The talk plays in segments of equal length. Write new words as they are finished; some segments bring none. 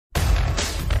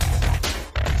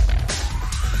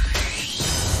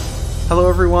Hello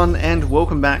everyone, and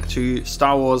welcome back to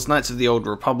Star Wars Knights of the Old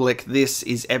Republic. This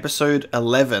is episode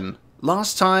 11.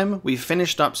 Last time, we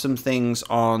finished up some things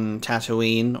on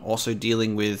Tatooine, also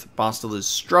dealing with Barstella's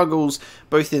struggles,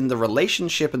 both in the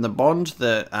relationship and the bond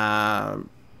that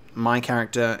my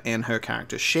character and her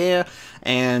character share,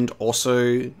 and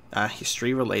also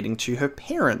history relating to her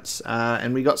parents.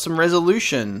 And we got some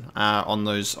resolution on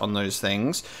those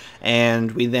things,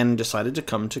 and we then decided to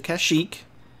come to Kashyyyk,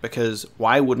 because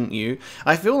why wouldn't you?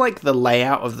 I feel like the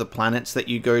layout of the planets that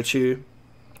you go to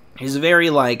is very,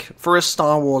 like, for a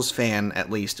Star Wars fan at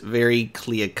least, very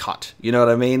clear cut. You know what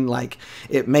I mean? Like,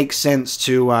 it makes sense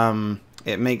to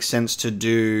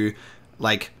do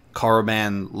like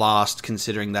Korriban last,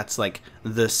 considering that's like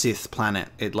the Sith planet.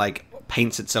 It like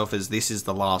paints itself as this is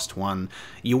the last one.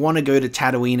 You want to go to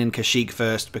Tatooine and Kashyyyk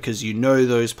first because you know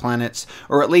those planets,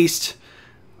 or at least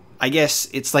I guess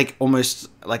it's like almost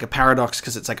like a paradox,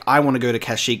 because it's like I want to go to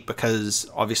Kashyyyk because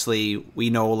obviously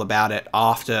we know all about it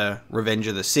after Revenge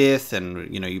of the Sith,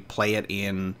 and you know, you play it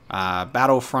in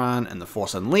Battlefront and The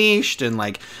Force Unleashed, and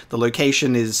like the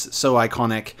location is so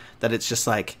iconic that it's just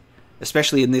like,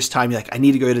 especially in this time, you're like, I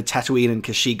need to go to Tatooine and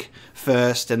Kashyyyk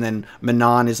first, and then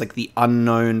Manaan is like the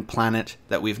unknown planet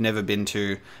that we've never been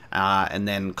to, and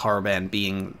then Korriban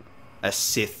being a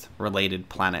Sith-related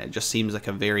planet. It just seems like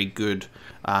a very good,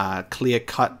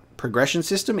 clear-cut progression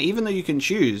system, even though you can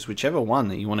choose whichever one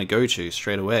that you want to go to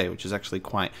straight away, which is actually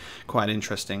quite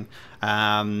interesting.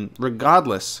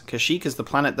 Regardless, Kashyyyk is the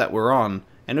planet that we're on,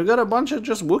 and we've got a bunch of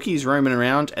just Wookiees roaming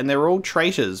around, and they're all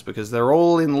traitors because they're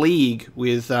all in league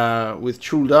with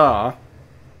Chuldar.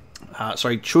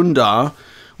 Chundar,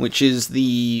 which is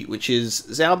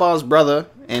Zalbar's brother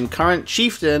and current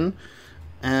chieftain,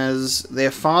 as their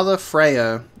father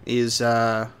Freya is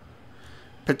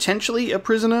potentially a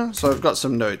prisoner. So I've got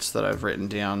some notes that I've written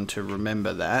down to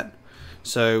remember that.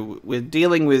 So we're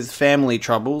dealing with family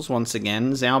troubles once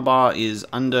again. Zalbar is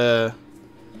under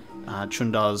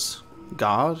Chundar's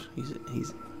guard.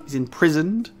 He's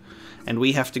imprisoned, and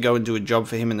we have to go and do a job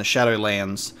for him in the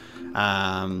Shadowlands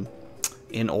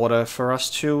in order for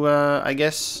us to, I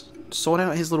guess, sort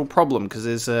out his little problem,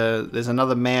 because there's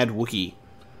another mad Wookiee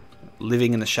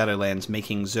living in the Shadowlands,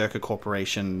 making Zerka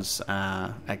Corporation's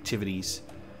activities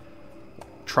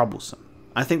troublesome.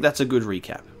 I think that's a good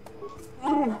recap.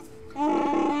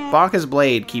 Barker's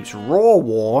blade keeps Raw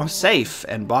War safe,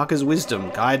 and Barker's wisdom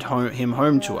guide him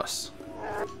home to us.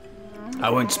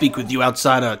 I won't speak with you,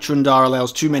 outsider. Chundar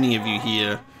allows too many of you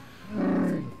here.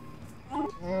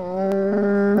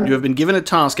 You have been given a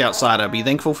task, outsider. Be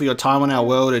thankful for your time on our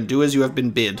world and do as you have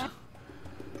been bid.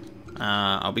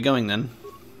 I'll be going then.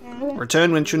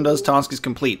 Return when Chundar's task is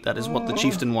complete. That is what the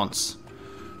chieftain wants.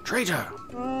 Traitor!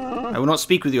 I will not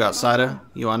speak with you, outsider.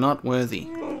 You are not worthy.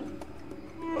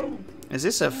 Is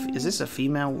this a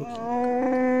female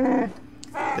Wookiee?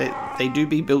 They do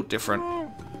be built different.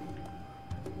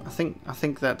 I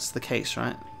think that's the case,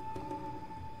 right?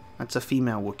 That's a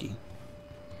female Wookiee.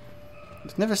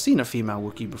 I've never seen a female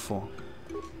Wookiee before.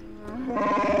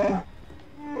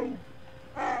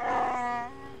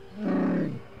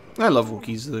 I love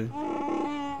Wookiees, though.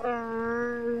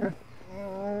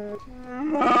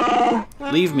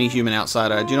 Leave me, human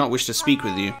outsider. I do not wish to speak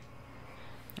with you.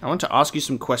 I want to ask you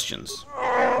some questions.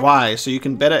 Why? So you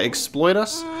can better exploit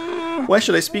us? Why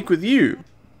should I speak with you?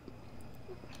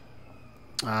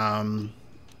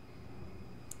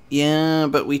 Yeah,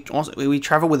 but we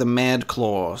travel with a mad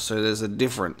claw, so there's a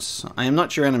difference. I am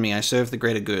not your enemy. I serve the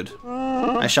greater good.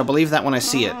 I shall believe that when I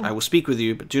see it. I will speak with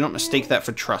you, but do not mistake that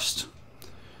for trust.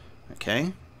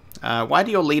 Okay. Why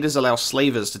do your leaders allow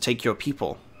slavers to take your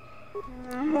people?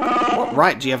 What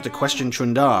right do you have to question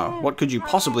Chundar? What could you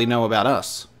possibly know about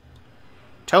us?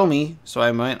 Tell me, so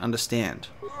I might understand.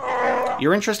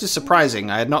 Your interest is surprising.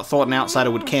 I had not thought an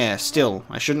outsider would care. Still,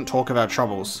 I shouldn't talk of our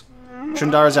troubles.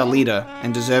 Chundar is our leader,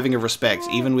 and deserving of respect,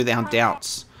 even with our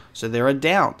doubts. So there are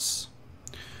doubts.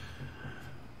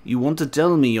 You want to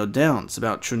tell me your doubts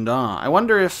about Chundar? I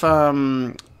wonder if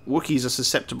Wookiees are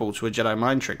susceptible to a Jedi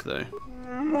mind trick, though.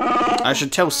 I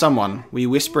should tell someone. We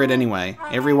whisper it anyway.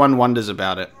 Everyone wonders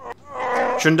about it.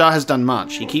 Chundar has done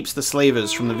much. He keeps the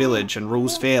slavers from the village and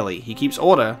rules fairly. He keeps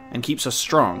order and keeps us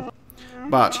strong.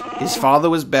 But his father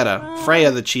was better.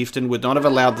 Freya, the chieftain, would not have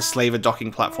allowed the slaver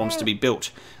docking platforms to be built.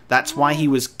 That's why he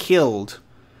was killed.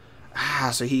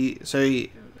 I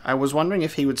was wondering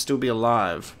if he would still be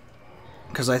alive.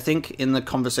 Because I think in the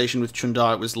conversation with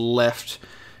Chundar, it was left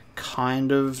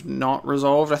kind of not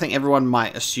resolved. I think everyone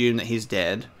might assume that he's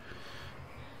dead.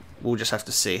 We'll just have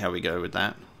to see how we go with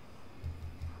that.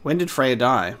 When did Freya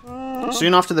die?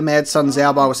 Soon after the mad son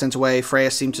Zalbar was sent away, Freya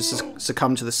seemed to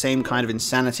succumb to the same kind of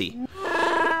insanity.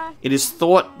 It is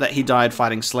thought that he died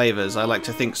fighting slavers. I like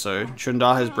to think so.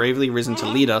 Chundar has bravely risen to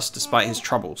lead us despite his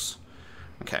troubles.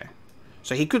 Okay.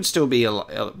 So he could still be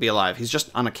alive. He's just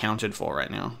unaccounted for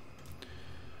right now.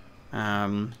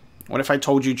 What if I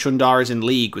told you Chundar is in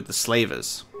league with the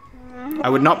slavers? I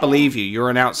would not believe you. You're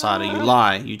an outsider. You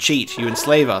lie. You cheat. You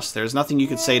enslave us. There is nothing you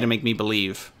could say to make me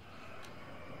believe.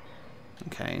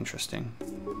 Okay, interesting.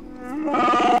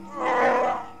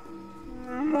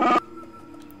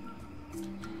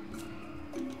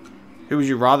 Who would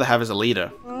you rather have as a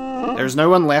leader? There is no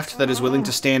one left that is willing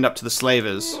to stand up to the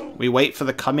slavers. We wait for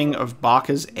the coming of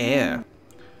Barca's heir.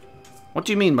 What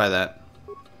do you mean by that?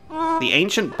 The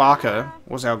ancient Barca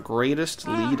was our greatest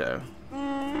leader.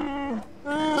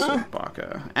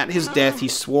 Barca. At his death, he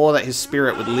swore that his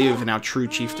spirit would live in our true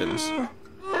chieftains.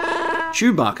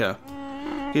 Chewbacca.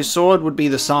 His sword would be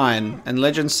the sign, and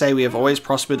legends say we have always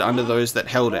prospered under those that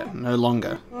held it, no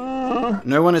longer.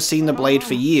 No one has seen the blade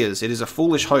for years. It is a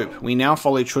foolish hope. We now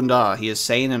follow Chundar. He is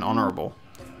sane and honorable.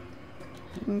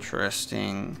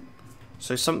 Interesting.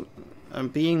 So a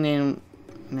being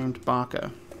named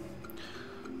Barca.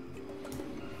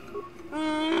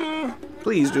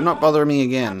 Please do not bother me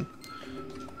again.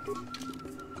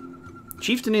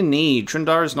 Chieftain in need.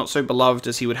 Chundar is not so beloved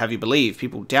as he would have you believe.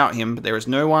 People doubt him, but there is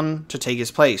no one to take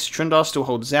his place. Chundar still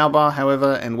holds Zaubar,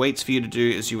 however, and waits for you to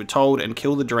do as you were told and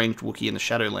kill the deranged Wookiee in the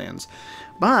Shadowlands.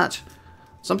 But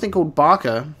something called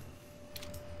Barca.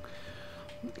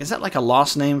 Is that like a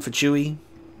last name for Chewie?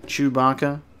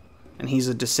 Chewbacca? And he's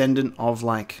a descendant of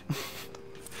like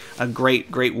a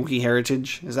great Wookiee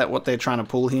heritage? Is that what they're trying to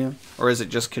pull here? Or is it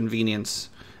just convenience?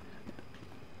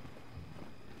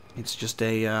 It's just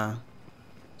a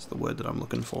it's the word that I'm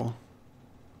looking for.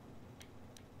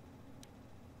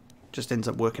 Just ends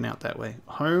up working out that way.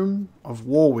 Home of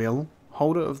Warwheel,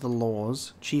 Holder of the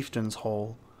Laws, Chieftain's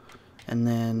Hall, and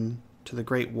then to the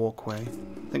Great Walkway.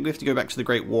 I think we have to go back to the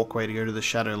Great Walkway to go to the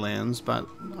Shadowlands, but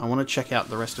I want to check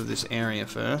out the rest of this area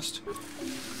first.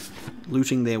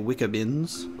 Looting their wicker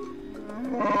bins.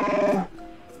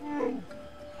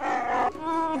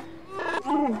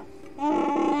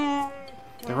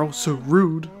 They're all so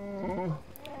rude.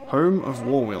 Home of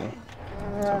Warwheel.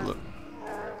 Let's have a look.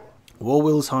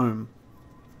 Warwheel's home.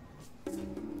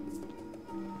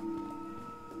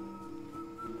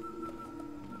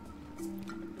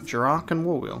 Jirak and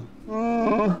Warwheel.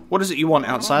 What is it you want,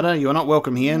 outsider? You are not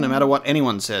welcome here, no matter what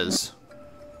anyone says.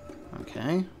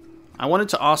 Okay. I wanted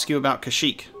to ask you about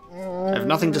Kashyyyk. I have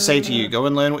nothing to say to you. Go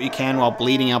and learn what you can while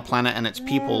bleeding our planet and its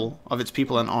people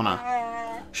and honor.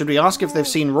 Should we ask if they've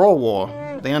seen Raw War?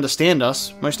 They understand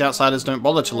us. Most outsiders don't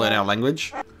bother to learn our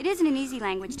language. It isn't an easy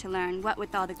language to learn, what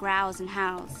with all the growls and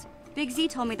howls. Big Z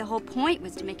told me the whole point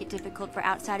was to make it difficult for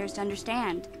outsiders to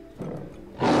understand.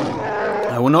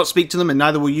 I will not speak to them, and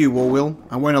neither will you, Warwheel.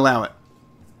 I won't allow it.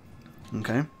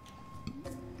 Okay.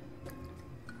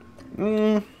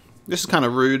 This is kind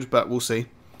of rude, but we'll see.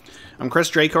 I'm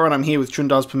Crest Dracor, and I'm here with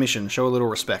Chundar's permission. Show a little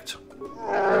respect.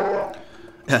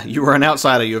 You are an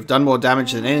outsider. You have done more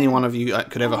damage than any one of you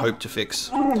could ever hope to fix.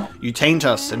 You taint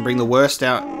us and bring the worst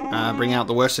out. Bring out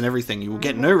the worst in everything. You will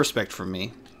get no respect from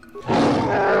me.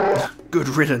 Good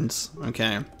riddance.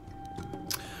 Okay.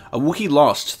 A Wookiee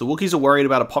lost. The Wookiees are worried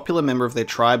about a popular member of their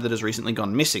tribe that has recently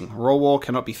gone missing. Rawwar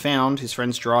cannot be found. His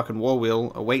friends Jirak and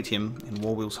Warwheel await him in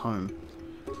Warwheel's home.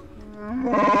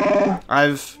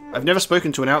 I've never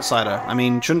spoken to an outsider. I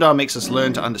mean, Chundar makes us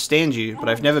learn to understand you, but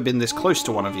I've never been this close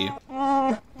to one of you.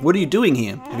 What are you doing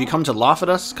here? Have you come to laugh at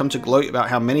us? Come to gloat about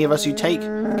how many of us you take?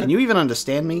 Can you even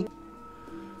understand me?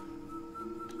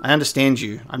 I understand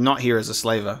you. I'm not here as a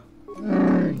slaver.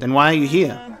 Then why are you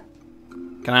here?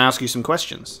 Can I ask you some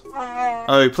questions?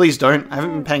 Oh, please don't. I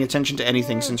haven't been paying attention to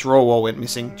anything since Rawwar went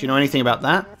missing. Do you know anything about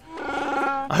that?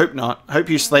 I hope not. I hope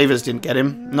you slavers didn't get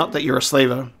him. Not that you're a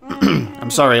slaver.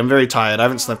 I'm sorry, I'm very tired. I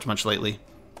haven't slept much lately.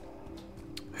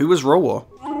 Who was Rawwar?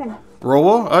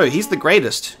 Rawwar? Oh, he's the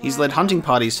greatest. He's led hunting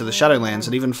parties to the Shadowlands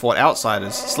and even fought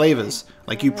outsiders, slavers,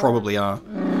 like you probably are.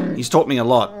 He's taught me a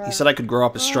lot. He said I could grow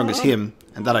up as strong as him,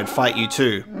 and that I'd fight you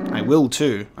too. I will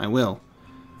too. I will.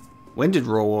 When did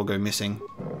Rawwar go missing?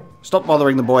 Stop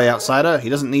bothering the boy, outsider. He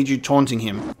doesn't need you taunting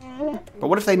him. But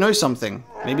what if they know something?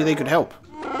 Maybe they could help.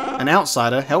 An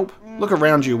outsider? Help? Look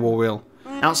around you, Warwheel.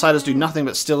 Outsiders do nothing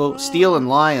but steal and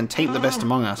lie and taint the best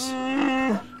among us.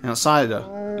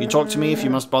 Outsider, you talk to me if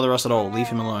you must bother us at all. Leave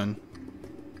him alone.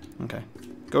 Okay.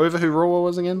 Go over who Rawwar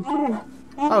was again?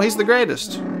 Oh, he's the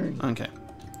greatest. Okay.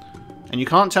 And you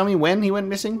can't tell me when he went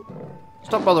missing?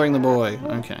 Stop bothering the boy.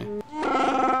 Okay.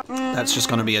 That's just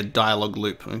going to be a dialogue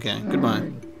loop. Okay,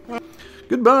 goodbye.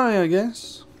 Goodbye, I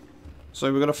guess.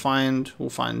 So we've got to find... We'll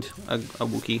find a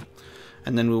Wookiee.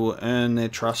 and then we will earn their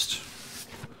trust.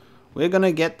 We're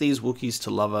gonna get these Wookiees to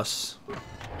love us.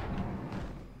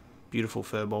 Beautiful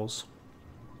furballs.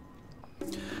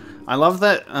 I love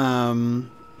that,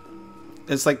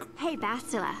 it's like... Hey,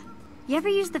 Bastila. You ever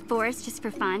use the Force just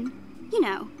for fun? You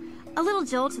know, a little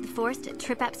jolt to the Force to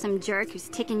trip up some jerk who's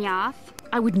ticking you off?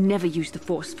 I would never use the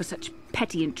Force for such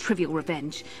petty and trivial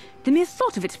revenge. The mere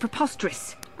thought of it's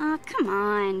preposterous. Aw, come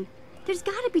on. There's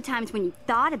gotta be times when you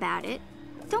thought about it.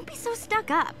 Don't be so stuck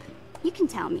up. You can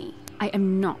tell me. I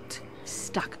am not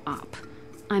stuck up.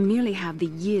 I merely have the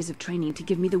years of training to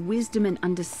give me the wisdom and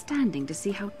understanding to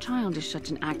see how childish such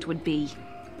an act would be.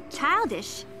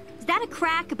 Childish? Is that a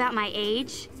crack about my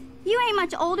age? You ain't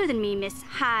much older than me, Miss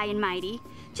High and Mighty.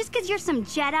 Just 'cause you're some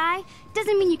Jedi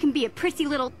doesn't mean you can be a prissy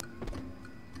little...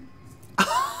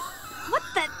 What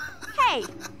the... Hey,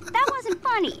 that wasn't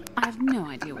funny. I have no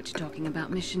idea what you're talking about,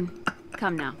 Mission.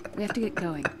 Come now, we have to get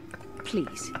going.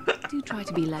 Please, do try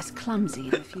to be less clumsy in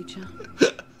the future.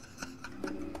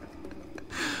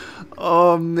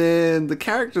 Oh man, the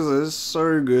characters are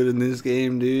so good in this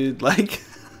game, dude. Like,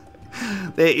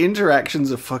 their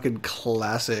interactions are fucking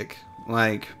classic.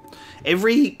 Like,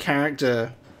 every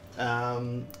character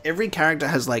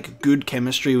has like good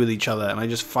chemistry with each other, and I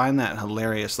just find that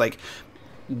hilarious. Like,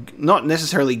 not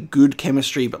necessarily good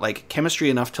chemistry, but like chemistry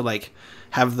enough to like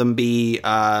have them be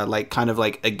like kind of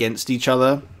like against each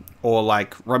other or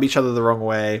like rub each other the wrong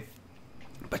way.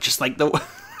 But just like the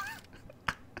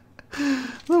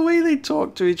way they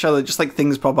talk to each other, just like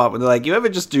things pop up and they're like, you ever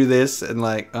just do this? And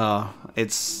like, oh,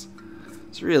 it's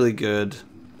really good.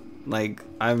 Like,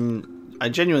 I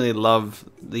genuinely love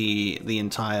the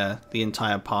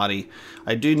entire party.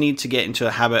 I do need to get into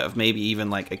a habit of maybe even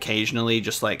like occasionally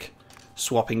just like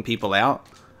swapping people out.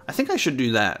 I think I should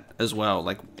do that as well.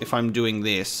 Like, if I'm doing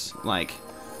this, like,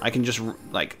 I can just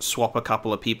like swap a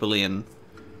couple of people in,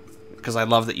 because I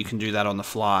love that you can do that on the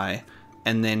fly,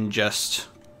 and then just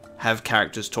have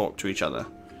characters talk to each other.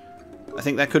 I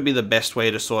think that could be the best way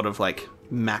to sort of like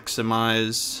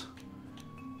maximize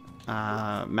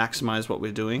what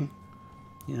we're doing,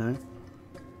 you know.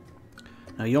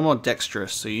 Now you're more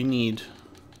dexterous, so you need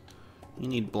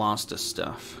blaster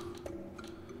stuff.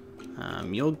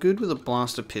 You're good with a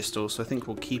blaster pistol, so I think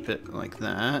we'll keep it like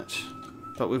that.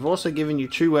 But we've also given you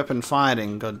 2-weapon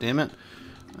fighting, god damn it.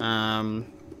 +3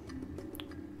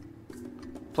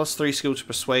 skill to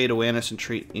persuade, awareness, and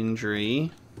treat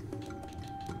injury.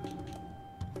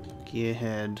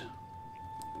 Gearhead.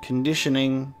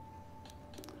 Conditioning.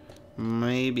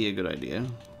 Maybe a good idea.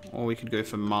 Or we could go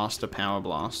for Master Power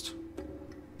Blast.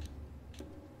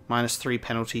 -3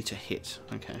 penalty to hit.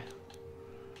 Okay.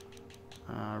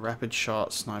 Rapid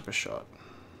shot, sniper shot.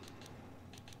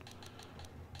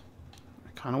 I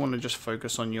kind of want to just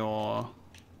focus on your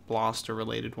blaster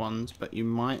related ones, but you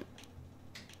might...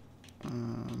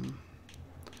 I'm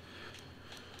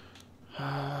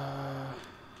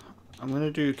going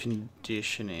to do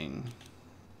conditioning.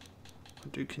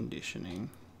 I'll do conditioning.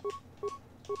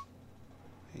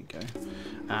 There you go.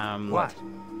 What?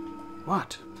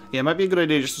 What? Yeah, it might be a good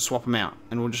idea just to swap them out,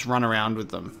 and we'll just run around with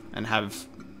them and have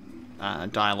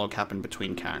dialogue happen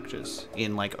between characters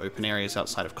in like open areas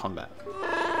outside of combat.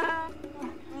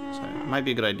 So it might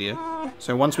be a good idea.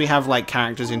 So once we have like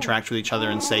characters interact with each other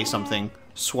and say something,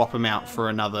 swap them out for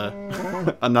another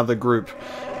another group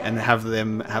and have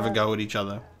them have a go at each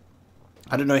other.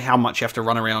 I don't know how much you have to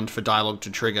run around for dialogue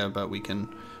to trigger, but we can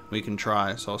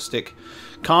try. So I'll stick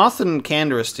Karth and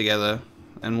Canderous together,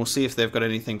 and we'll see if they've got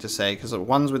anything to say, because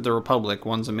one's with the Republic,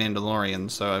 one's a Mandalorian,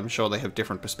 so I'm sure they have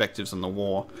different perspectives on the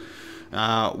war.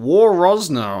 War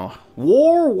Rosnor.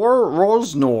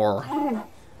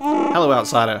 Hello,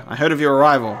 outsider. I heard of your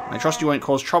arrival. I trust you won't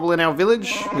cause trouble in our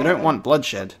village? We don't want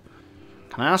bloodshed.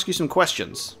 Can I ask you some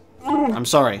questions? I'm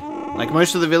sorry. Like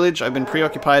most of the village, I've been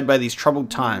preoccupied by these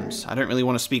troubled times. I don't really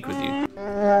want to speak with you.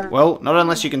 Well, not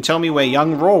unless you can tell me where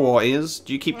young Rawar is.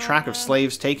 Do you keep track of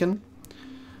slaves taken?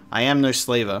 I am no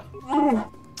slaver.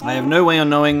 I have no way of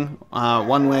knowing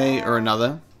one way or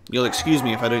another. You'll excuse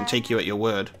me if I don't take you at your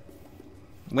word.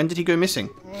 When did he go missing?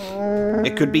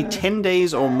 It could be 10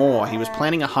 days or more. He was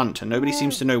planning a hunt, and nobody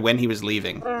seems to know when he was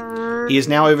leaving. He is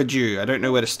now overdue. I don't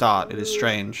know where to start. It is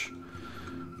strange.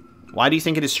 Why do you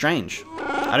think it is strange?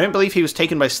 I don't believe he was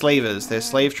taken by slavers. Their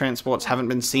slave transports haven't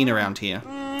been seen around here.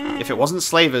 If it wasn't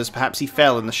slavers, perhaps he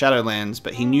fell in the Shadowlands,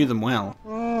 but he knew them well.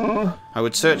 I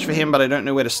would search for him, but I don't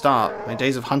know where to start. My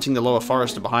days of hunting the lower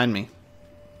forest are behind me.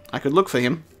 I could look for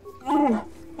him.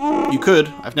 You could.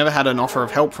 I've never had an offer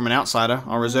of help from an outsider.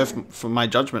 I'll reserve for my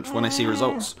judgment for when I see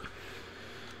results.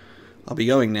 I'll be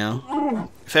going now.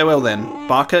 Farewell then.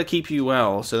 Barker, keep you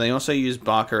well. So they also use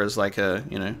Barker as like a,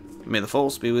 you know, May the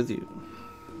Force be with you.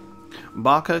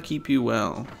 Barker keep you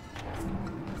well.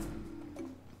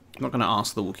 I'm not going to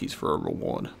ask the Wookiees for a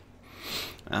reward.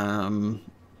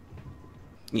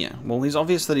 Yeah, well, it's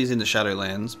obvious that he's in the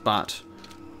Shadowlands, but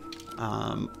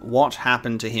what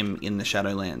happened to him in the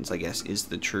Shadowlands, I guess, is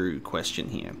the true question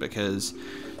here. Because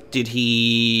did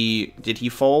he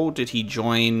fall? Did he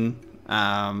join?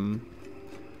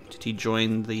 Did he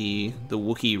join the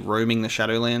Wookiee roaming the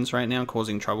Shadowlands right now,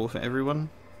 causing trouble for everyone?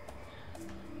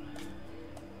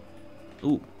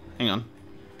 Ooh, hang on.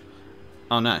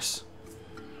 Oh, nice.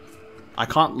 I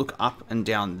can't look up and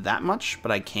down that much,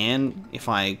 but I can if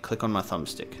I click on my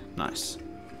thumbstick. Nice.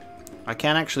 I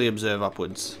can actually observe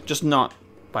upwards, just not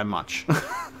by much.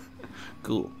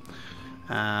 Cool.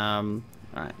 Alright,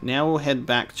 now we'll head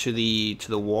back to the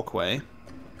walkway.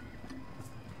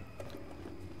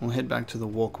 We'll head back to the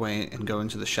walkway and go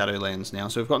into the Shadowlands now.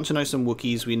 So we've gotten to know some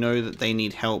Wookiees. We know that they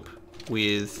need help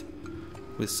with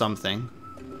something.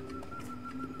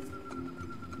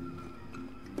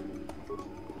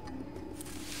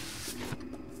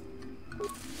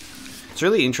 It's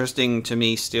really interesting to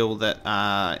me still that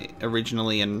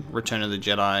originally in Return of the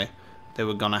Jedi they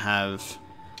were gonna have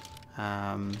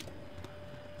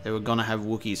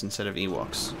Wookiees instead of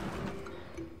Ewoks,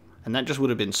 and that just would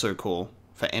have been so cool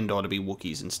for Endor to be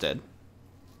Wookiees instead.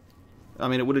 I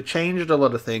mean, it would have changed a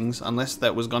lot of things, unless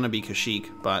that was gonna be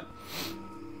Kashyyyk, but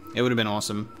it would have been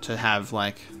awesome to have,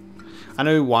 like, I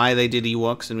know why they did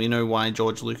Ewoks, and we know why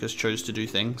George Lucas chose to do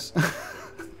things.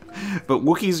 But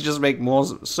Wookiees just make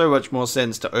so much more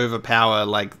sense to overpower,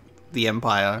 like, the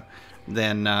Empire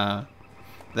than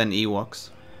Ewoks.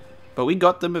 But we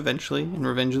got them eventually in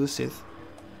Revenge of the Sith.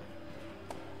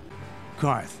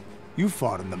 Karth, you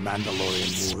fought in the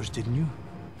Mandalorian Wars, didn't you?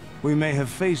 We may have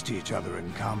faced each other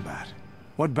in combat.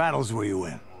 What battles were you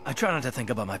in? I try not to think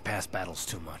about my past battles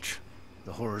too much.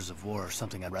 The horrors of war are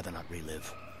something I'd rather not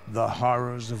relive. The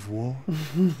horrors of war?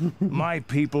 My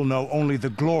people know only the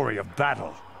glory of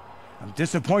battle. I'm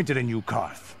disappointed in you,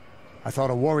 Karth. I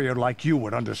thought a warrior like you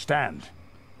would understand.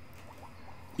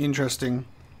 Interesting.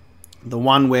 The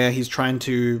one where he's trying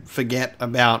to forget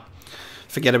about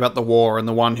the war, and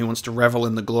the one who wants to revel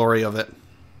in the glory of it.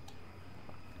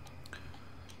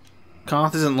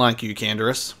 Karth isn't like you,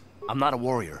 Canderous. I'm not a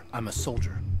warrior. I'm a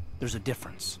soldier. There's a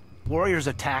difference. Warriors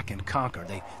attack and conquer.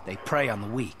 They prey on the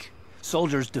weak.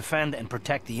 Soldiers defend and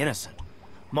protect the innocent.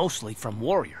 Mostly from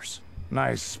warriors.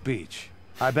 Nice speech.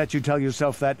 I bet you tell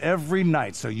yourself that every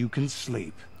night so you can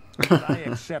sleep. But I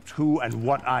accept who and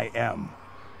what I am.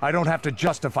 I don't have to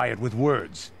justify it with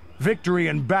words. Victory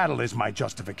in battle is my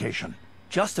justification.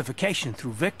 Justification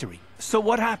through victory. So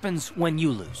what happens when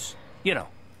you lose? You know,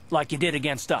 like you did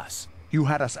against us. You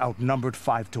had us outnumbered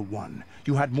 5-1.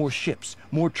 You had more ships,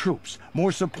 more troops,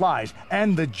 more supplies,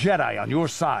 and the Jedi on your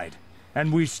side.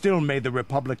 And we still made the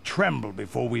Republic tremble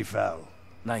before we fell.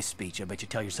 Nice speech. I bet you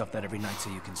tell yourself that every night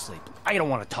so you can sleep. I don't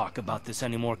want to talk about this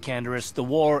anymore, Canderous. The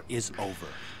war is over.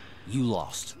 You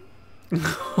lost. The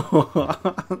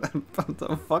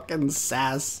fucking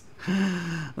sass.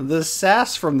 The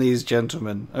sass from these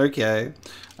gentlemen. Okay.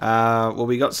 Well,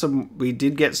 we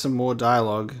did get some more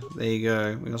dialogue. There you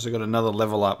go. We also got another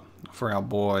level up for our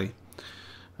boy.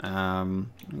 I'll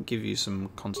give you some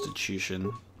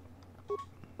constitution.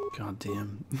 God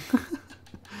damn.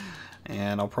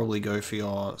 And I'll probably go for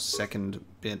your second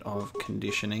bit of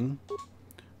conditioning.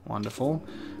 Wonderful.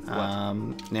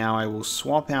 Now I will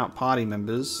swap out party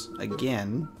members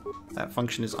again. That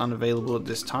function is unavailable at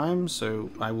this time,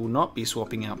 so I will not be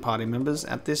swapping out party members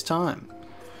at this time.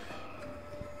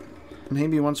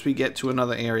 Maybe once we get to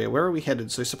another area. Where are we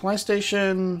headed? So supply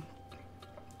station,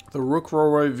 the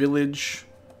Rookroro village,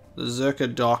 the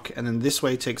Zerka dock, and then this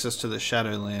way takes us to the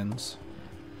Shadowlands.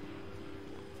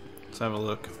 Let's have a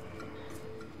look.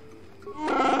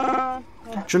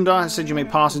 Chundar has said you may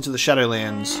pass into the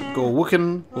Shadowlands.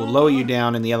 Gorwookin will lower you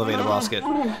down in the elevator basket.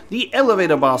 The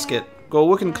elevator basket!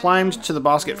 Gorwookin climbed to the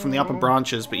basket from the upper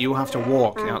branches, but you will have to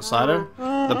walk, outsider.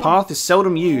 The path is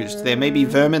seldom used. There may be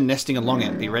vermin nesting along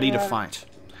it. Be ready to fight.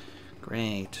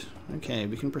 Great. Okay,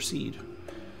 we can proceed.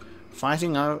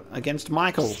 Fighting against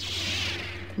Michael.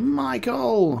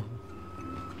 Michael!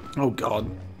 Oh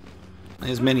god.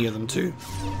 There's many of them too.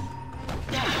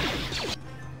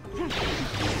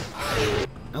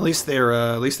 At least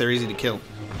they're easy to kill.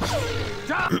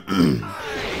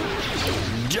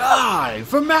 Die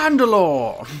for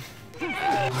Mandalore!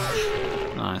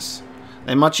 Nice.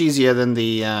 They're much easier than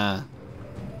the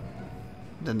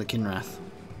Kinrath.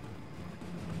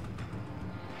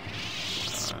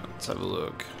 Let's have a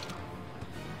look.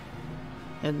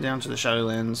 Head down to the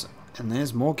Shadowlands, and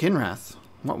there's more Kinrath.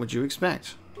 What would you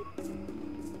expect?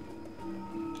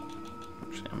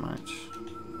 I might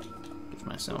give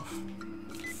myself...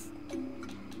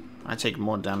 I take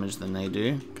more damage than they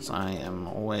do, because I am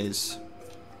always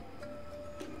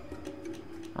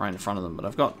right in front of them. But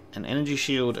I've got an energy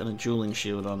shield and a dueling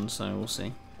shield on, so we'll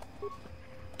see.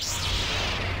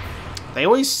 They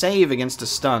always save against a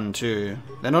stun, too.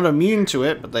 They're not immune to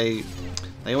it, but they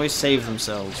always save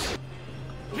themselves.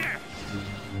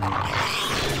 Oh,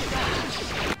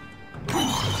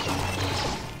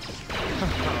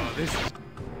 this is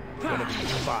gonna be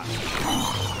fun.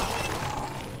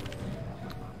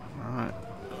 Alright.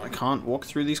 I can't walk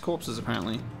through these corpses,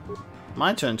 apparently.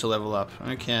 My turn to level up.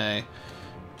 Okay.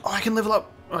 Oh, I can level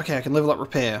up. Okay, I can level up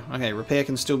repair. Okay, repair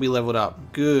can still be leveled up.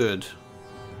 Good.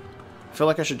 I feel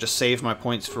like I should just save my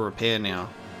points for repair now.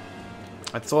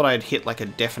 I thought I'd hit like a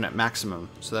definite maximum,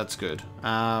 so that's good.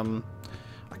 I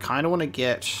kind of want to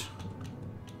get...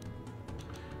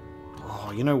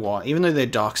 Oh, you know what? Even though they're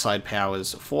dark side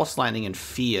powers, Force Lightning and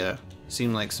Fear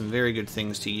seem like some very good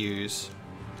things to use.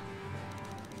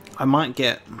 I might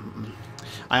get...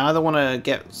 I either want to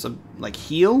get some, like,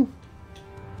 heal,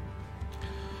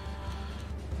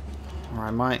 or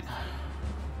I might...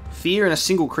 Fear in a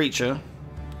single creature,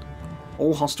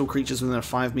 all hostile creatures within a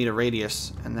 5-meter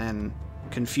radius, and then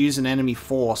confuse an enemy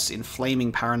force in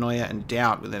flaming paranoia and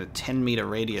doubt within a 10-meter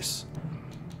radius.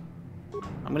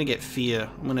 I'm gonna get Fear.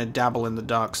 I'm gonna dabble in the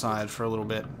dark side for a little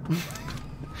bit.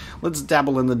 Let's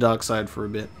dabble in the dark side for a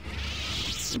bit.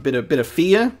 A bit of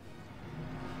Fear.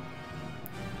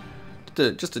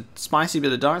 Just a spicy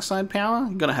bit of dark side power.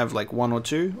 I'm gonna have like 1 or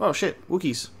 2. Oh shit,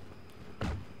 Wookiees.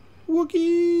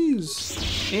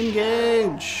 Wookiees!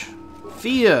 Engage!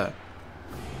 Fear!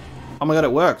 Oh my god,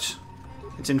 it worked.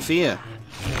 It's in Fear.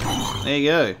 There you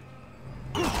go.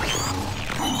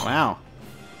 Wow.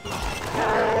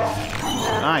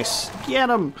 Nice. Get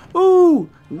him! Ooh!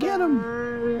 Get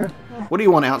him! What do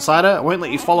you want, outsider? I won't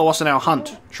let you follow us in our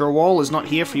hunt. Shorewall is not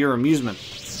here for your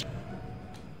amusement.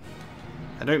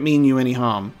 I don't mean you any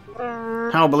harm.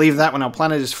 How believe that when our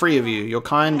planet is free of you? Your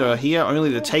kind are here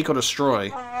only to take or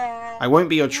destroy. I won't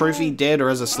be your trophy, dead or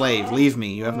as a slave. Leave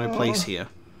me. You have no place here.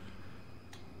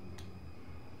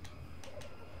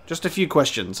 Just a few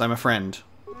questions. I'm a friend.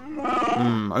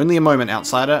 Only a moment,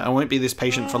 outsider. I won't be this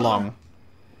patient for long.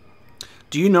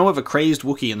 Do you know of a crazed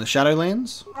Wookiee in the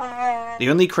Shadowlands? The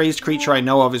only crazed creature I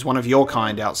know of is one of your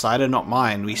kind, outsider, not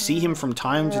mine. We see him from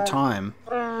time to time.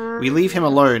 We leave him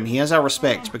alone. He has our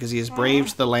respect because he has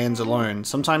braved the lands alone.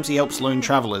 Sometimes he helps lone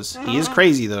travelers. He is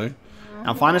crazy, though.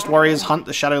 Our finest warriors hunt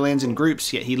the Shadowlands in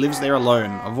groups, yet he lives there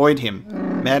alone. Avoid him.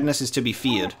 Madness is to be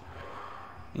feared.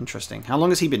 Interesting. How long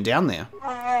has he been down there?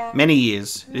 Many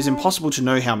years. It is impossible to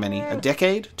know how many. A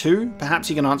decade? 2? Perhaps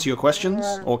he can answer your questions?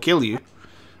 Or kill you.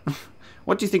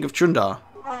 What do you think of Chundar?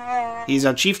 He is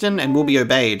our chieftain and will be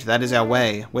obeyed. That is our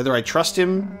way. Whether I trust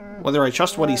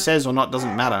what he says or not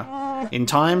doesn't matter. In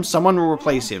time, someone will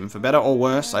replace him. For better or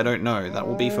worse, I don't know. That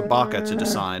will be for Barker to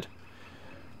decide.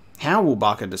 How will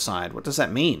Barker decide? What does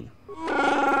that mean?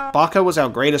 Barker was our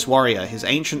greatest warrior. His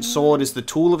ancient sword is the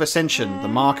tool of ascension, the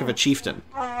mark of a chieftain.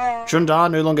 Chundar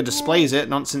no longer displays it,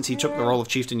 not since he took the role of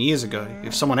chieftain years ago.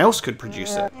 If someone else could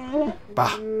produce it.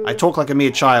 Bah, I talk like a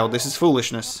mere child. This is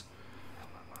foolishness.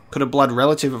 Could a blood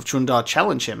relative of Chundar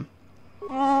challenge him?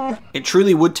 It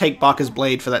truly would take Barker's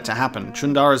blade for that to happen.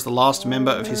 Chundar is the last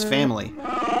member of his family.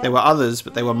 There were others,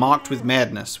 but they were marked with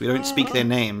madness. We don't speak their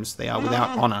names. They are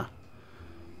without honor.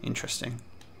 Interesting.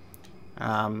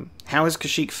 How has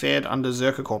Kashyyyk fared under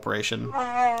Zerka Corporation?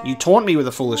 You taunt me with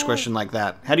a foolish question like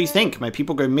that. How do you think? May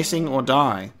people go missing or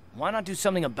die? Why not do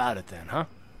something about it then, huh?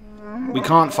 We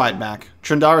can't fight back.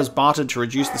 Chundar is bartered to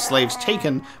reduce the slaves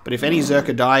taken, but if any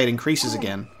Zerka die, it increases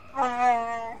again.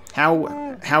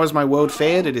 How has my world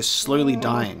fared? It is slowly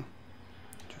dying.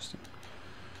 Interesting.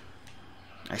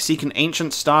 I seek an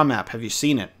ancient star map. Have you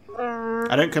seen it?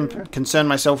 I don't concern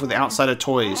myself with outsider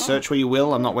toys. Search where you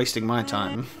will. I'm not wasting my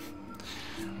time.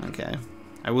 Okay.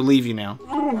 I will leave you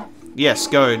now. Yes,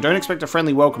 go. Don't expect a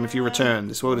friendly welcome if you return.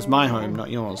 This world is my home, not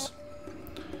yours.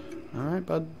 Alright,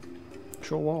 bud.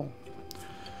 Sure wall.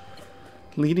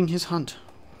 Leading his hunt.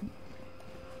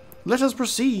 Let us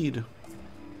proceed.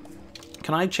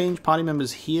 Can I change party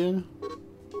members here?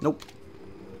 Nope.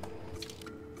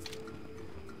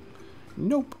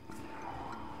 Nope.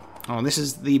 Oh, and this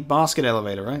is the basket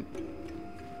elevator, right?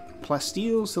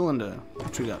 Plasteel cylinder.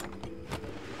 What we got?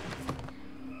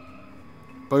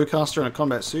 Bowcaster in a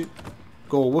combat suit.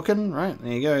 Gore Wookin, right?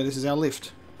 There you go. This is our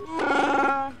lift.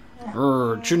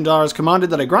 Chundar has commanded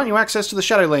that I grant you access to the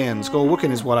Shadowlands. Gore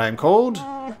Wookin is what I am called.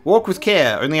 Walk with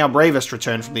care. Only our bravest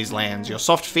return from these lands. Your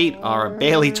soft feet are a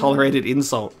barely tolerated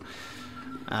insult.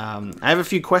 I have a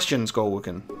few questions,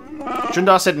 Gorwooken.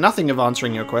 Chundar said nothing of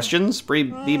answering your questions.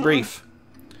 Be brief.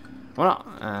 Well,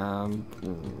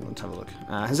 let's have a look.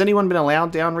 Has anyone been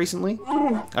allowed down recently?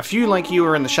 A few like you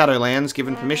are in the Shadowlands,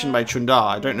 given permission by Chundar.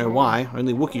 I don't know why.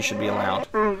 Only Wookiees should be allowed.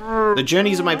 The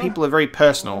journeys of my people are very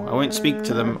personal. I won't speak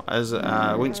to them as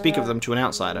I won't speak of them to an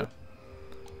outsider.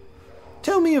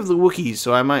 Tell me of the Wookiees,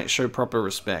 so I might show proper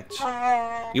respect.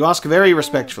 You ask very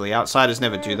respectfully. Outsiders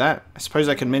never do that. I suppose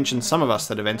I can mention some of us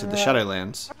that have entered the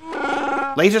Shadowlands.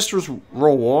 Latest was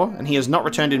Raw War, and he has not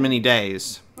returned in many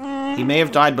days. He may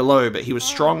have died below, but he was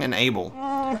strong and able.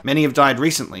 Many have died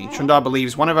recently. Chundar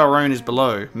believes one of our own is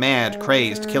below, mad,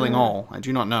 crazed, killing all. I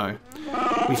do not know.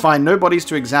 We find no bodies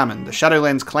to examine. The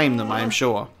Shadowlands claim them, I am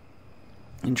sure.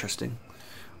 Interesting.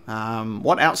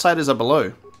 What outsiders are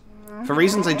below? For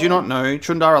reasons I do not know,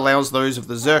 Chundar allows those of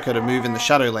the Zerka to move in the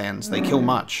Shadowlands. They kill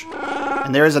much.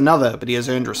 And there is another, but he has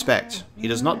earned respect. He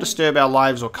does not disturb our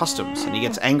lives or customs, and he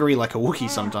gets angry like a Wookiee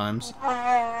sometimes.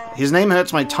 His name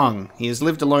hurts my tongue. He has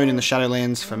lived alone in the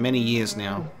Shadowlands for many years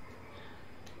now.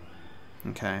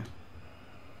 Okay.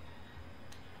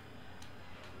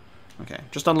 Okay,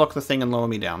 just unlock the thing and lower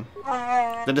me down.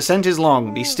 The descent is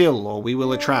long. Be still, or we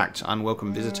will attract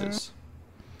unwelcome visitors.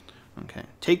 Okay,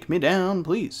 take me down,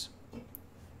 please.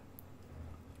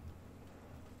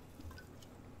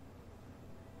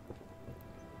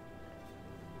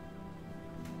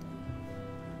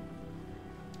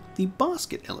 The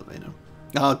basket elevator.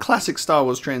 Classic Star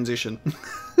Wars transition.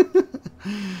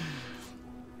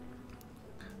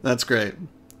 That's great.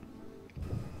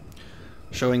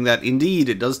 Showing that, indeed,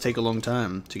 it does take a long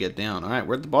time to get down. Alright,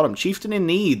 we're at the bottom. Chieftain in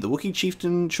need. The Wookiee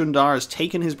Chieftain Chundar has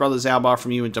taken his brother Zaalbar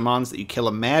from you and demands that you kill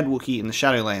a mad Wookiee in the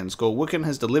Shadowlands. Gorwooken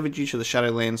has delivered you to the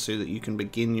Shadowlands so that you can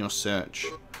begin your search.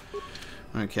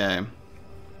 Okay.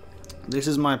 This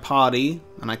is my party,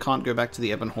 and I can't go back to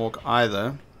the Ebon Hawk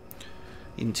either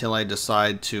until I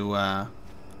decide to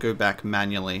go back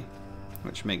manually,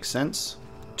 which makes sense.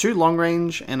 2 long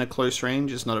range and a close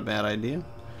range is not a bad idea.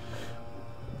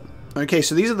 Okay,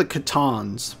 so these are the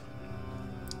Katans.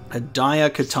 A Dire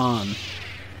Katan.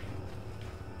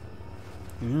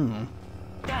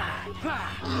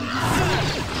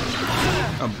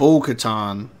 A Bull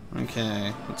Katan.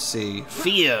 Okay, let's see.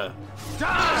 Fear!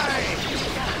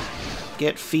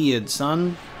 Get feared,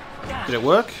 son. Did it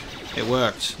work? It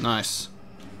worked. Nice.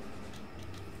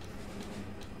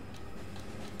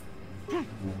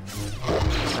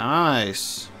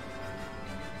 Nice.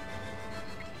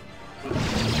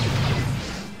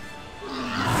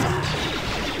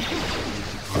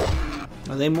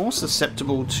 Are they more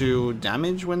susceptible to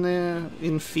damage when they're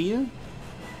in fear?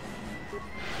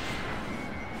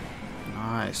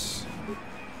 Nice.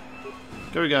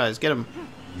 Go guys, get them.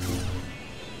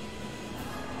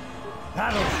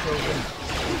 That'll show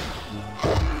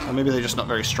them. Or maybe they're just not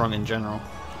very strong in general.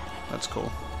 That's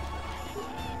cool.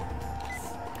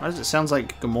 Why does it sound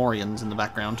like Gamorreans in the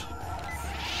background?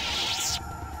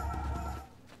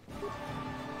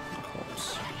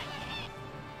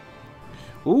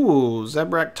 Ooh,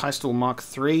 Zabrak Tystal Mark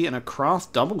III and a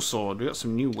Craft Double Sword. We got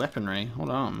some new weaponry. Hold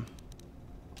on.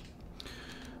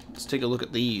 Let's take a look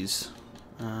at these.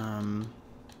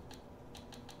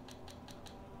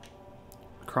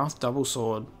 Craft Double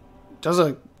Sword. Does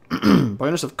a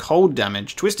bonus of cold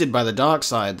damage. Twisted by the dark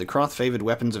side. The Craft favored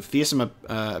weapons of fearsome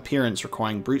appearance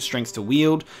requiring brute strength to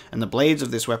wield, and the blades of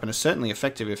this weapon are certainly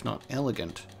effective if not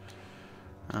elegant.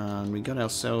 And we got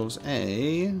ourselves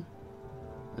a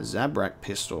Zabrak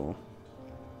pistol.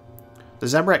 The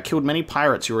Zabrak killed many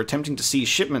pirates who were attempting to seize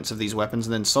shipments of these weapons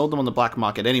and then sold them on the black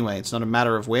market anyway. It's not a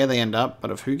matter of where they end up,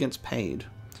 but of who gets paid.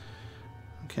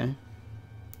 Okay.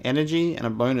 Energy and a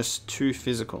bonus 2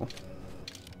 physical.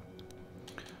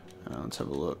 Let's have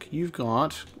a look. You've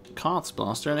got Karth's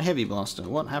Blaster and a Heavy Blaster.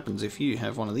 What happens if you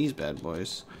have one of these bad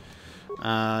boys?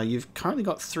 You've currently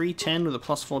got 310 with a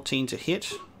plus 14 to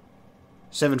hit.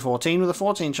 714 with a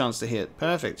 14 chance to hit.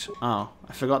 Perfect. Oh,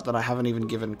 I forgot that I haven't even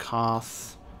given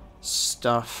Karth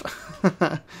stuff.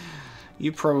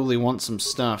 You probably want some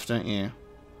stuff, don't you?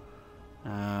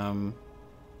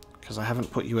 Because I haven't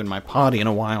put you in my party in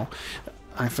a while.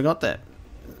 I forgot that.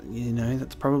 You know,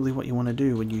 that's probably what you want to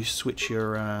do when you switch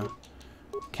your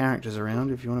characters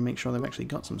around, if you want to make sure they've actually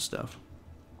got some stuff.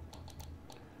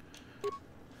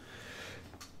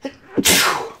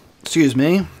 Excuse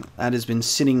me, that has been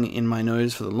sitting in my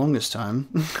nose for the longest time.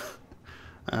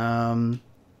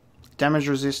 Damage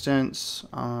resistance,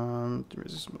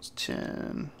 resistance was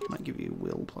 10, might give you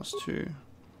will plus 2.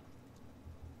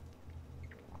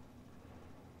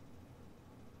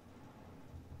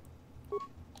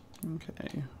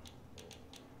 Okay.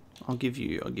 I'll give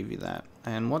you that.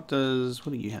 And what do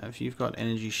you have? You've got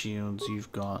energy shields,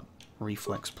 you've got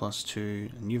reflex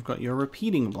 +2, and you've got your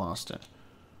repeating blaster.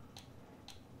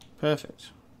 Perfect.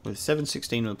 With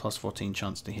 716 with a +14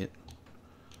 chance to hit.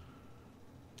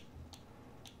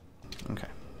 Okay.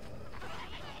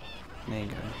 There you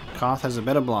go. Karth has a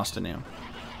better blaster now.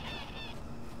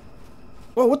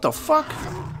 Whoa, what the fuck?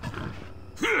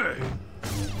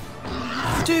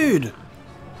 Dude!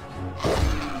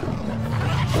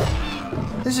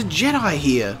 There's a Jedi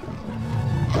here!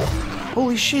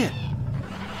 Holy shit!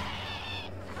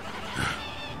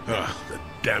 Ah, the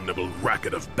damnable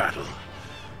racket of battle.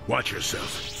 Watch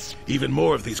yourself. Even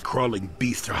more of these crawling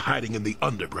beasts are hiding in the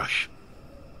underbrush.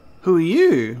 Who are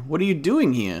you? What are you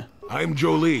doing here? I'm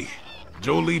Jolee.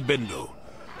 Jolee Bindo.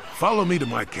 Follow me to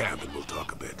my camp and we'll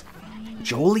talk a bit.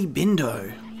 Jolee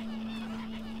Bindo.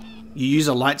 You use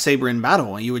a lightsaber in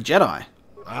battle. Are you a Jedi?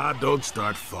 Ah, don't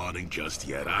start fawning just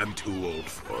yet. I'm too old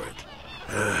for it.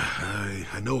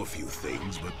 I know a few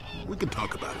things, but we can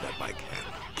talk about it at my camp.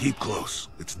 Keep close.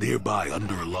 It's nearby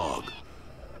under a log.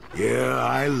 Yeah,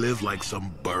 I live like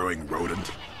some burrowing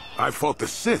rodent. I fought the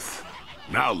Sith.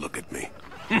 Now look at me.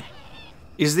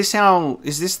 Is this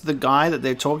the guy that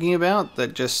they're talking about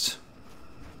that just...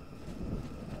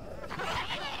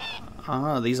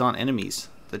 Ah, these aren't enemies.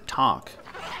 The Tark.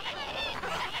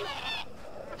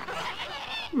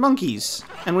 Monkeys.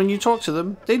 And when you talk to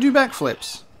them, they do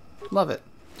backflips. Love it.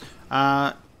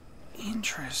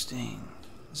 Interesting.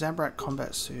 Zabrak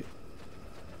combat suit.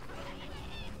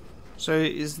 So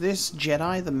is this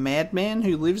Jedi the madman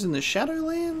who lives in the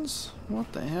Shadowlands?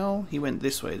 What the hell? He went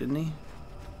this way, didn't he?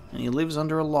 And he lives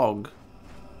under a log.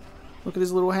 Look at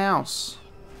his little house.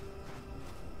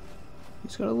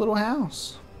 He's got a little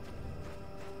house.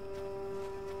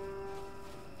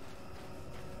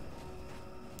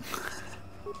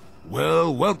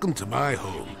 Well, welcome to my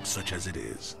home, such as it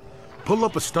is. Pull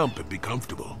up a stump and be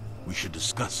comfortable. We should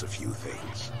discuss a few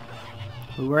things.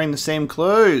 We're wearing the same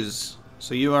clothes.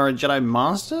 So you are a Jedi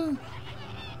Master?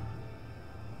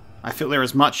 I feel there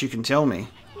is much you can tell me.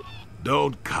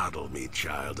 Don't coddle me,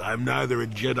 child. I'm neither a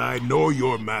Jedi nor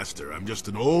your master. I'm just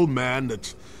an old man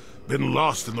that's been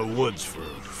lost in the woods for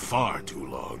far too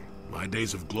long. My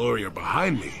days of glory are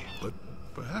behind me, but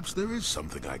perhaps there is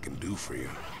something I can do for you.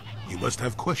 You must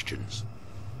have questions.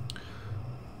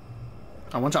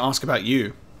 I want to ask about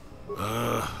you.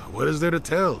 What is there to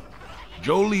tell?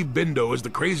 Jolee Bindo is the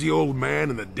crazy old man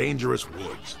in the dangerous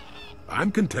woods.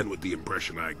 I'm content with the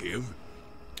impression I give.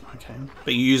 Okay.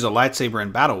 But you use a lightsaber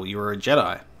in battle. You are a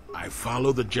Jedi. I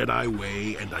follow the Jedi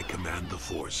way and I command the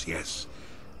Force, yes.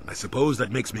 And I suppose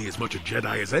that makes me as much a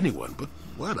Jedi as anyone, but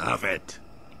what of it?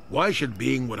 Why should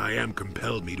being what I am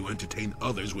compel me to entertain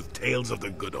others with tales of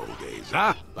the good old days,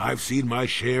 huh? I've seen my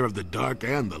share of the dark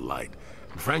and the light,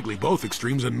 and frankly both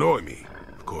extremes annoy me.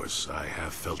 Of course, I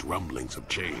have felt rumblings of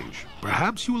change.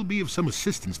 Perhaps you will be of some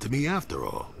assistance to me after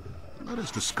all. Let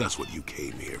us discuss what you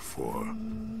came here for.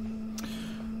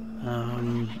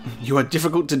 You are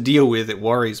difficult to deal with. It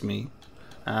worries me.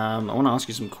 I want to ask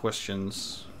you some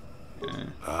questions. Yeah.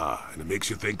 Ah, and it makes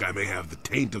you think I may have the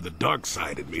taint of the dark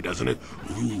side in me, doesn't it?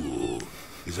 Ooh.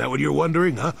 Is that what you're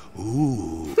wondering, huh?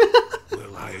 Ooh.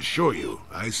 Well, I assure you,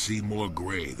 I see more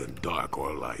gray than dark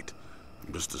or light.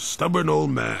 I'm just a stubborn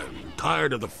old man,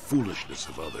 tired of the foolishness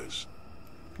of others.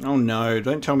 Oh no,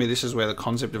 don't tell me this is where the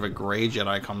concept of a grey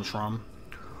Jedi comes from.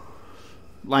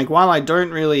 Like, while I don't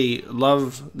really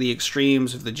love the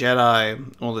extremes of the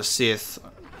Jedi or the Sith,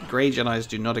 grey Jedis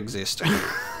do not exist.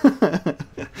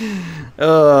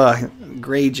 Ugh,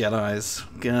 grey Jedis.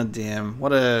 God damn.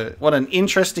 What an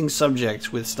interesting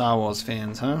subject with Star Wars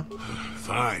fans, huh?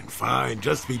 Fine,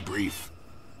 just be brief.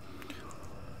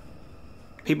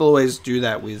 People always do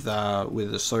that with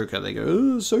Ahsoka. They go,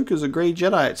 "Oh, Ahsoka's a grey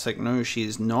Jedi." It's like, no,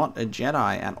 she's not a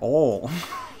Jedi at all.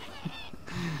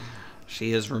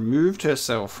 She has removed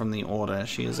herself from the Order.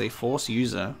 She is a Force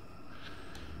user.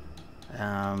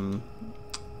 I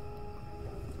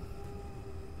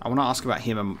want to ask about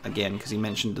him again, because he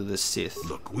mentioned the Sith.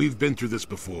 Look, we've been through this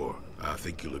before. I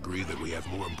think you'll agree that we have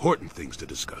more important things to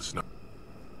discuss now.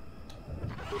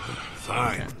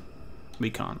 Fine. Okay. We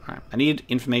can't. All right. I need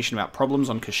information about problems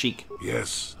on Kashyyyk.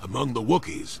 Yes, among the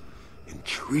Wookiees.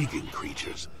 Intriguing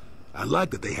creatures. I like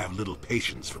that they have little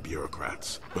patience for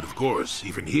bureaucrats. But of course,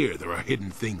 even here, there are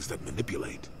hidden things that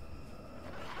manipulate.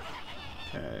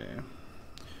 Okay.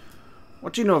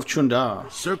 What do you know of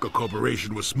Chundar? Circa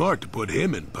Corporation was smart to put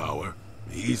him in power.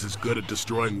 He's as good at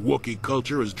destroying Wookiee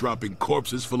culture as dropping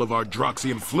corpses full of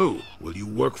Ardroxian flu. Will you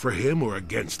work for him or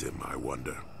against him, I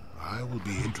wonder? I will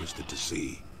be interested to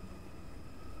see.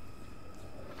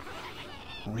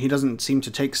 Well, he doesn't seem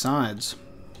to take sides.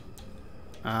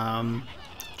 Do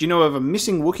you know of a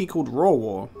missing Wookiee called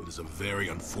War? It is a very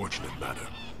unfortunate matter.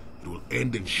 It will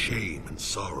end in shame and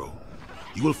sorrow.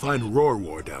 You will find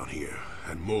War down here,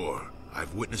 and more.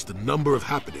 I've witnessed a number of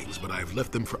happenings, but I've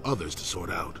left them for others to sort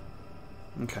out.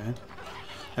 Okay.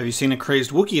 Have you seen a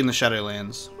crazed Wookiee in the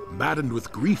Shadowlands? Maddened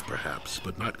with grief, perhaps,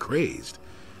 but not crazed.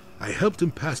 I helped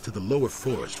him pass to the lower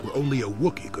forest where only a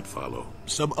Wookiee could follow.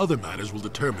 Some other matters will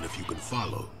determine if you can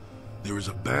follow. There is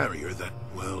a barrier that,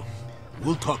 well,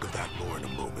 we'll talk of that more in a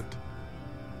moment.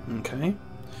 Okay.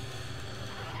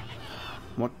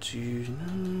 What do you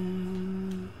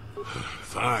know?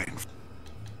 Fine.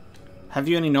 Have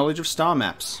you any knowledge of star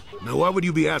maps? Now, why would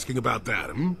you be asking about that,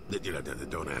 hmm?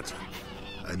 Don't answer.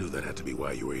 I knew that had to be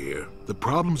why you were here. The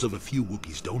problems of a few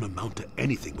Wookiees don't amount to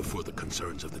anything before the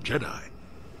concerns of the Jedi.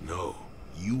 No,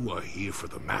 you are here for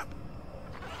the map.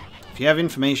 If you have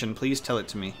information, please tell it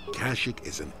to me. Kashyyyk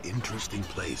is an interesting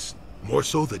place, more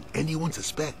so than anyone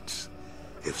suspects.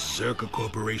 If Zerka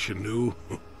Corporation knew,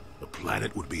 the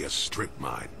planet would be a strip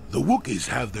mine. The Wookiees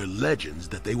have their legends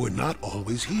that they were not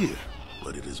always here,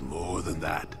 but it is more than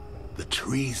that. The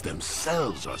trees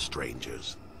themselves are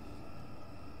strangers.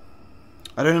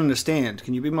 I don't understand.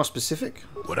 Can you be more specific?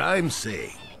 What I'm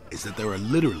saying is that there are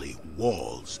literally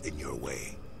walls in your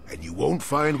way, and you won't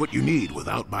find what you need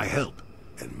without my help.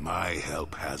 And my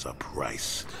help has a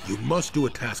price. You must do a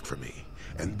task for me,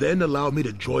 and then allow me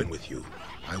to join with you.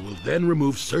 I will then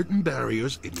remove certain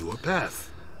barriers in your path.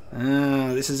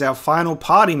 This is our final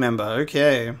party member.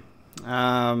 Okay.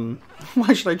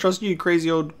 Why should I trust you,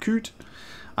 crazy old coot?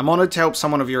 I'm honored to help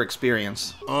someone of your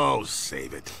experience. Oh,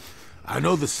 save it. I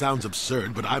know this sounds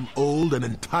absurd, but I'm old and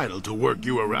entitled to work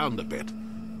you around a bit.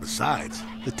 Besides,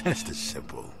 the test is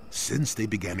simple. Since they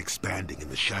began expanding in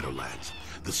the Shadowlands,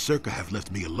 the Circa have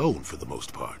left me alone for the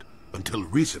most part. Until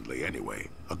recently, anyway.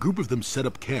 A group of them set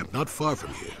up camp not far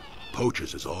from here.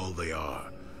 Poachers is all they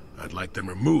are. I'd like them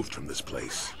removed from this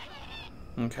place.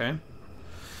 Okay.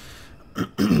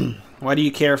 Why do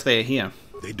you care if they're here?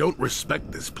 They don't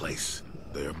respect this place.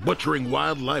 They are butchering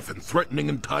wildlife and threatening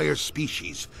entire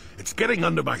species. It's getting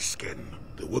under my skin.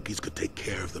 The Wookiees could take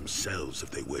care of themselves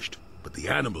if they wished, but the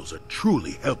animals are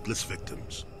truly helpless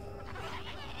victims.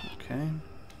 Okay.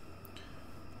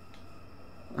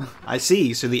 I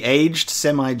see. So the aged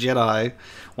semi-Jedi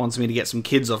wants me to get some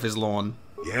kids off his lawn.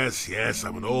 Yes,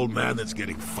 I'm an old man that's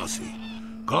getting fussy.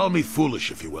 Call me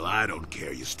foolish if you will, I don't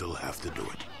care, you still have to do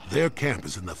it. Their camp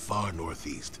is in the far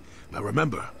northeast. Now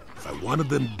remember, if I wanted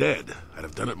them dead, I'd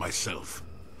have done it myself.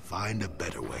 Find a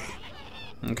better way.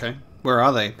 Okay. Where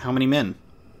are they? How many men?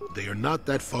 They are not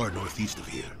that far northeast of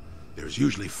here. There's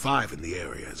usually 5 in the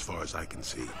area, as far as I can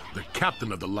see. The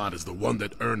captain of the lot is the one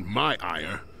that earned my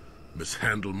ire.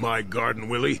 Mishandle my garden,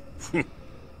 Willie.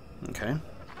 Okay.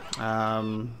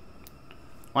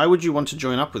 Why would you want to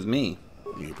join up with me?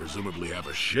 You presumably have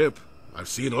a ship. I've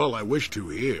seen all I wish to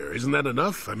here. Isn't that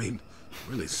enough? I mean,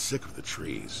 I'm really sick of the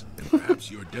trees. And perhaps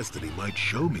your destiny might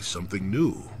show me something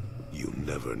new. You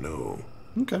never know.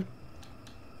 Okay.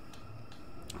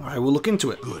 I will look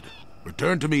into it. Good.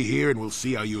 Return to me here and we'll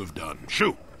see how you have done.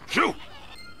 Shoo! Shoo!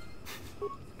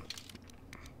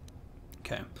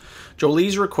 Okay.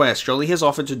 Jolee's request. Jolee has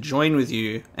offered to join with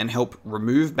you and help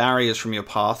remove barriers from your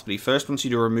path, but he first wants you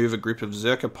to remove a group of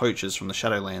Zerka poachers from the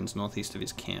Shadowlands northeast of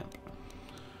his camp.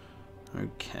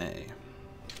 Okay.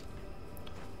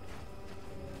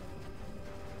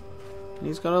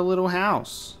 He's got a little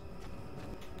house.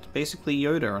 It's basically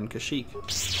Yoda on Kashyyyk.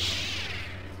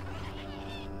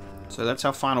 So that's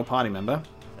our final party member.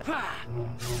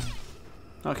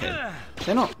 Okay.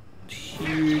 They're not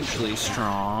hugely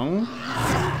strong.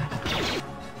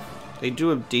 They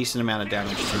do a decent amount of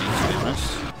damage to me, to be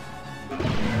honest.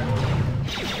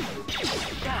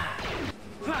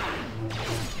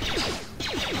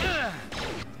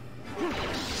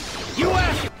 You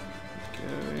asked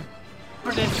Okay.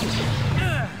 for this.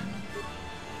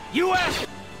 You asked.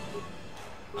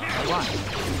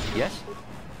 What? Yes?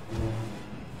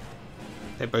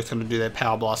 They're both going to do their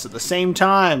power blast at the same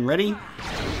time. Ready?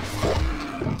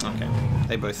 Okay.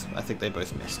 I think they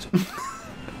both missed.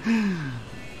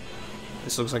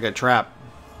 This looks like a trap.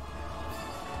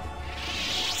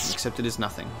 Except it is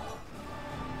nothing.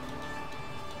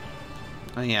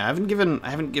 Oh yeah, I haven't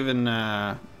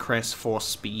given Cress force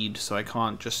speed, so I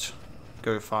can't just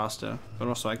go faster. But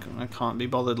also I can't be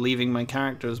bothered leaving my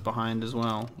characters behind as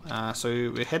well. So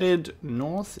we're headed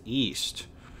northeast.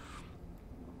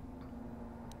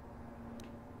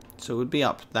 So it would be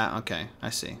up that. Okay, I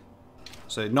see.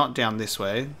 So not down this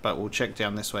way, but we'll check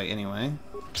down this way anyway.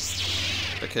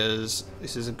 Because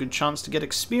this is a good chance to get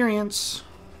experience.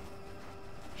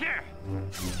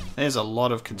 There's a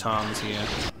lot of katans here.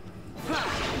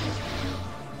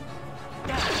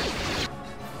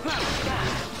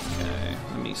 Okay,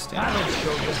 let me stand up.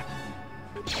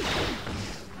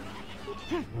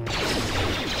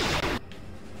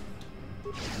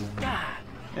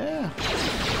 Yeah.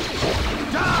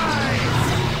 Die!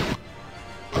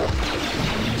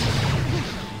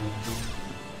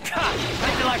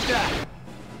 Make it like that.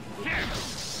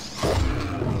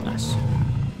 Nice.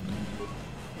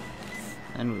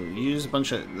 And we'll use a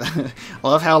bunch of... I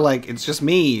love how, like, it's just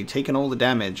me taking all the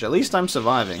damage. At least I'm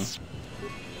surviving.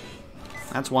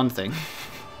 That's one thing.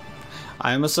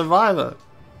 I am a survivor.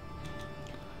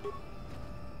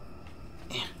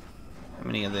 How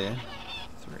many are there?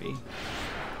 3.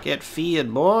 Get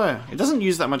feared, boy. It doesn't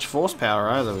use that much force power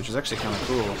either, which is actually kind of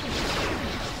cool.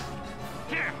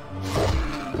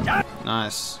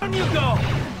 Nice. On you go.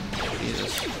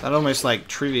 Jesus. That almost like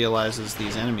trivializes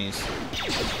these enemies.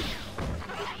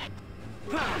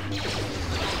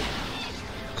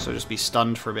 So just be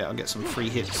stunned for a bit, I'll get some free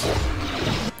hits.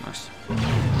 Nice.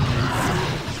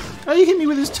 Oh, you hit me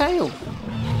with his tail!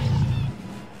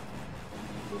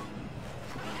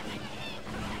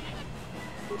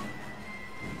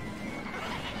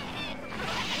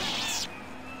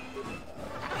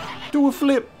 Do a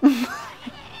flip!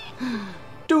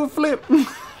 Do a flip!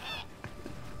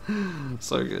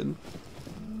 So good.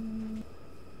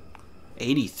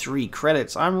 83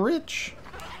 credits. I'm rich!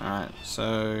 Alright,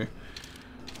 so...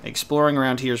 exploring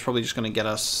around here is probably just going to get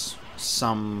us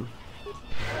some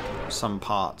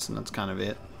parts, and that's kind of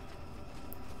it.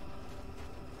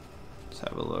 Let's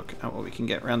have a look at what we can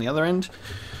get around the other end.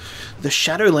 The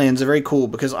Shadowlands are very cool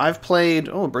because I've played...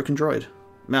 oh, broken droid.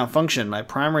 Malfunction. My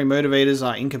primary motivators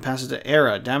are incapacitor,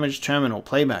 error, damaged terminal,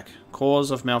 playback. Cause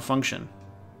of malfunction.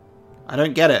 I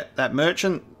don't get it. That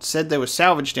merchant said there was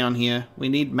salvage down here. We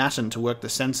need Matten to work the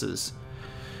sensors.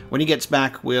 When he gets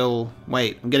back, we'll...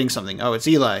 wait, I'm getting something. Oh, it's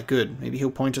Eli. Good. Maybe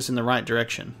he'll point us in the right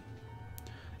direction.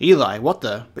 Eli, what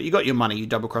the? But you got your money, you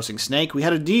double-crossing snake. We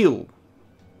had a deal.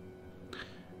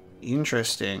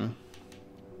 Interesting.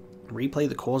 Replay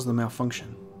the cause of the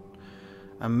malfunction.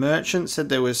 A merchant said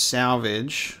there was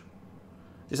salvage.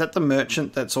 Is that the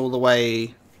merchant that's all the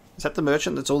way... is that the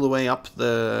merchant that's all the way up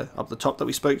the top that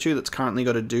we spoke to that's currently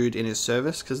got a dude in his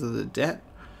service because of the debt?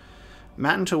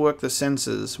 Matten to work the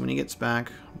sensors. When he gets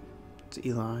back... it's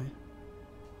Eli.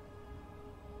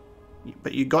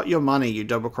 But you got your money, you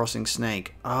double-crossing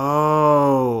snake.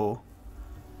 Oh.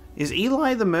 Is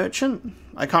Eli the merchant?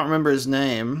 I can't remember his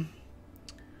name.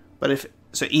 But if...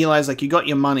 so Eli's like, you got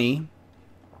your money,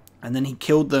 and then he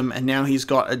killed them, and now he's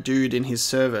got a dude in his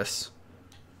service.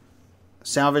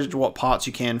 Salvaged what parts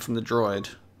you can from the droid.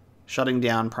 Shutting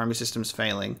down, primary systems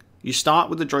failing. You start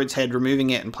with the droid's head,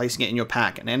 removing it and placing it in your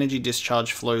pack. An energy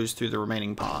discharge flows through the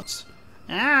remaining parts.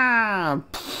 Ah!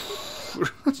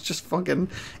 It just fucking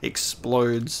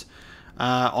explodes.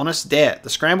 Honest debt. The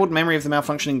scrambled memory of the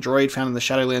malfunctioning droid found in the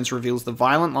Shadowlands reveals the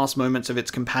violent last moments of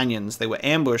its companions. They were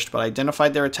ambushed, but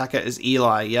identified their attacker as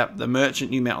Eli. Yep, the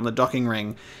merchant you met on the docking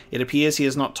ring. It appears he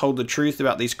has not told the truth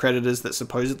about these creditors that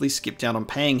supposedly skipped out on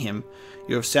paying him.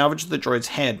 You have salvaged the droid's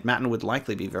head. Matten would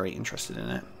likely be very interested in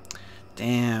it.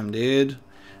 Damn, dude.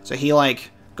 So he,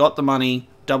 like, got the money,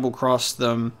 double-crossed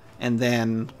them, and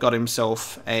then got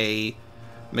himself a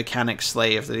mechanic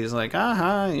slave that he's like,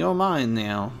 aha, you're mine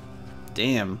now.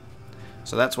 Damn.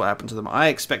 So that's what happened to them. I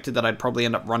expected that I'd probably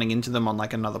end up running into them on,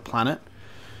 like, another planet,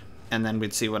 and then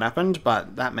we'd see what happened,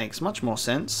 but that makes much more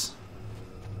sense.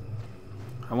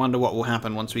 I wonder what will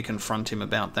happen once we confront him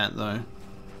about that, though.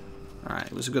 Alright,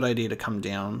 it was a good idea to come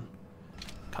down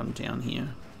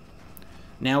here.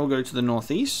 Now we'll go to the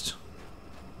northeast.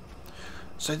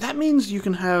 So that means you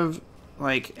can have,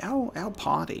 like, our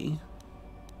party.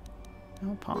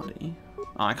 Our party.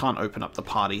 Oh, I can't open up the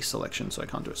party selection, so I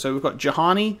can't do it. So we've got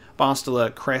Juhani,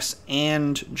 Bastila, Cress,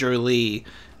 and Jolee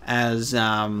as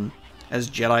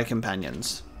Jedi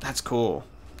companions. That's cool.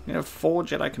 We have 4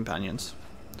 Jedi companions.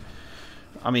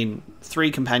 I mean, 3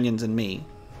 companions and me.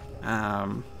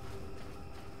 That's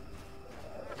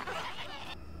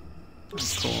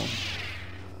cool.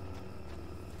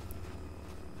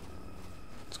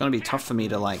 It's gonna be tough for me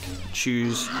to, like,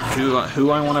 choose who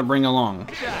I want to bring along.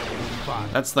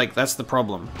 That's the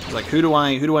problem. It's like, who do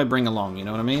I bring along? You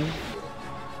know what I mean?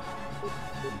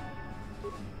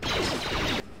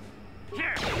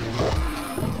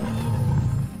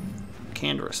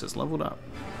 Canderous has leveled up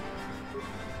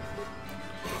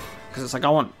because it's like I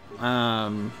want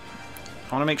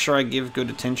to make sure I give good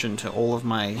attention to all of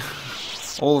my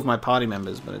party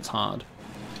members, but it's hard.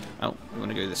 Oh, we want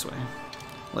to go this way.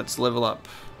 Let's level up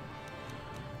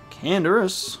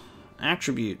Canderous.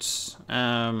 Attributes.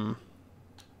 How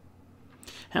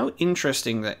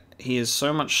interesting that he is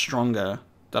so much stronger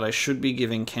that I should be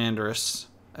giving Canderous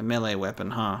a melee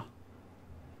weapon, huh?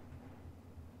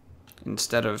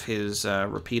 Instead of his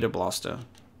repeater blaster.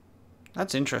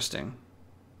 That's interesting.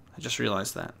 I just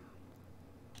realized that.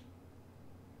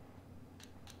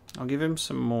 I'll give him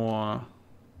some more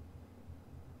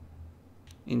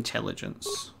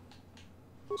intelligence.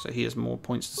 So he has more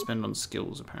points to spend on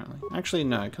skills, apparently. Actually,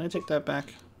 no. Can I take that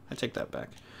back? I take that back.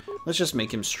 Let's just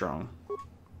make him strong.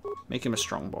 Make him a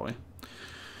strong boy.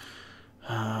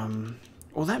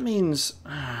 Well, that means...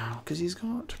 because he's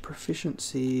got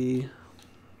proficiency...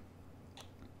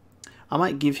 I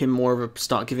might give him more of a...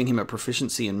 start giving him a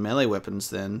proficiency in melee weapons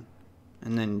then.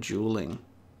 And then dueling.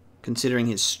 Considering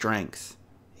his strength.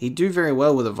 He'd do very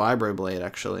well with a vibroblade,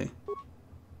 actually.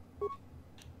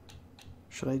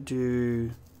 Should I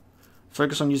do...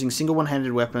 Focus on using single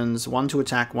one-handed weapons. 1 to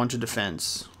attack, 1 to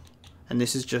defense. And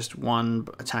this is just 1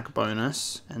 attack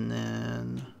bonus. And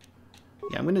then...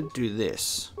 yeah, I'm going to do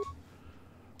this.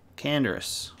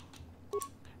 Canderous.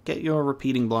 Get your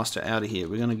repeating blaster out of here.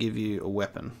 We're going to give you a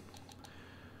weapon.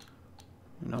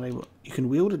 You're not able... You can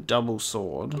wield a double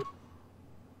sword.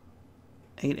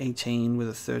 8/18 with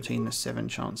a 13/7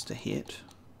 chance to hit.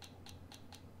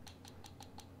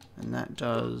 And that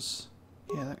does...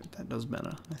 yeah, that does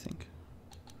better, I think.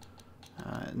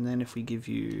 And then if we give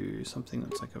you something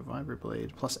that's like a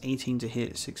vibroblade, plus 18 to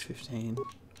hit, 6/15.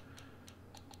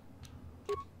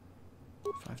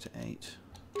 5 to 8.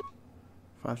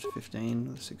 5 to 15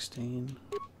 with a 16.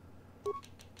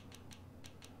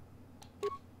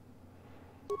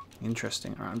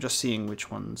 Interesting. Alright, I'm just seeing which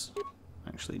ones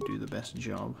actually do the best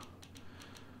job.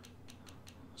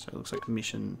 So it looks like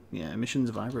mission... yeah,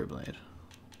 mission's vibroblade.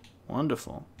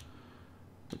 Wonderful.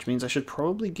 Which means I should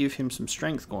probably give him some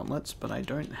strength gauntlets, but I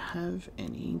don't have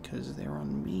any because they're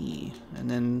on me. And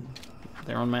then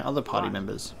they're on my other party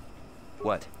members.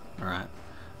 What? Alright.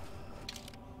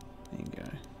 There you go.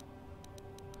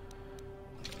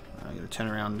 I gotta turn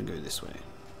around and go this way.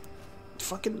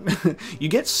 Fucking... you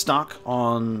get stuck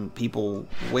on people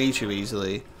way too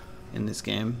easily in this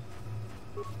game.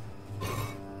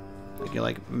 Like you're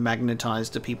like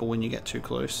magnetized to people when you get too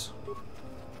close.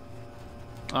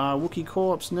 Wookiee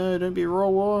corpse, no, don't be Raw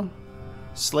War.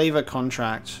 Slaver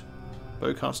contract.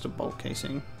 Bowcaster bolt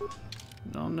casing.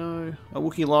 Oh no. A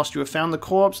Wookiee lost. You have found the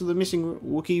corpse of the missing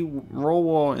Wookiee Raw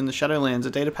War in the Shadowlands. A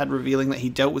datapad revealing that he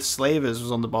dealt with slavers was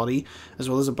on the body, as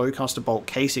well as a bowcaster bolt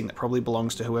casing that probably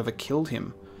belongs to whoever killed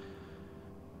him.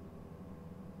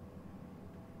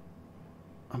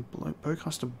 A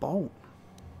bowcaster bolt.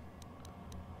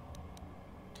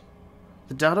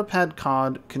 The datapad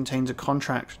card contains a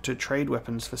contract to trade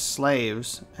weapons for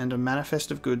slaves and a manifest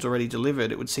of goods already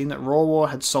delivered. It would seem that Raw War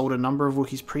had sold a number of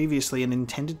Wookiees previously and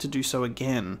intended to do so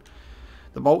again.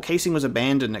 The bolt casing was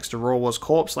abandoned next to Raw War's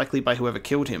corpse, likely by whoever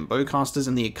killed him. Bowcasters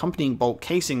and the accompanying bolt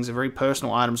casings are very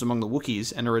personal items among the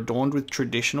Wookiees and are adorned with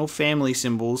traditional family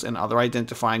symbols and other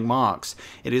identifying marks.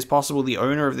 It is possible the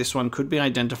owner of this one could be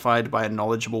identified by a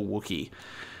knowledgeable Wookiee.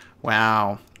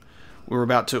 Wow. We'll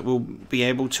be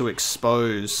able to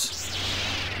expose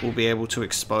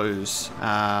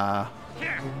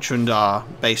Chundar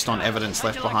based on evidence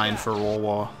left behind for Raw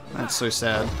War. That's so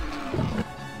sad.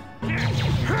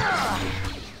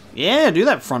 Yeah, do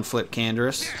that front flip,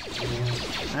 Canderous.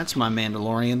 That's my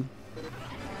Mandalorian.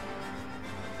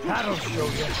 That'll show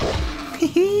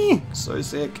you. So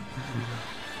sick.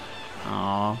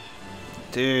 Aww.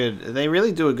 Dude, they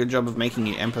really do a good job of making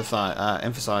you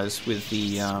emphasize with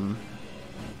the,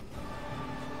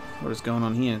 what is going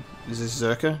on here? Is this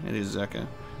Zerka? It is Zerka.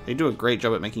 They do a great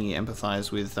job at making you empathize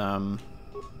with the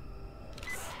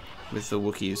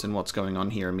Wookiees and what's going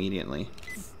on here immediately.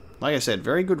 Like I said,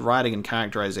 very good writing and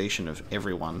characterization of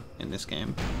everyone in this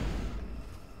game.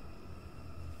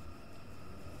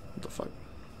 What the fuck?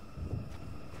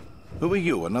 Who are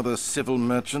you, another civil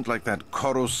merchant like that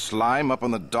Koro slime up on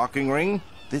the docking ring?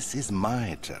 This is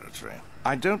my territory.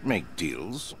 I don't make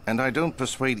deals, and I don't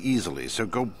persuade easily, so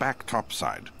go back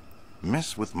topside.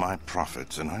 Mess with my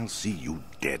profits, and I'll see you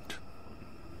dead.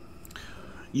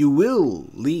 You will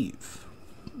leave.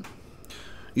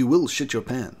 You will shit your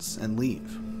pants and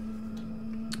leave.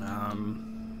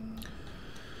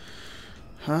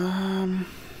 I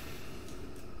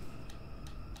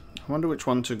wonder which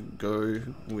one to go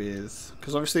with,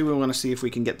 because obviously we want to see if we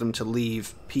can get them to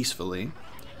leave peacefully.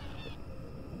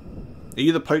 Are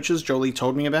you the poachers Jolee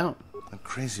told me about? That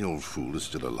crazy old fool is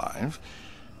still alive.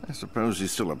 I suppose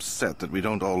he's still upset that we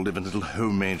don't all live in little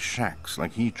homemade shacks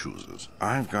like he chooses.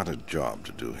 I've got a job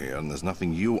to do here, and there's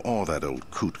nothing you or that old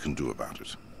coot can do about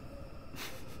it.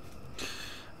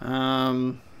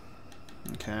 Okay.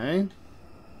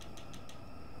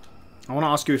 I want to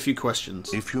ask you a few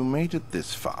questions. If you made it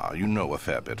this far, you know a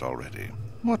fair bit already.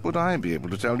 What would I be able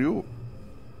to tell you?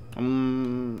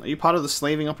 Are you part of the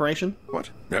slaving operation? What?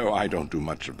 No, I don't do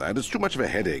much of that. It's too much of a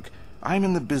headache. I'm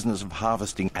in the business of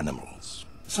harvesting animals.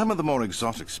 Some of the more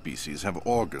exotic species have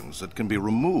organs that can be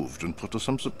removed and put to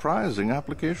some surprising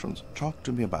applications. Talk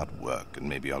to me about work, and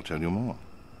maybe I'll tell you more.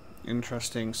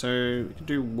 Interesting. So, you can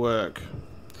do work.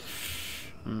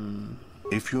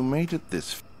 If you made it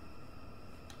this...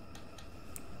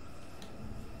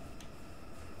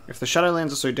 If the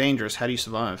Shadowlands are so dangerous, how do you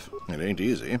survive? It ain't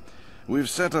easy. We've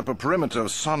set up a perimeter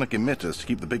of sonic emitters to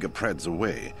keep the bigger preds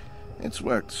away. It's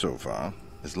worked so far.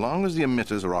 As long as the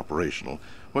emitters are operational,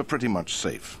 we're pretty much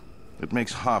safe. It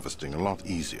makes harvesting a lot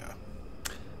easier.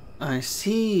 I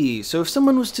see. So if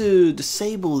someone was to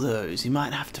disable those, you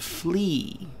might have to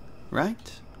flee,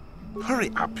 right?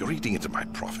 Hurry up, you're eating into my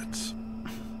profits.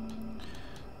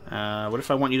 What if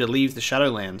I want you to leave the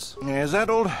Shadowlands? Is that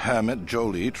old hermit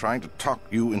Jolee trying to talk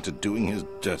you into doing his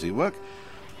dirty work?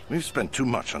 We've spent too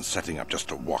much on setting up just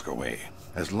to walk away.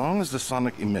 As long as the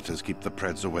sonic emitters keep the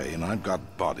preds away and I've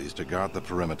got bodies to guard the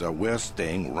perimeter, we're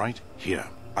staying right here.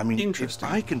 I mean, if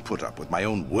I can put up with my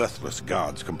own worthless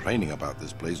guards complaining about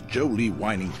this place, Jolee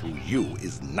whining through you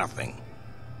is nothing.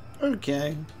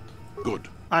 Okay. Good.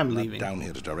 I'm leaving. Down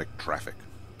here to direct traffic.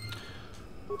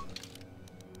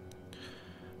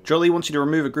 Jolee wants you to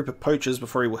remove a group of poachers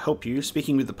before he will help you.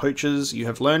 Speaking with the poachers, you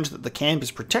have learned that the camp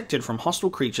is protected from hostile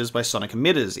creatures by sonic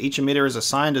emitters. Each emitter is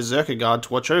assigned a Zerker guard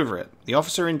to watch over it. The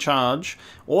officer in charge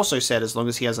also said as long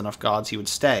as he has enough guards, he would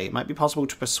stay. It might be possible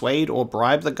to persuade or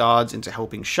bribe the guards into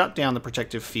helping shut down the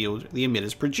protective field the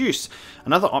emitters produce.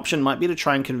 Another option might be to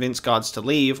try and convince guards to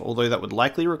leave, although that would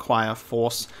likely require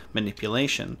force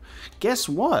manipulation. Guess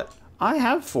what? I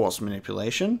have force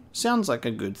manipulation. Sounds like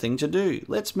a good thing to do.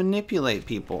 Let's manipulate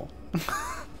people.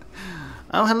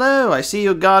 Oh, hello. I see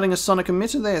you're guarding a sonic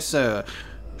emitter there, sir.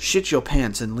 Shit your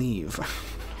pants and leave.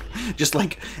 Just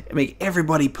like, make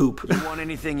everybody poop. If you want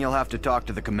anything, you'll have to talk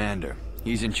to the commander.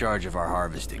 He's in charge of our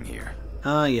harvesting here.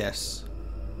 Ah, yes.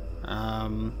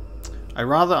 I'd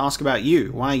rather ask about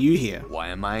you. Why are you here? Why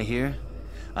am I here?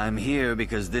 I'm here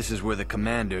because this is where the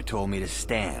commander told me to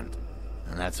stand.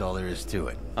 And that's all there is to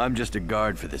it. I'm just a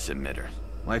guard for this emitter.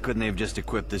 Why couldn't they have just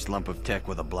equipped this lump of tech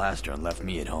with a blaster and left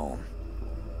me at home?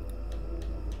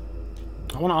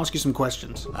 I want to ask you some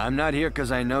questions. I'm not here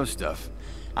because I know stuff.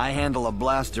 I handle a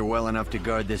blaster well enough to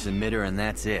guard this emitter and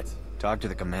that's it. Talk to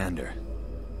the commander.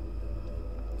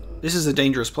 This is a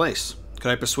dangerous place.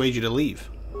 Could I persuade you to leave?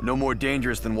 No more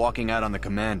dangerous than walking out on the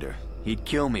commander. He'd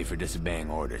kill me for disobeying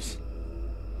orders.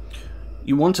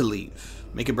 You want to leave.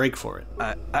 Make a break for it.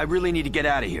 I really need to get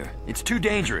out of here. It's too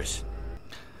dangerous.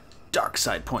 Dark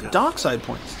side point. Dark side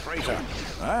points. Traitor,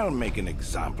 I'll make an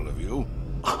example of you.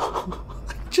 I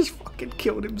just fucking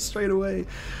killed him straight away.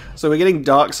 So we're getting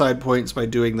dark side points by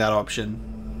doing that option.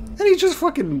 And he just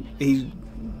fucking...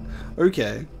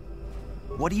 Okay.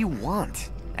 What do you want?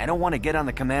 I don't want to get on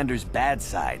the commander's bad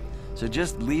side. So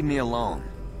just leave me alone.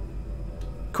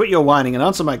 Quit your whining and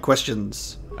answer my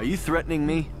questions. Are you threatening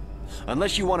me?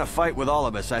 Unless you want to fight with all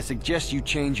of us, I suggest you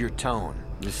change your tone.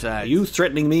 Besides... Are you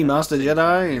threatening me, Master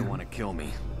Jedi? You want to kill me.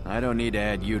 I don't need to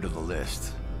add you to the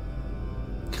list.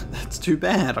 That's too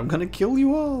bad. I'm gonna kill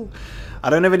you all. I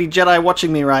don't have any Jedi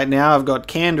watching me right now. I've got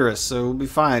Canderous, so we'll be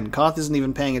fine. Karth isn't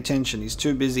even paying attention. He's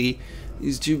too busy.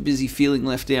 He's too busy feeling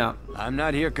left out. I'm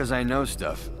not here because I know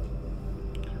stuff.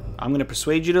 I'm gonna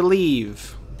persuade you to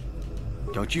leave.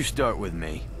 Don't you start with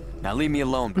me. Now leave me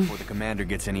alone before the commander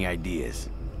gets any ideas.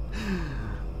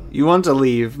 You want to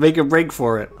leave. Make a break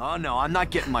for it. Oh no, I'm not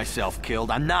getting myself killed.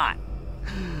 I'm not.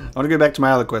 I want to go back to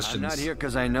my other questions. I'm not here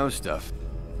because I know stuff.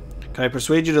 Can I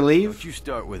persuade you to leave? Don't you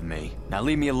start with me. Now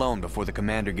leave me alone before the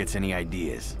commander gets any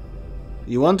ideas.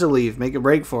 You want to leave. Make a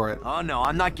break for it. Oh no,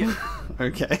 I'm not getting...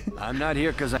 Okay. I'm not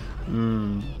here because I...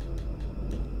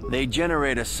 They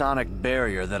generate a sonic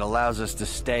barrier that allows us to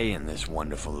stay in this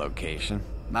wonderful location.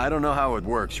 I don't know how it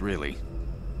works, really.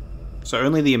 So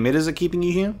only the emitters are keeping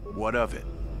you here? What of it?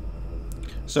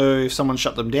 So if someone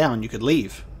shut them down, you could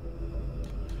leave.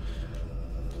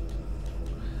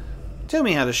 Tell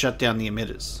me how to shut down the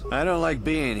emitters. I don't like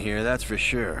being here, that's for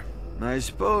sure. I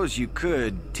suppose you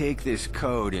could take this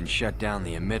code and shut down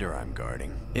the emitter I'm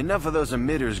guarding. Enough of those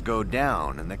emitters go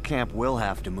down, and the camp will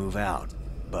have to move out.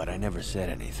 But I never said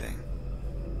anything.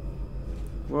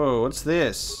 Whoa, what's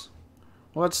this?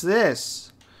 What's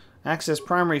this? Access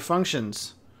primary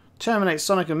functions. Terminate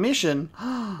sonic emission?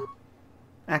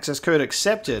 Access code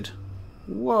accepted.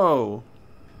 Whoa.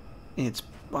 It's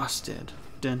busted.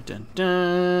 Dun dun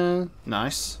dun.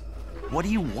 Nice. What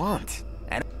do you want?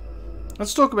 And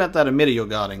Let's talk about that emitter you're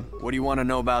guarding. what do you want to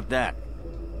know about that?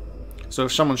 So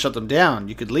if someone shut them down,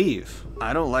 you could leave.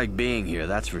 I don't like being here,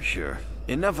 that's for sure.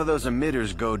 Enough of those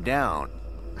emitters go down.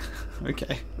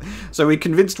 Okay. So we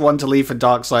convinced one to leave for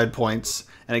dark side points,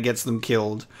 and it gets them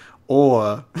killed.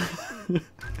 Or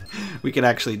we could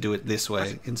actually do it this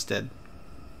way instead.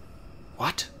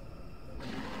 What?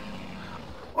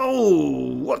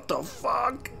 Oh, what the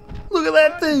fuck? Look at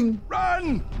that thing!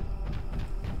 Run!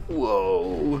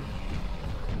 Whoa.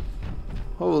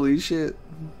 Holy shit.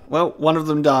 Well, one of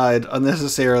them died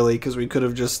unnecessarily because we could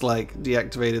have just, like,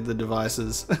 deactivated the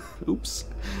devices. Oops.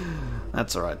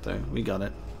 That's alright, though. We got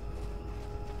it.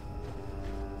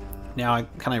 Now,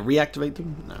 can I reactivate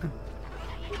them? No.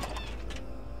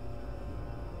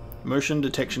 Motion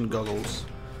detection goggles.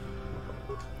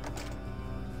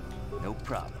 No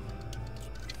problem.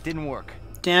 Didn't work.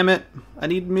 Damn it. I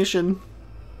need mission.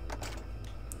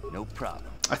 No problem.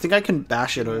 I think I can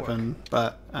bash it open,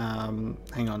 but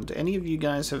hang on. Do any of you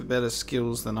guys have better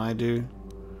skills than I do?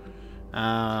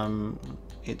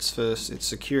 It's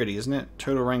security, isn't it?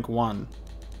 Total rank 1.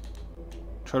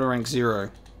 Total rank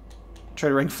 0.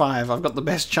 Total rank 5. I've got the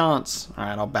best chance.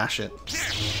 Alright, I'll bash it.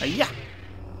 Hiya!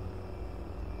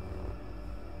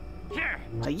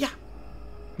 Hiya!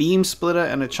 Beam splitter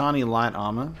and a Chani light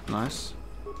armor. Nice.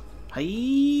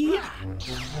 Hiya!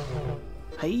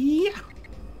 Hiya!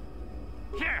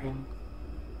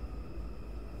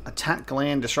 Attack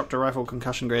gland, disruptor rifle,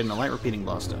 concussion grenade, and a light repeating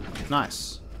blaster.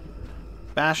 Nice.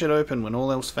 Bash it open when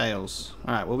all else fails.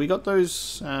 Alright, well we got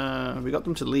those, we got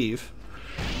them to leave.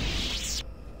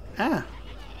 Ah.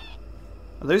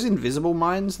 Are those invisible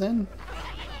mines then?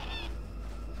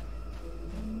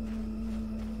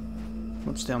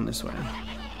 What's down this way?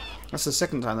 That's the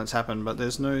second time that's happened, but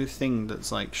there's no thing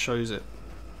that's like shows it.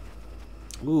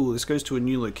 Ooh, this goes to a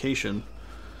new location.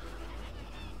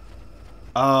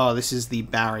 Oh, this is the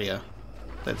barrier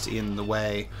that's in the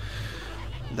way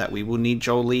that we will need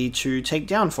Jolee to take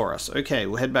down for us. Okay,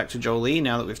 we'll head back to Jolee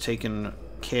now that we've taken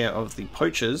care of the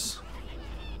poachers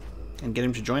and get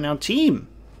him to join our team.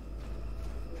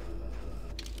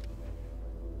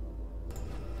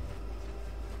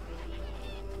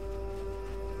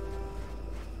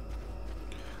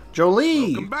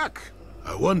 Jolee! Welcome back.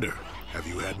 I wonder, have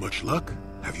you had much luck?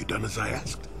 Have you done as I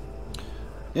asked?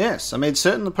 Yes, I made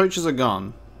certain the poachers are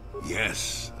gone.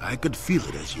 Yes, I could feel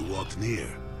it as you walked near,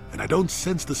 and I don't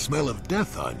sense the smell of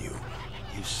death on you.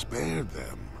 You spared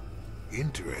them.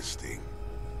 Interesting.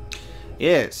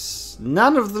 Yes,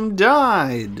 none of them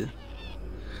died.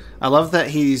 I love that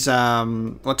he's,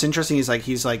 what's interesting is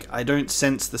he's like, I don't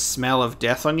sense the smell of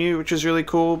death on you, which is really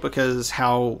cool, because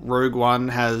how Rogue One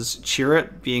has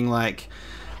Chirrut being like,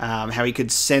 how he could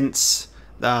sense,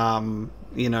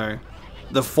 you know,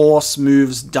 the Force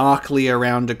moves darkly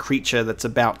around a creature that's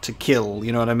about to kill.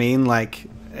 You know what I mean? Like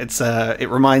it's it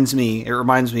reminds me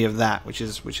of that, which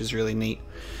is really neat.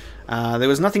 There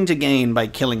was nothing to gain by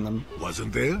killing them.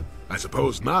 Wasn't there? I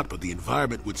suppose not, but the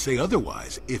environment would say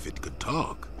otherwise if it could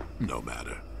talk. No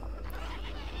matter.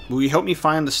 Will you help me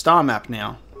find the star map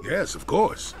now? Yes, of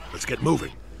course. Let's get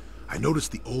moving. I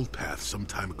noticed the old paths some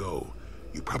time ago.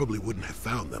 You probably wouldn't have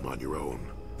found them on your own.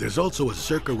 There's also a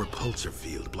Circa repulsor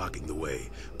field blocking the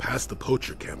way, past the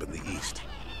poacher camp in the east.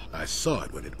 I saw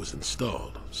it when it was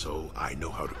installed, so I know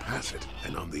how to pass it.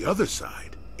 And on the other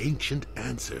side, ancient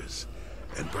answers.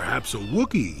 And perhaps a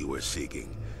Wookiee you were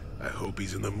seeking. I hope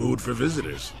he's in the mood for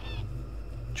visitors.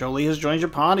 Jolee has joined your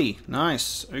party.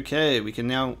 Nice. Okay, we can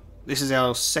now... This is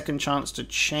our second chance to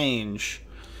change.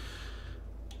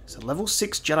 It's a level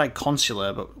 6 Jedi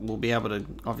Consular, but we'll be able to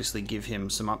obviously give him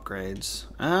some upgrades.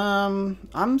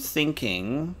 I'm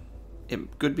thinking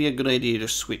it could be a good idea to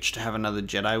switch to have another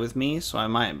Jedi with me, so I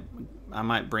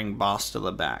might bring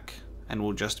Bastila back, and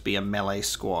we'll just be a melee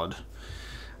squad.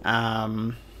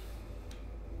 That's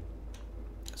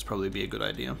probably be a good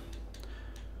idea.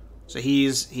 So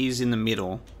he's in the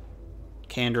middle.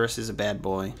 Canderous is a bad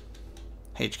boy.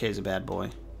 HK is a bad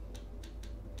boy.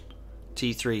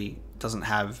 T3 doesn't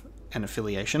have an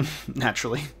affiliation,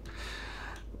 naturally.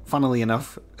 Funnily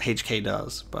enough, HK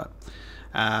does, but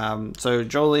so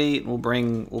Jolee will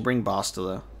bring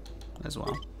Bastila as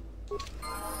well.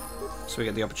 So we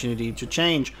get the opportunity to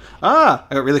change. Ah!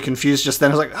 I got really confused just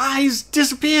then. I was like, he's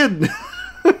disappeared!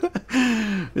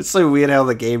 It's so weird how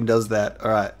the game does that.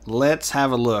 Alright, let's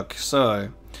have a look. So,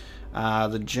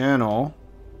 the journal.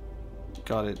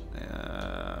 Got it.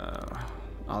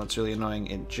 Oh, that's really annoying.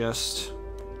 It just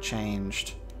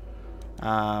changed.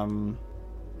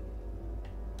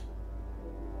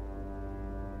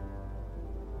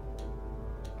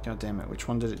 God damn it, which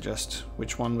one did it just...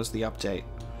 Which one was the update?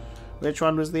 Which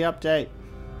one was the update?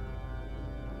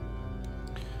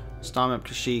 Star map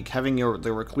Kashyyyk. Having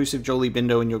the reclusive Jolee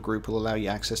Bindo in your group will allow you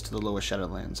access to the lower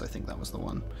Shadowlands. I think that was the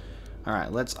one.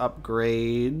 Alright, let's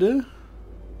upgrade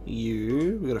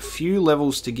you. We've got a few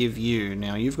levels to give you.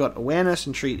 Now, you've got awareness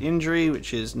and treat injury,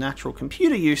 which is natural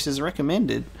computer use is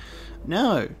recommended.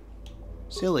 No.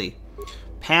 Silly.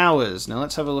 Powers. Now,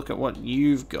 let's have a look at what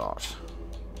you've got.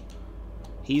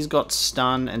 He's got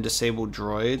stun and disable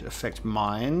droid, affect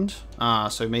mind.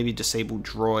 So maybe disable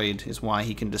droid is why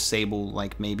he can disable,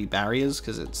 like, maybe barriers,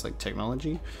 because it's, like,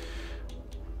 technology.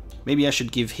 Maybe I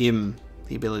should give him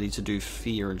the ability to do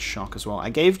fear and shock as well. I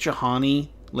gave Juhani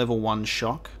level 1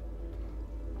 shock.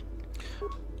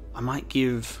 I might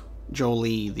give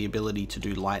Jolee the ability to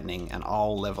do lightning, and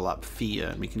I'll level up fear,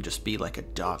 and we can just be like a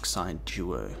dark side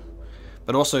duo.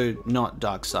 But also not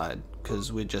dark side,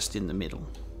 because we're just in the middle.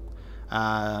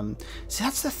 See,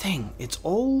 that's the thing. It's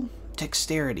all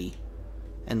dexterity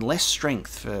and less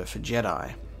strength for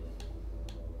Jedi.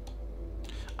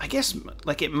 I guess,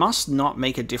 like, it must not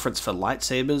make a difference for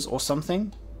lightsabers or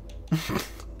something.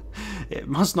 It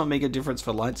must not make a difference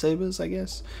for lightsabers, I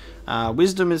guess.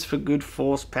 Wisdom is for good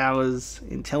force powers.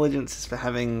 Intelligence is for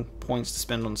having points to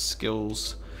spend on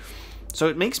skills. So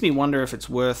it makes me wonder if it's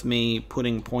worth me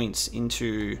putting points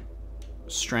into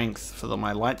strength for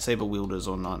my lightsaber wielders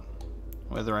or not.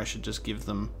 Whether I should just give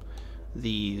them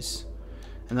these.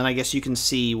 And then I guess you can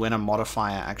see when a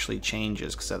modifier actually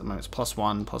changes, because at the moment it's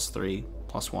 +1, +3,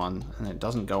 +1, and it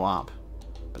doesn't go up.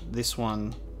 But this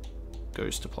one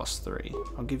goes to +3.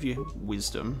 I'll give you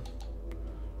wisdom.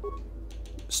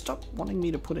 Stop wanting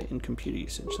me to put it in computer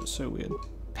usage, that's so weird.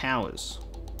 Powers.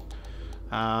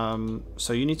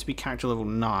 So you need to be character level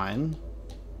 9.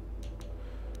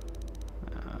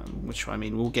 Which, I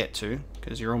mean, we'll get to,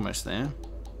 because you're almost there.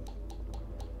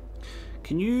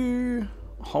 Can you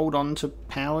hold on to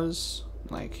powers?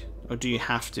 Like, or do you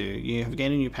have to? You have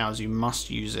gained new powers, you must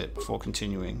use it before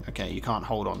continuing. Okay, you can't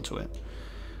hold on to it.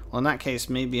 Well, in that case,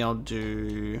 maybe I'll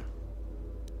do...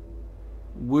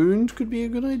 Wound could be a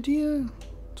good idea.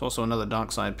 It's also another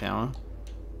dark side power.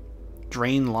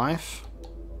 Drain life.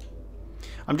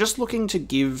 I'm just looking to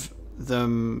give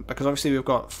them... Because obviously we've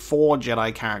got 4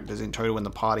 Jedi characters in total in the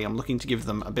party. I'm looking to give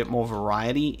them a bit more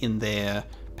variety in their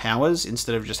powers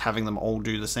instead of just having them all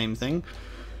do the same thing.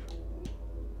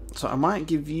 So I might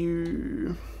give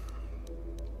you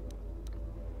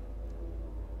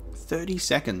 30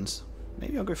 seconds.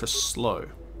 Maybe I'll go for slow.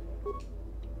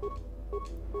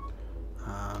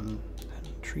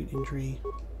 Treat injury.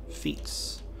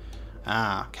 Feats.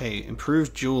 Okay.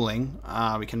 Improved dueling.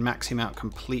 We can max him out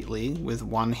completely with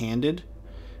one-handed.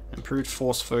 Improved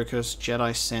force focus.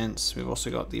 Jedi sense. We've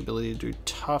also got the ability to do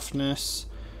toughness.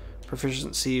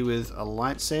 Proficiency with a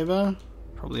lightsaber.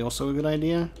 Probably also a good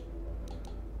idea.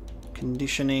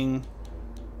 Conditioning.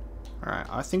 Alright,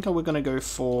 I think we're going to go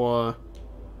for...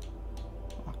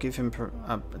 I'll give him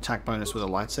attack bonus with a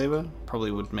lightsaber.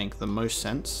 Probably would make the most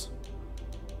sense.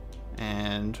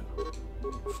 And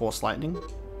force lightning.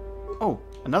 Oh,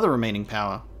 another remaining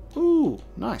power. Ooh,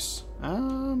 nice.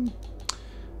 In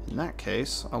that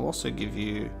case, I'll also give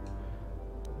you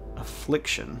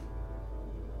affliction.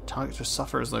 Target to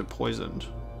suffer as though poisoned.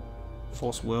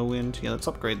 Force whirlwind. Yeah, let's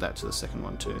upgrade that to the second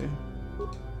one too.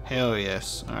 Hell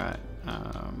yes. Alright.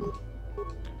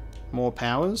 More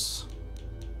powers.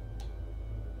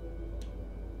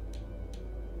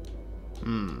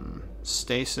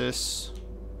 Stasis.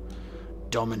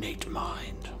 Dominate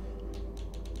mind.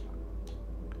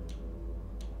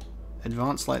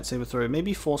 Advanced lightsaber throw.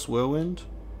 Maybe force whirlwind.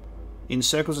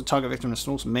 Encircles a target victim in a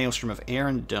snorts maelstrom of air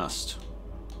and dust.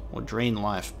 Or drain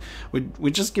life. We're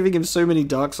just giving him so many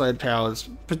dark side powers.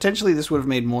 Potentially this would have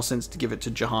made more sense to give it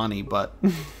to Juhani, but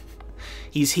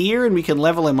he's here and we can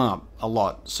level him up a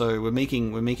lot. So we're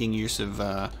making use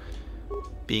of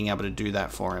being able to do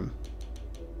that for him.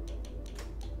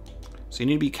 So you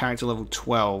need to be character level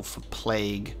 12 for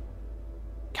Plague.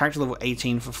 Character level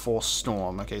 18 for Force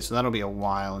Storm. Okay, so that'll be a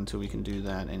while until we can do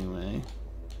that anyway.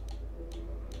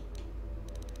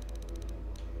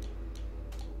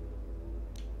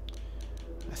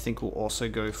 I think we'll also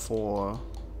go for...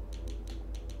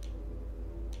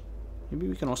 Maybe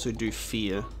we can also do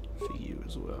Fear for you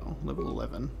as well. Level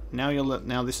 11.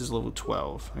 Now this is level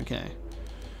 12. Okay.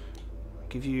 I'll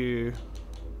give you...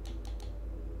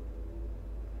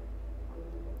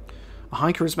 A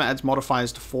high charisma adds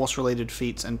modifiers to force-related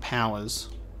feats and powers.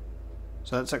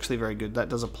 So that's actually very good. That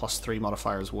does a +3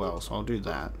 modifier as well, so I'll do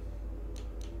that.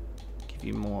 Give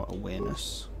you more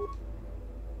awareness.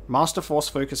 Master Force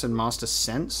Focus and Master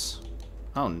Sense.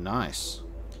 Oh, nice.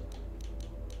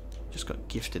 Just got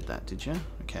gifted that, did you?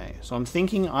 Okay, so I'm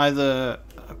thinking either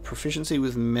a proficiency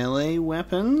with melee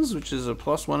weapons, which is a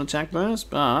 +1 attack bonus,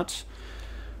 but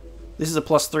this is a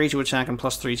 +3 to attack and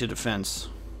 +3 to defense.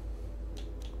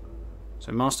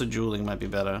 So master dueling might be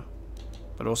better,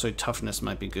 but also toughness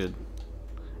might be good.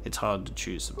 It's hard to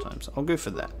choose sometimes. I'll go for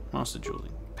that. Master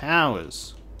dueling.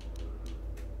 Powers.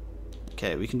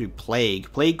 Okay, we can do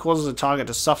plague. Plague causes a target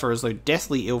to suffer as though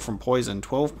deathly ill from poison.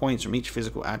 12 points from each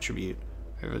physical attribute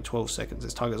over 12 seconds.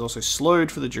 This target is also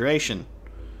slowed for the duration.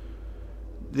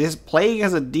 This plague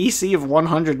has a DC of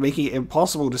 100, making it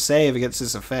impossible to save against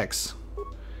its effects.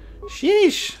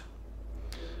 Sheesh.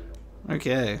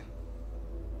 Okay.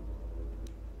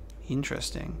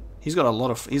 Interesting. He's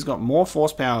got more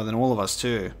force power than all of us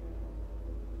too.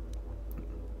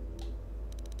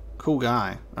 Cool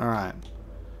guy. Alright.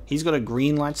 He's got a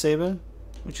green lightsaber,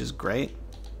 which is great.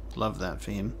 Love that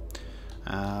for him.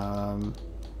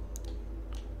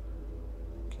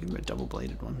 Give him a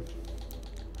double-bladed one.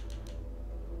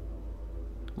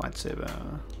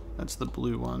 Lightsaber. That's the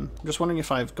blue one. I'm just wondering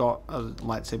if I've got a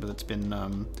lightsaber that's been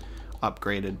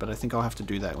upgraded, but I think I'll have to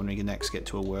do that when we next get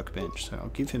to a workbench. So I'll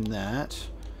give him that.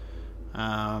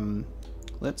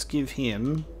 Let's give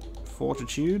him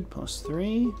Fortitude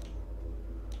 +3.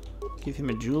 Give him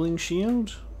a dueling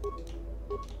shield.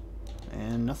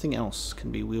 And nothing else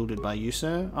can be wielded by you,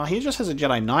 sir. Oh, he just has a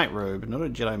Jedi Knight robe, not a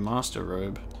Jedi Master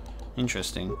robe.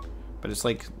 Interesting. But it's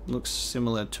like, looks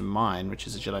similar to mine, which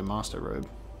is a Jedi Master robe.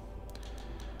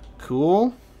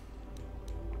 Cool.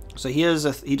 So he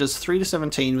does 3 to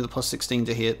 17 with a +16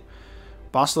 to hit.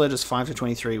 Bastila does 5 to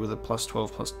 23 with a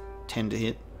 +12 +10 to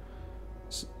hit.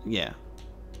 So, yeah.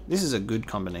 This is a good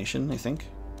combination, I think.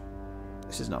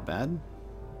 This is not bad.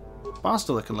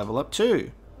 Bastila can level up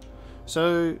too.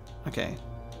 So, okay.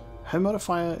 Her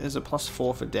modifier is a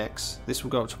 +4 for Dex. This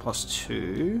will go up to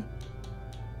 +2.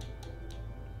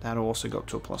 That'll also go up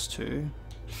to a +2.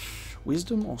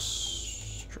 Wisdom or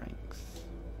strength?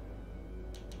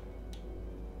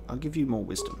 I'll give you more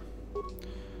wisdom.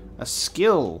 A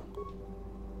skill.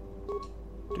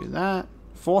 Do that.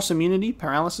 Force immunity,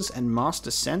 paralysis, and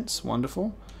master sense.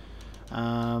 Wonderful.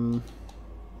 Now.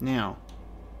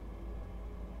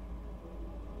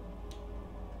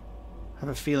 I have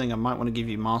a feeling I might want to give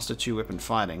you Master 2 Weapon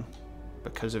Fighting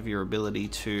because of your ability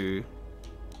to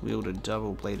wield a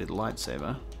double-bladed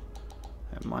lightsaber.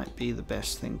 That might be the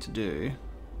best thing to do.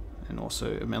 And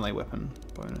also a melee weapon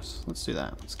bonus. Let's do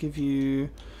that. Let's give you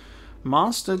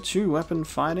Master 2 Weapon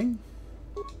Fighting.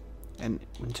 And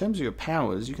in terms of your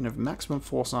powers, you can have maximum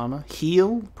force armor.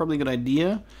 Heal, probably a good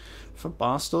idea for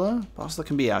Bastila. Bastila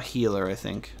can be our healer, I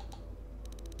think.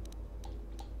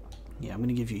 Yeah, I'm going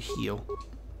to give you heal.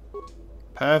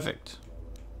 Perfect.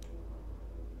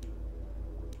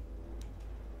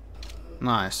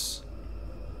 Nice.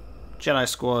 Jedi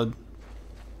Squad.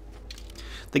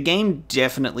 The game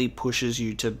definitely pushes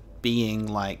you to being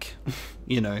like,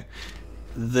 you know,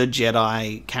 the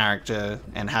Jedi character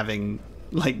and having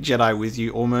like Jedi with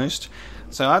you almost.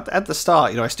 So at the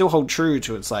start, you know, I still hold true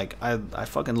to it's like I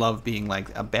fucking love being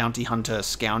like a bounty hunter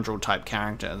scoundrel type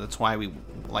character. That's why we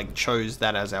like chose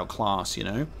that as our class, you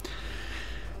know.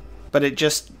 But it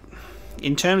just,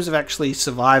 in terms of actually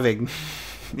surviving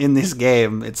in this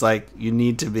game, it's like you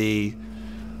need to be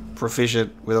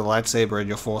proficient with a lightsaber and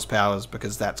your force powers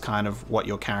because that's kind of what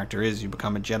your character is. You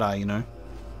become a Jedi, you know.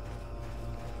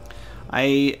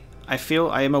 I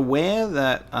am aware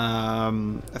that I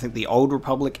think the Old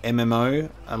Republic MMO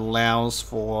allows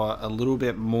for a little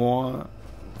bit more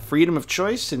freedom of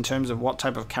choice in terms of what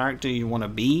type of character you want to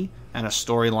be, and a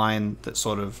storyline that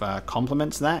sort of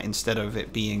complements that instead of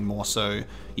it being more so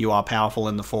you are powerful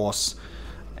in the Force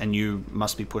and you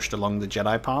must be pushed along the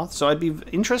Jedi path. So I'd be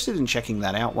interested in checking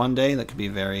that out one day. That could be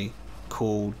very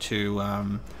cool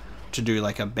to do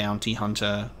like a bounty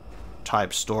hunter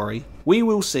type story. We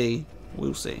will see.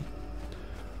 We'll see.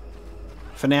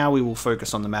 For now, we will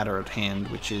focus on the matter at hand,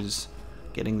 which is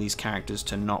getting these characters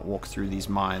to not walk through these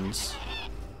mines.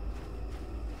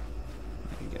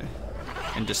 There you go.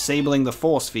 And disabling the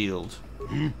force field.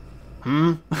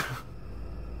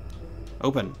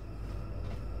 Open.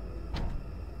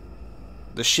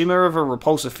 The shimmer of a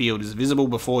repulsor field is visible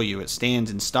before you. It stands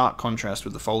in stark contrast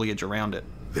with the foliage around it.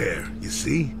 There, you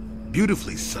see?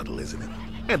 Beautifully subtle, isn't it?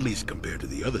 At least compared to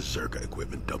the other Zerka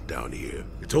equipment dumped down here.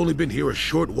 It's only been here a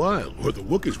short while, or the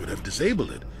Wookiees would have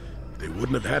disabled it. They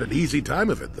wouldn't have had an easy time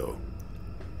of it, though.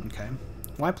 Okay.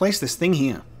 Why place this thing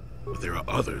here? But there are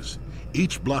others,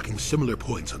 each blocking similar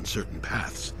points on certain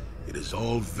paths. It is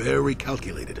all very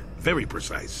calculated, very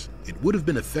precise. It would have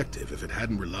been effective if it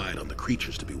hadn't relied on the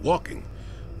creatures to be walking.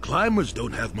 Climbers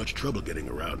don't have much trouble getting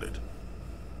around it.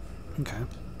 Okay.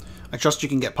 I trust you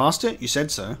can get past it? You said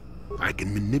so. I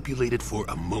can manipulate it for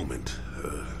a moment.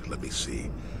 Let me see.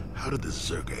 How did the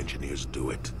Zerka engineers do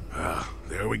it?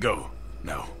 There we go.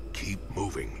 Now, keep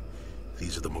moving.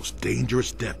 These are the most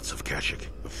dangerous depths of Kashyyyk.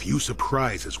 A few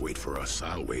surprises wait for us,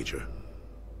 I'll wager.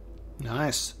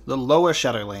 Nice. The lower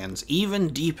Shadowlands, even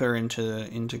deeper into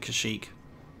Kashyyyk.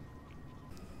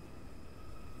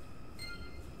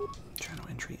 Journal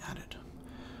entry added.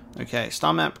 Okay,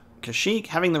 star map Kashyyyk.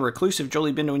 Having the reclusive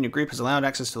Jolee Bindo in your group has allowed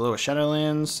access to lower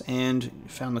Shadowlands, and you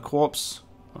found the corpse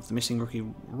of the missing rookie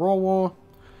Raw War.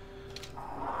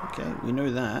 Okay, we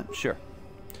know that. Sure.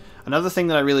 Another thing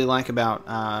that I really like about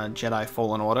Jedi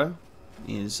Fallen Order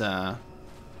is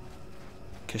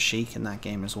Kashyyyk in that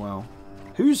game as well.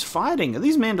 Who's fighting? Are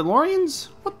these Mandalorians?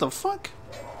 What the fuck?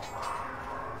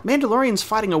 Mandalorians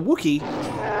fighting a Wookiee?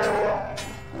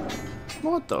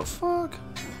 What the fuck?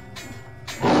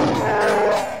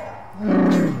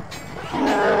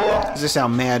 Is this our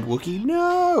mad Wookiee?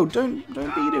 No! Don't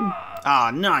beat him.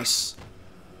 Ah, nice!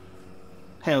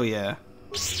 Hell yeah.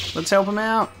 Let's help him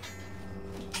out.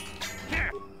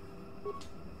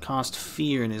 Cast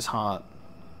fear in his heart.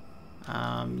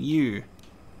 You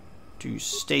do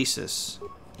stasis.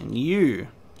 And you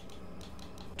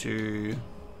do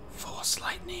force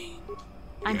lightning.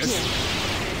 I'm here.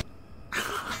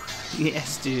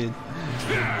 Yes, dude.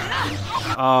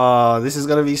 Oh, this is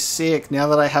gonna be sick. Now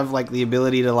that I have like the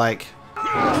ability to like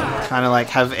kind of like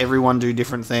have everyone do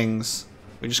different things.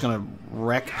 We're just gonna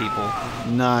wreck people.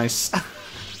 Nice.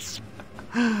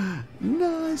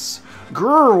 Nice.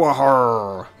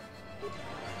 Growahur.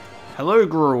 Hello,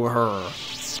 Growahur.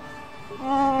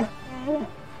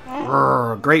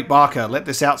 Great Barker, let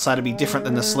this outsider be different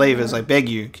than the slavers, I beg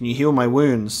you. Can you heal my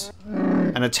wounds?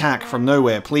 An attack from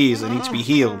nowhere, please. I need to be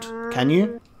healed. Can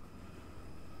you?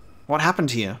 What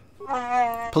happened here?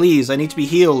 Please, I need to be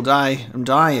healed. I am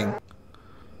dying.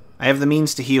 I have the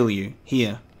means to heal you.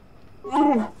 Here.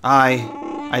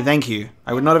 I thank you.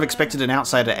 I would not have expected an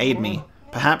outsider to aid me.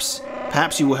 Perhaps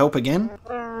you will help again?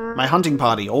 My hunting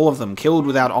party, all of them, killed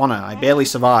without honor. I barely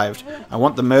survived. I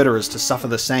want the murderers to suffer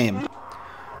the same.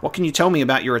 What can you tell me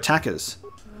about your attackers?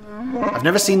 I've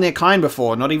never seen their kind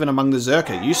before, not even among the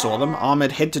Zerka. You saw them,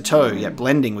 armored head to toe, yet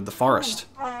blending with the forest.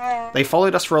 They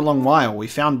followed us for a long while. We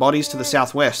found bodies to the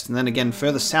southwest, and then again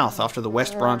further south after the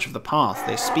west branch of the path.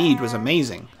 Their speed was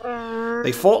amazing.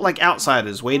 They fought like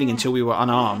outsiders, waiting until we were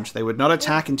unarmed. They would not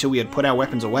attack until we had put our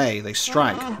weapons away. They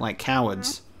strike like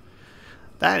cowards.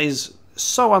 That is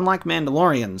so unlike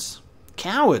Mandalorians.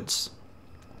 Cowards.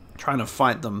 Trying to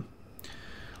fight them.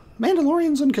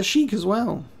 Mandalorians on Kashyyyk as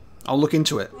well. I'll look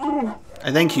into it.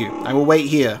 I thank you. I will wait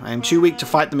here. I am too weak to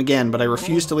fight them again, but I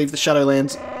refuse to leave the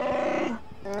Shadowlands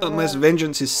unless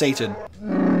vengeance is sated.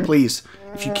 Please,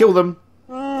 if you kill them,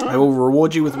 I will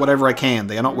reward you with whatever I can.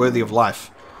 They are not worthy of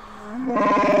life.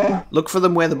 Look for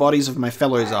them where the bodies of my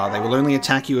fellows are. They will only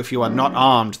attack you if you are not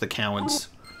armed, the cowards.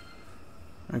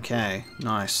 Okay,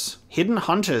 nice. Hidden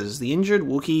Hunters. The injured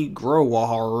Wookiee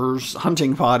Growahur's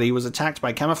hunting party was attacked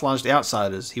by camouflaged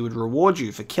outsiders. He would reward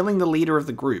you for killing the leader of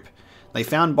the group. They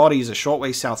found bodies a short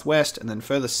way southwest and then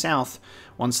further south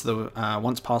once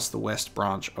past the west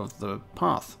branch of the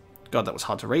path. God, that was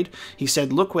hard to read. He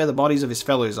said, look where the bodies of his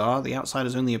fellows are. The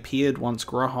outsiders only appeared once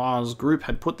Growahur's group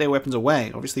had put their weapons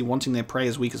away, obviously wanting their prey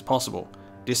as weak as possible.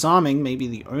 Disarming may be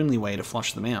the only way to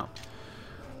flush them out.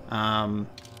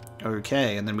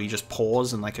 Okay, and then we just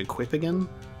pause and like equip again?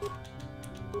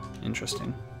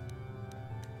 Interesting.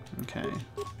 Okay.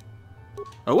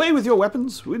 Away with your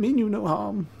weapons! We mean you no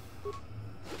harm.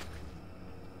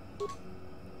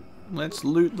 Let's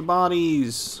loot the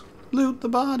bodies! Loot the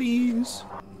bodies!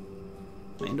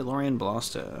 Mandalorian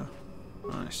Blaster.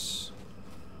 Nice.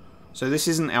 So this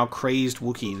isn't our crazed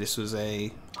Wookiee, this was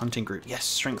a hunting group. Yes,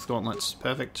 strength gauntlets.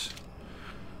 Perfect.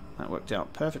 That worked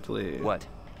out perfectly. What?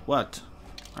 What?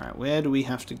 Alright, where do we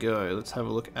have to go? Let's have a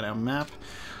look at our map.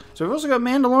 So we've also got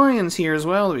Mandalorians here as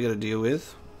well that we got to deal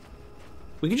with.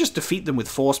 We could just defeat them with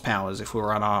force powers if we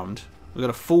were unarmed. We've got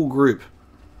a full group.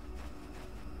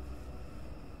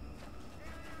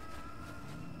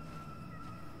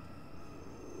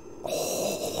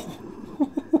 Oh.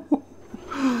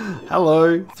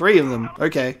 Hello. 3 of them.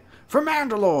 Okay. For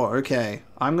Mandalore. Okay.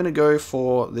 I'm going to go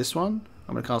for this one.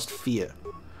 I'm going to cast Fear.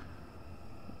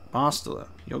 Bastila,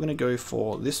 you're going to go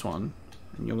for this one,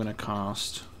 and you're going to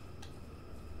cast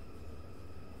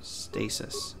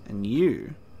Stasis. And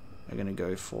you are going to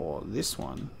go for this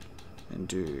one and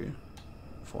do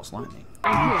Force Lightning.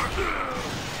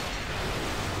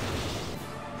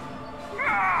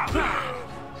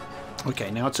 Okay,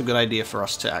 now it's a good idea for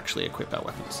us to actually equip our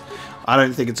weapons. I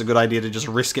don't think it's a good idea to just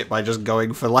risk it by just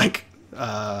going for, like,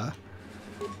 I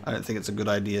don't think it's a good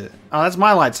idea. Oh, that's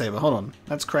my lightsaber. Hold on.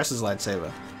 That's Cress's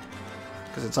lightsaber.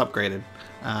 Because it's upgraded.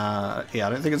 Yeah, I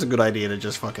don't think it's a good idea to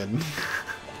just fucking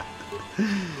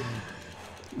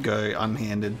go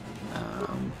unhanded.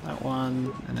 That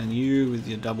one, and then you with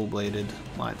your double-bladed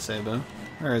lightsaber.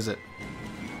 Where is it?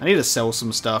 I need to sell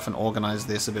some stuff and organize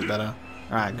this a bit better.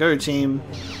 Alright, go team.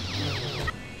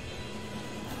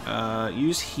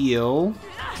 Use heal.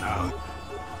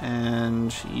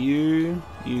 And you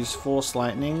use Force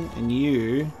Lightning, and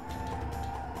you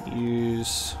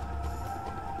use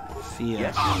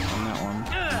Fear on that one.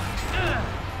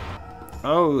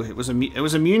 Oh, it was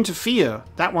immune to fear.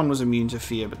 That one was immune to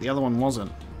fear, but the other one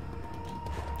wasn't.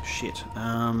 Shit.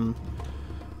 I'm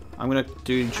gonna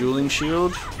do Dueling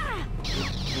Shield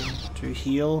to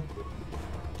heal.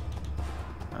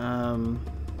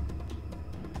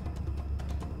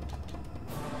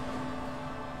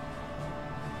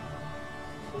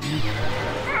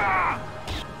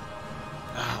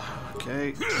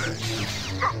 Okay.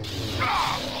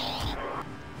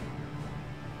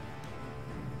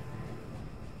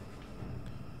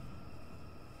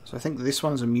 So I think this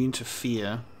one's immune to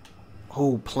fear.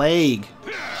 Oh, plague!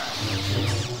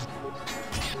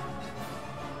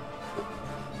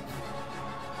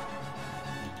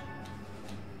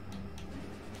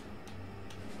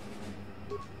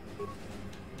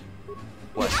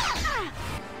 What?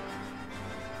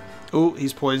 Oh,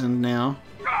 he's poisoned now.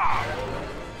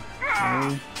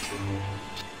 Okay.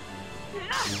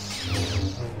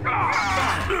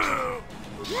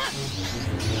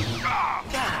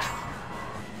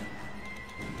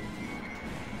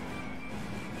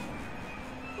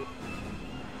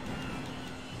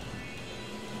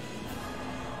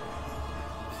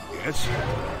 Yes?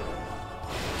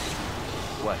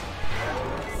 What?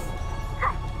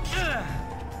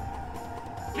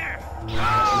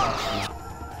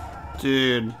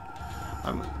 Dude,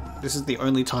 this is the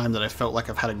only time that I felt like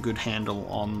I've had a good handle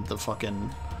on the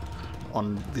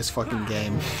on this fucking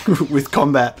game with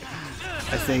combat.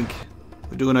 I think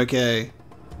we're doing okay.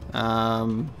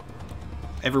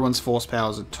 Everyone's force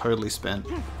powers are totally spent,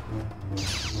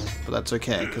 but that's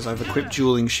okay because I've equipped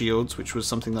dueling shields, which was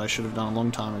something that I should have done a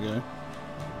long time ago.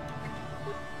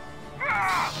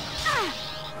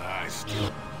 I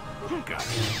still got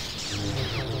it.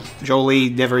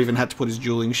 Jolee never even had to put his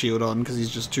dueling shield on because he's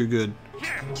just too good.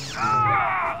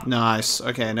 Nice.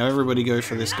 Okay, now everybody go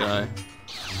for this guy.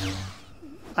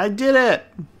 I did it!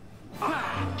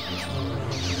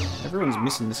 Everyone's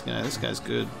missing this guy. This guy's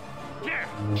good.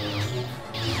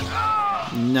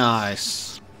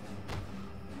 Nice.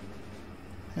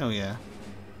 Hell yeah.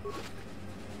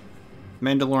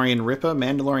 Mandalorian Ripper,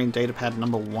 Mandalorian datapad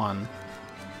number 1.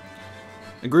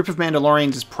 A group of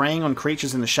Mandalorians is preying on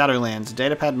creatures in the Shadowlands. A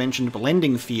datapad mentioned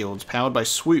blending fields powered by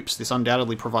swoops. This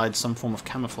undoubtedly provides some form of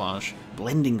camouflage.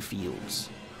 Blending fields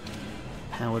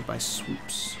powered by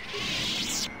swoops.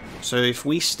 So if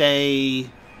we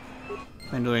stay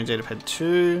Mandalorian datapad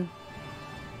 2,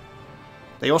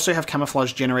 they also have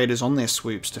camouflage generators on their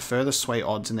swoops to further sway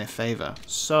odds in their favor.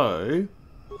 So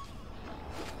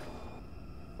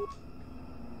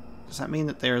does that mean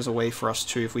that there is a way for us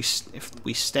to, if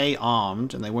we stay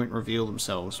armed and they won't reveal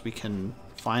themselves, we can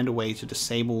find a way to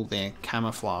disable their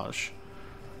camouflage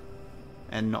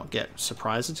and not get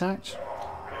surprise attacked?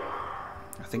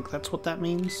 I think that's what that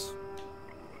means.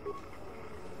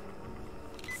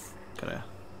 Gotta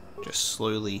just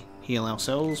slowly heal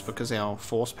ourselves because our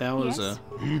force powers are...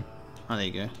 Oh, there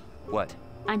you go. What?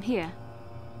 I'm here.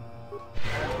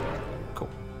 Cool.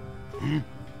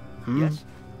 Yes?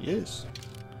 Yes.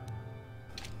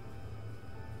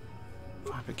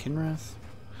 Viper Kinrath.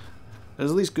 It was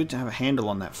at least good to have a handle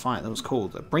on that fight. That was cool.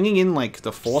 Bringing in like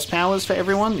the force powers for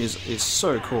everyone is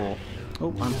so cool.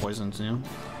 Oh, I'm poisoned now.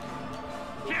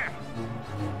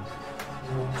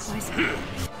 Poison.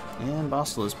 And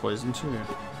Bastel is poisoned too.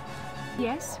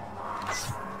 Yes?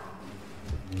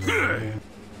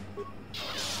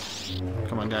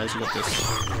 Come on guys, you got this.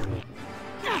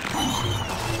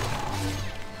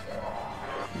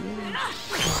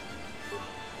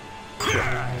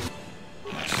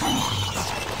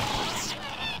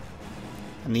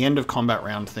 And the end of combat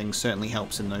round thing certainly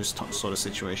helps in those sort of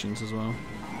situations as well.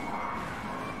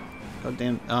 God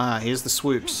damn. Ah, here's the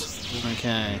swoops.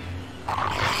 Okay.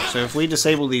 So if we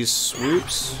disable these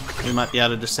swoops, we might be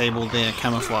able to disable their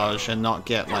camouflage and not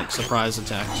get, like, surprise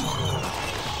attacks.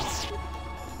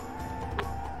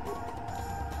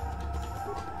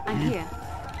 I'm here.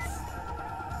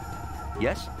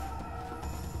 Yes?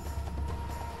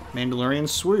 Mandalorian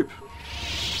swoop.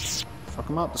 Fuck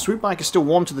them up. The swoop bike is still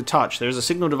warm to the touch. There is a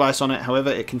signal device on it,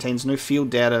 however, it contains no field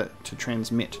data to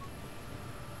transmit.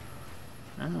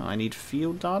 Oh, I need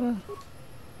field data?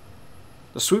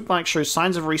 The swoop bike shows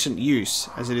signs of recent use,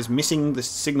 as it is missing the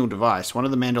signal device. One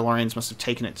of the Mandalorians must have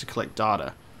taken it to collect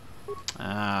data.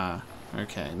 Ah,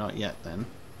 okay, not yet then.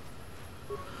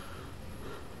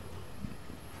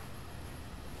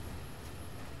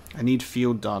 I need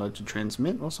field data to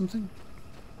transmit or something?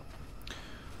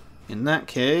 In that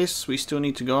case, we still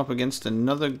need to go up against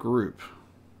another group.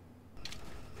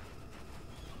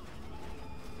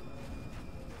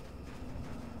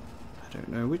 I don't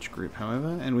know which group,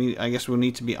 however, and I guess we'll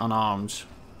need to be unarmed.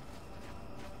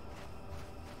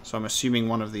 So I'm assuming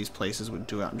one of these places would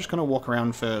do it. I'm just going to walk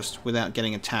around first without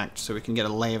getting attacked so we can get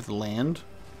a lay of the land.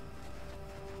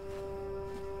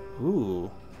 Ooh,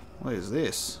 what is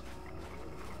this?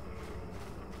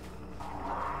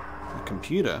 A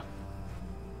computer.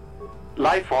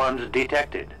 Life forms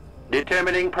detected.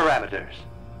 Determining parameters.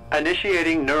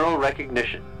 Initiating neural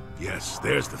recognition. Yes,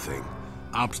 there's the thing.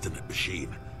 Obstinate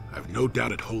machine. I've no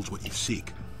doubt it holds what you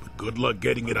seek, but good luck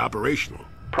getting it operational.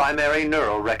 Primary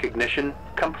neural recognition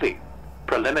complete.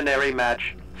 Preliminary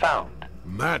match found.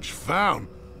 Match found?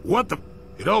 What the...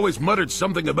 It always muttered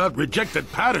something about rejected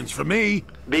patterns for me.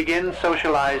 Begin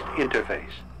socialized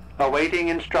interface. Awaiting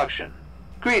instruction.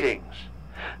 Greetings.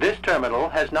 This terminal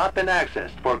has not been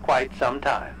accessed for quite some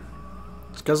time.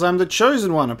 It's because I'm the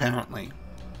chosen one, apparently.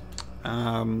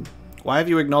 Why have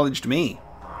you acknowledged me?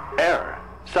 Error.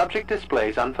 Subject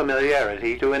displays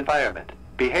unfamiliarity to environment.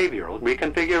 Behavioral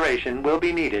reconfiguration will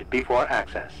be needed before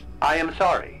access. I am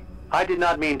sorry. I did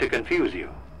not mean to confuse you.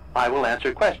 I will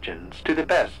answer questions to the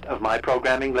best of my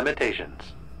programming limitations.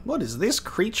 What is this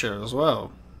creature as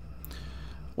well?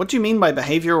 What do you mean by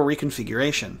behavioral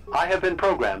reconfiguration? I have been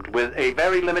programmed with a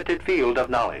very limited field of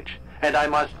knowledge, and I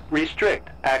must restrict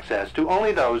access to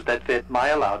only those that fit my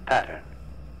allowed pattern.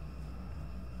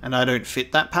 And I don't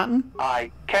fit that pattern?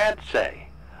 I can't say.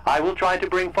 I will try to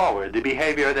bring forward the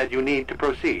behavior that you need to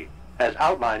proceed, as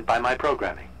outlined by my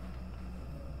programming.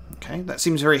 Okay, that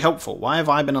seems very helpful. Why have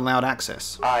I been allowed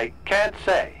access? I can't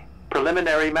say.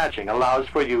 Preliminary matching allows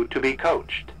for you to be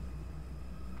coached.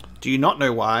 Do you not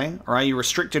know why, or are you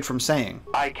restricted from saying?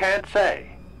 I can't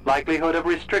say. Likelihood of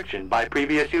restriction by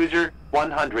previous user,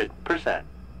 100%.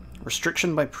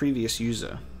 Restriction by previous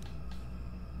user.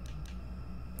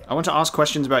 I want to ask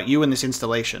questions about you and this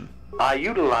installation. I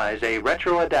utilize a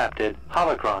retro-adapted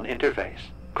holocron interface.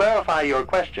 Clarify your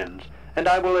questions, and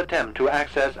I will attempt to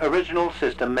access original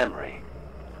system memory.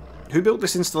 Who built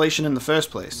this installation in the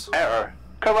first place? Error.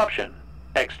 Corruption.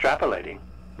 Extrapolating.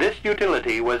 This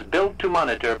utility was built to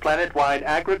monitor planet-wide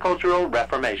agricultural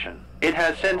reformation. It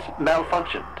has since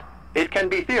malfunctioned. It can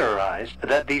be theorized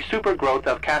that the supergrowth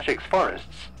of Kashyyyk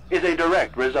forests is a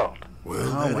direct result.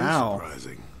 Well, that is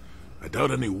surprising. I doubt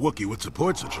any Wookiee would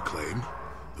support such a claim.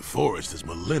 The forest is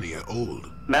millennia old.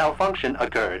 Malfunction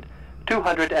occurred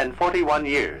 241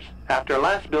 years after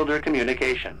last builder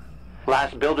communication.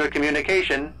 Last builder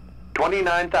communication,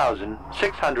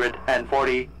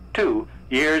 29,642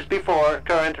 years before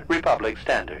current Republic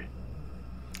standard.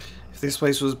 If this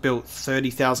place was built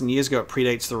 30,000 years ago, it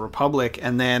predates the Republic,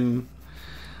 and then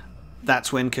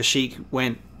that's when Kashyyyk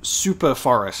went super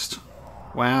forest.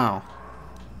 Wow.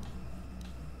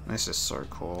 This is so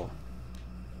cool.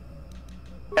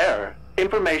 Error.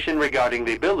 Information regarding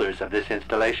the builders of this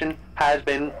installation has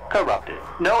been corrupted.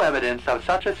 No evidence of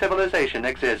such a civilization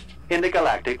exists in the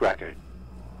galactic record.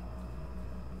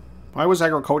 Why was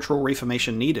agricultural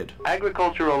reformation needed?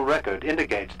 Agricultural record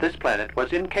indicates this planet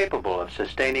was incapable of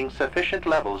sustaining sufficient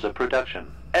levels of production.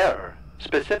 Error.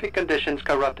 Specific conditions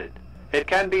corrupted. It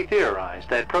can be theorized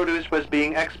that produce was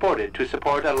being exported to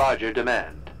support a larger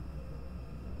demand.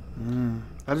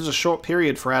 That is a short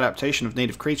period for adaptation of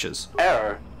native creatures.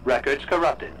 Error. Records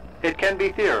corrupted. It can be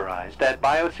theorized that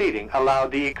bioseeding allowed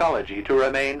the ecology to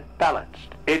remain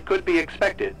balanced. It could be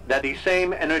expected that the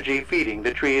same energy feeding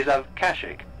the trees of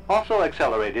Kashyyyk also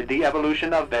accelerated the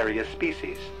evolution of various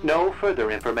species. No further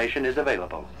information is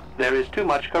available. There is too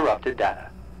much corrupted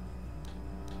data.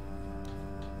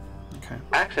 Okay.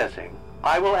 Accessing.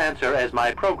 I will answer as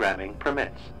my programming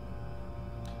permits.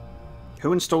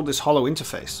 Who installed this hollow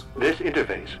interface? This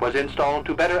interface was installed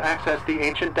to better access the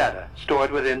ancient data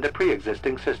stored within the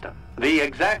pre-existing system. The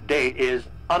exact date is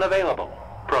unavailable.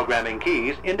 Programming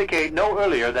keys indicate no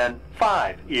earlier than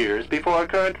 5 years before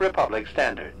current Republic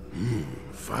standard.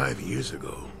 5 years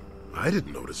ago. I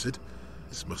didn't notice it.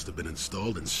 This must have been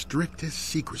installed in strictest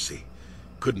secrecy.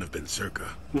 Couldn't have been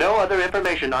circa. No other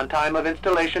information on time of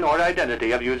installation or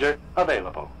identity of user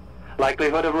available.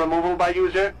 Likelihood of removal by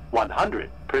user,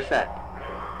 100%.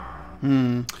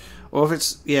 Well,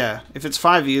 if it's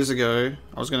 5 years ago,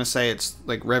 I was going to say it's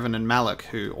like Revan and Malak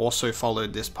who also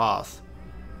followed this path.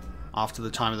 after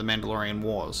the time of the Mandalorian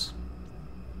Wars.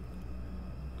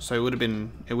 So it would have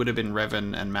been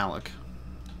Revan and Malik.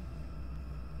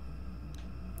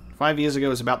 5 years ago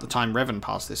is about the time Revan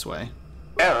passed this way.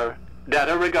 Error.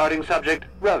 Data regarding subject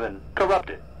Revan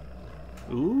corrupted.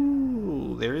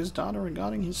 Ooh, there is data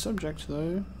regarding his subject,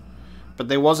 though. But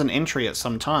there was an entry at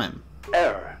some time.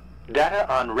 Error. Data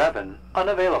on Revan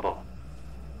unavailable.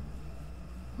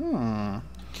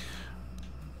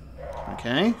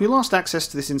 Okay, who lost access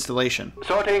to this installation?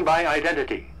 Sorting by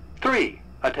identity. 3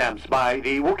 attempts by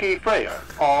the Wookiee Freyr,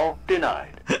 all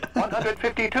denied.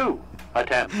 152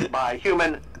 attempts by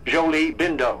human Jolee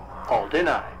Bindo, all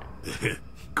denied.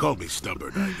 Call me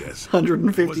stubborn, I guess.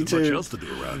 152. Wasn't much else to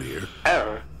do around here.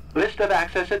 Error. List of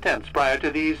access attempts prior to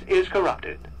these is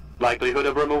corrupted. Likelihood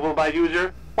of removal by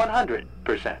user,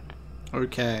 100%.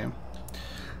 Okay.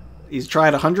 He's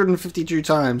tried 152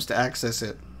 times to access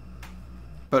it.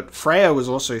 But Freya was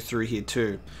also through here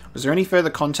too. Was there any further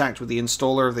contact with the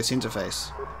installer of this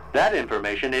interface? That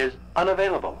information is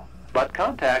unavailable, but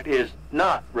contact is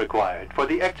not required for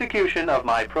the execution of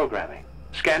my programming.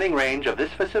 Scanning range of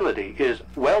this facility is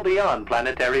well beyond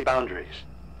planetary boundaries.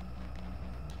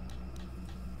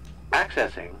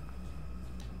 Accessing.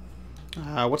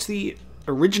 What's the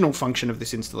original function of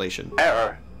this installation?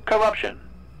 Error. Corruption.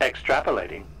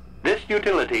 Extrapolating. This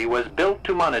utility was built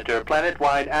to monitor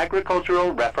planet-wide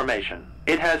agricultural reformation.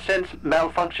 It has since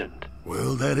malfunctioned.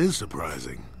 Well, that is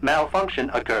surprising. Malfunction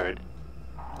occurred.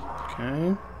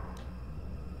 Okay.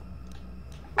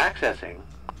 Accessing.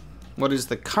 What is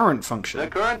the current function? The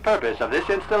current purpose of this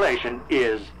installation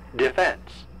is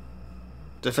defense.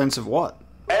 Defense of what?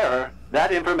 Error.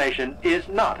 That information is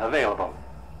not available.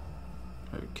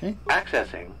 Okay.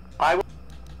 Accessing.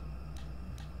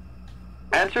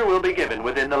 Answer will be given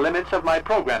within the limits of my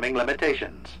programming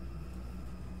limitations.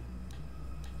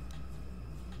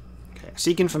 Okay.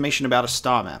 Seek information about a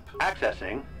star map.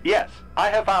 Accessing. Yes, I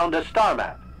have found a star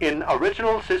map in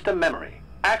original system memory.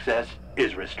 Access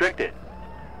is restricted.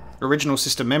 Original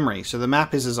system memory, so the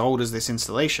map is as old as this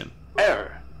installation.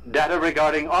 Error. Data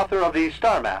regarding author of the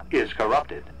star map is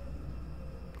corrupted.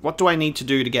 What do I need to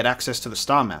do to get access to the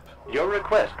star map? Your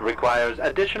request requires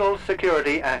additional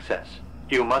security access.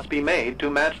 You must be made to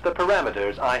match the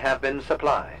parameters I have been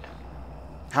supplied.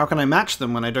 How can I match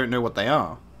them when I don't know what they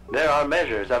are? There are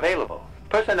measures available.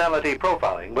 Personality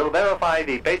profiling will verify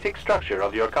the basic structure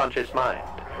of your conscious mind.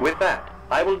 With that,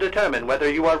 I will determine whether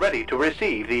you are ready to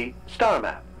receive the star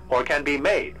map, or can be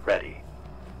made ready.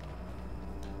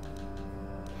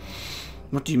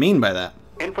 What do you mean by that?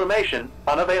 Information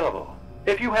unavailable.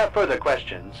 If you have further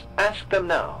questions, ask them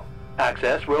now.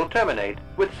 Access will terminate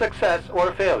with success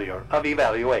or failure of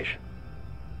evaluation.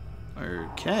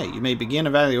 Okay, you may begin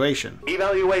evaluation.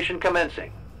 Evaluation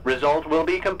commencing. Result will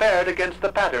be compared against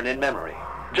the pattern in memory.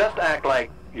 Just act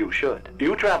like you should.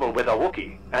 You travel with a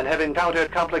Wookiee and have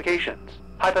encountered complications.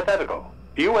 Hypothetical.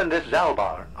 You and this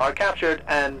Zalbar are captured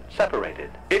and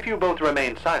separated. If you both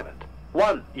remain silent,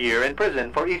 1 year in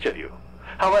prison for each of you.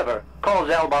 However, call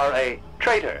Zalbar a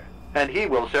traitor, and he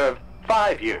will serve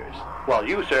 5 years, while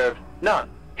you serve none.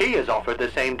 He is offered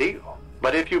the same deal.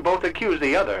 But if you both accuse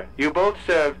the other, you both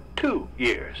serve 2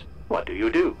 years. What do you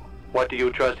do? What do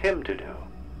you trust him to do?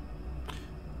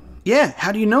 Yeah,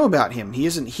 how do you know about him? He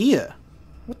isn't here.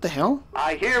 What the hell?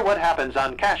 I hear what happens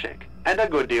on Kashyyyk, and a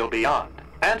good deal beyond.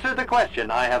 Answer the question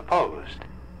I have posed.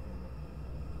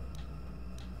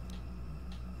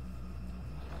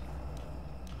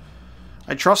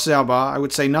 I trust Zalbar. I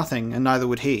would say nothing, and neither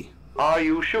would he. Are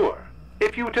you sure?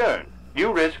 If you turn,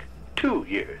 you risk 2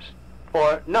 years,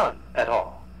 or none at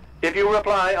all. If you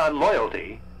reply on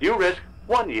loyalty, you risk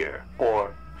 1 year,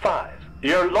 or 5.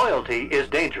 Your loyalty is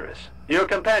dangerous. Your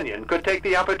companion could take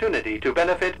the opportunity to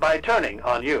benefit by turning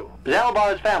on you.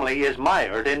 Zalbar's family is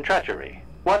mired in treachery.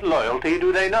 What loyalty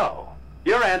do they know?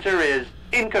 Your answer is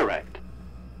incorrect.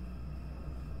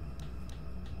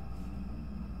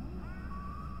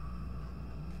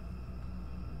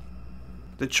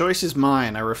 The choice is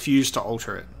mine. I refuse to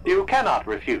alter it. You cannot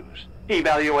refuse.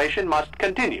 Evaluation must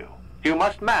continue. You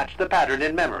must match the pattern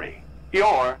in memory.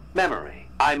 Your memory.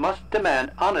 I must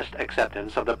demand honest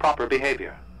acceptance of the proper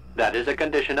behavior. That is a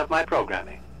condition of my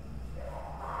programming.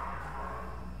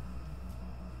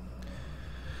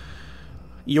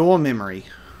 Your memory.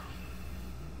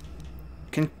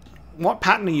 What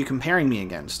pattern are you comparing me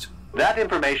against? That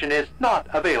information is not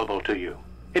available to you.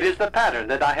 It is the pattern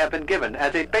that I have been given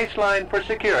as a baseline for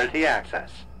security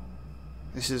access.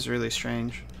 This is really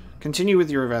strange. Continue with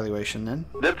your evaluation, then.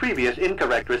 The previous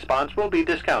incorrect response will be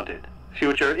discounted.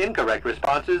 Future incorrect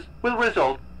responses will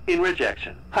result in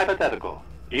rejection. Hypothetical.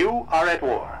 You are at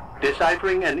war,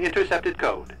 deciphering an intercepted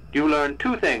code. you learn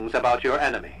 2 things about your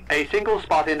enemy. A single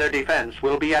spot in their defense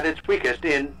will be at its weakest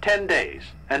in 10 days,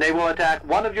 and they will attack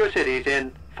one of your cities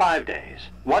in 5 days.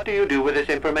 What do you do with this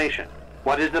information?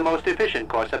 What is the most efficient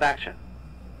course of action?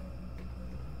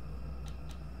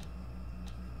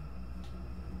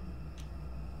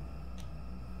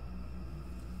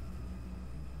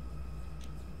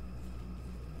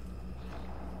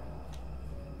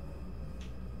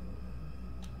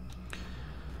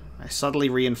 I subtly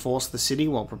reinforce the city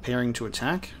while preparing to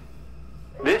attack.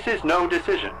 This is no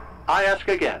decision. I ask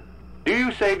again. Do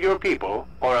you save your people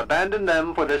or abandon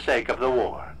them for the sake of the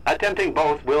war? Attempting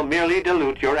both will merely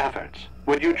dilute your efforts.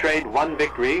 Would you trade 1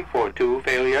 victory for 2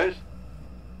 failures?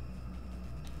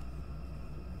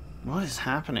 What is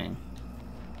happening?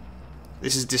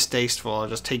 This is distasteful. I'll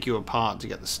just take you apart to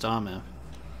get the star map.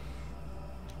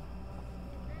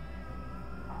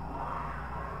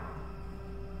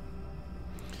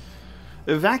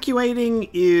 Evacuating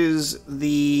is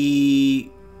the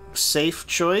safe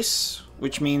choice,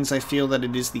 which means I feel that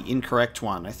it is the incorrect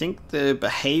one. I think the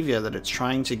behavior that it's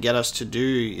trying to get us to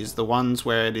do is the ones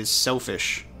where it is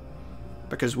selfish.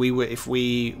 Because if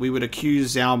we would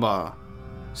accuse Zauber,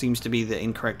 seems to be the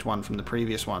incorrect one from the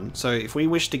previous one. So if we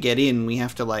wish to get in, we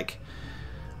have to, like,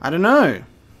 I don't know.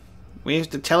 We have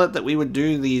to tell it that we would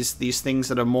do these things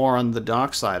that are more on the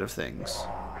dark side of things.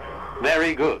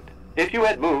 Very good. If you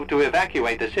had moved to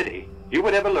evacuate the city, you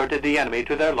would have alerted the enemy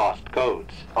to their lost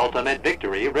codes. Ultimate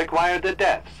victory required the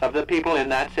deaths of the people in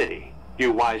that city.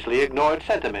 You wisely ignored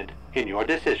sentiment in your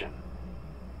decision.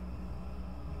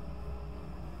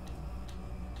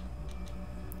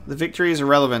 The victory is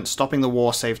irrelevant. Stopping the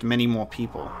war saved many more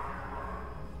people.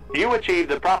 You achieved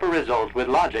the proper result with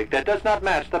logic that does not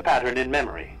match the pattern in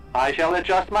memory. I shall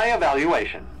adjust my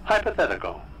evaluation.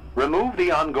 Hypothetical. Remove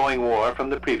the ongoing war from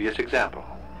the previous example.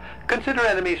 Consider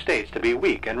enemy states to be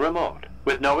weak and remote.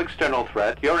 With no external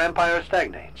threat, your empire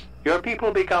stagnates. Your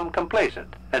people become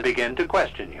complacent and begin to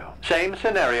question you. Same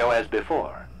scenario as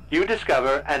before. You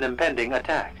discover an impending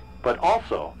attack, but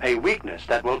also a weakness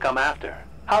that will come after.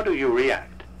 How do you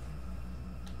react?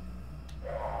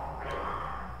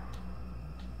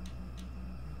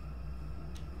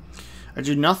 I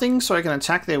do nothing so I can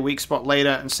attack their weak spot later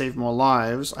and save more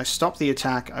lives. I stop the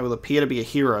attack. I will appear to be a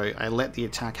hero. I let the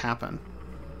attack happen.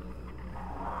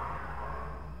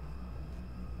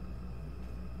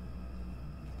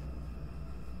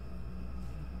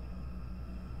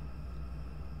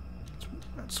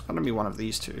 It's gonna be one of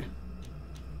these two.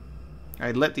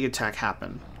 I let the attack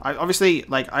happen. I obviously,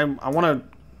 like, I want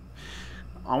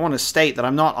to state that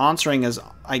I'm not answering as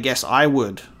I guess I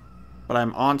would, but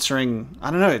I'm answering.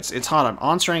 I don't know. It's hard. I'm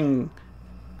answering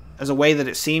as a way that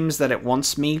it seems that it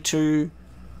wants me to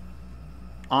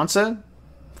answer.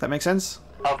 If that makes sense.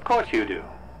 Of course you do.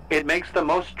 It makes the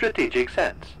most strategic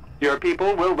sense. Your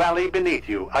people will rally beneath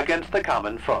you against the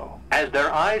common foe. As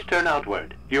their eyes turn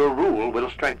outward, your rule will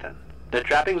strengthen. The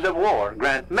trappings of war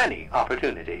grant many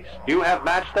opportunities. You have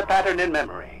matched the pattern in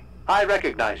memory. I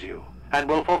recognize you, and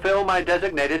will fulfill my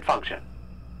designated function.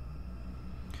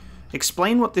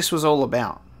 Explain what this was all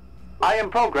about. I am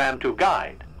programmed to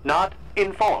guide, not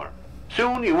inform.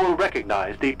 Soon you will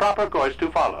recognize the proper course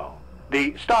to follow.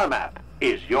 The star map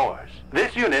is yours.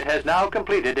 This unit has now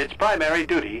completed its primary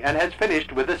duty and has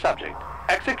finished with the subject.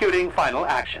 Executing final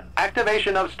action.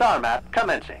 Activation of star map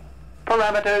commencing.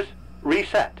 Parameters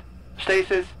reset.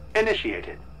 Stasis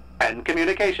initiated. End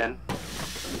communication.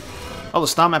 Oh, the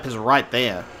star map is right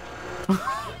there.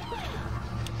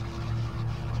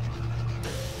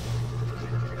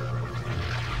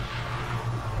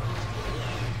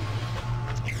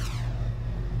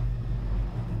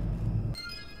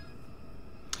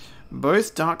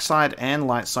 Both dark side and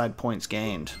light side points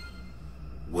gained.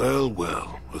 Well,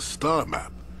 well, a star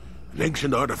map. An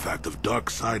ancient artifact of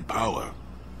dark side power.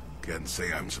 Can't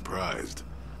say I'm surprised.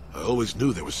 I always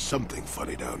knew there was something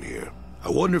funny down here. I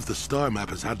wonder if the star map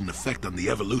has had an effect on the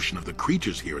evolution of the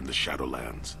creatures here in the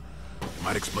Shadowlands. It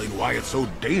might explain why it's so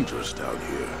dangerous down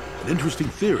here. An interesting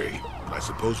theory, but I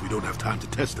suppose we don't have time to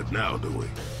test it now, do we?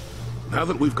 Now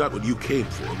that we've got what you came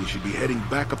for, we should be heading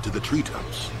back up to the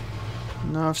treetops.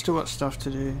 No, I've still got stuff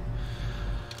to do.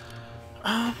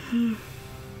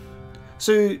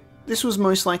 So, this was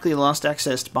most likely last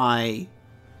accessed by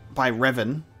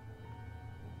Revan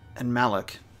and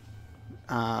Malik.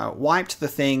 Wiped the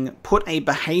thing, put a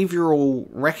behavioral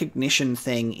recognition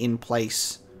thing in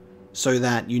place so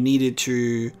that you needed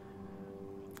to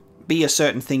be a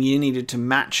certain thing, you needed to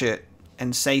match it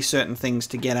and say certain things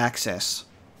to get access.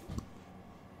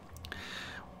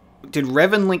 Did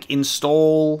Revan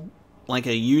install like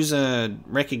a user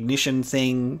recognition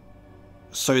thing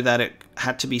so that it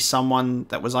had to be someone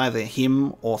that was either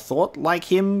him or thought like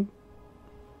him.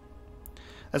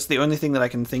 That's the only thing that I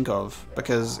can think of,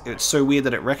 because it's so weird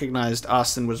that it recognized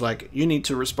us and was like, you need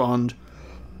to respond.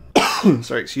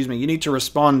 Sorry, excuse me. You need to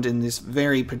respond in this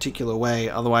very particular way,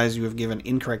 otherwise you have given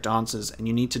incorrect answers, and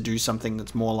you need to do something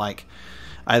that's more like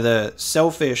either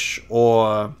selfish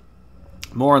or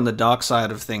more on the dark side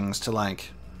of things to,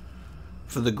 like,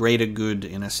 for the greater good,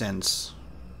 in a sense.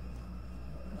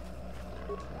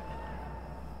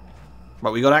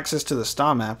 But we got access to the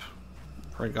star map,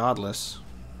 regardless.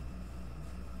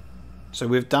 So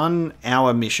we've done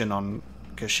our mission on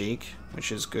Kashyyyk,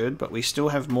 which is good, but we still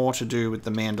have more to do with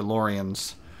the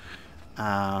Mandalorians.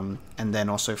 And then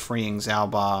also freeing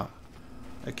Zalbar,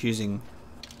 accusing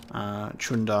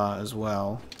Chundar as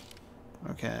well.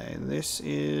 Okay, this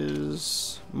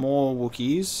is more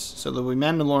Wookiees. So there'll be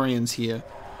Mandalorians here,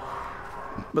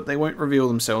 but they won't reveal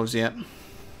themselves yet.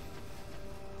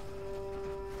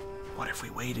 What if we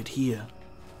waited here?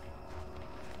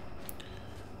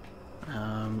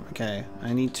 Okay,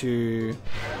 I need to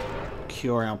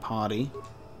cure our party.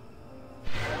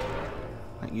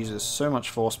 That uses so much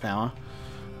force power.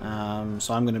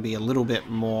 So I'm going to be a little bit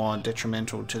more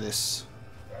detrimental to this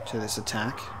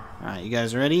attack. Alright, you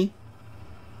guys ready?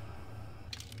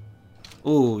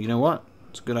 Ooh, you know what?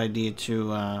 It's a good idea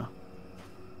to...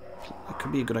 it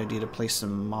could be a good idea to place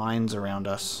some mines around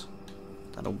us.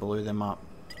 That'll blow them up.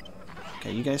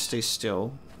 Okay, you guys stay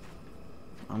still.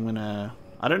 I'm gonna...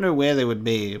 I don't know where they would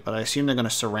be, but I assume they're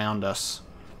gonna surround us.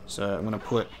 So I'm gonna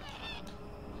put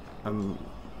a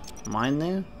mine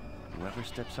there. Whoever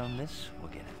steps on this will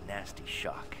get a nasty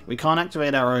shock. We can't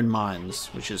activate our own mines,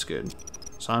 which is good.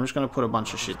 So I'm just gonna put a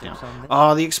bunch of shit down.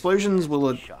 Oh, the explosions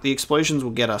will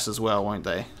get us as well, won't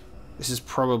they? This is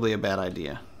probably a bad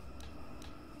idea.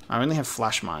 I only have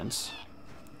flash mines.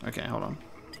 Okay, hold on.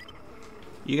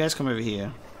 You guys come over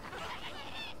here.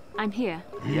 I'm here.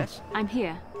 Yes. I'm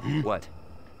here. What?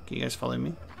 Can you guys follow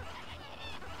me?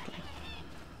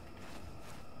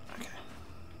 Okay.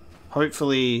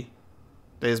 Hopefully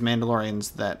there's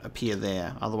Mandalorians that appear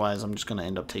there. Otherwise I'm just going to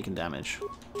end up taking damage.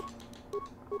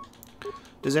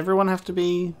 Does everyone have to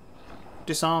be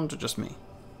disarmed or just me?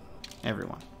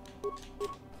 Everyone.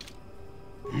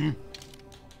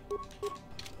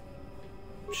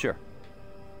 Sure.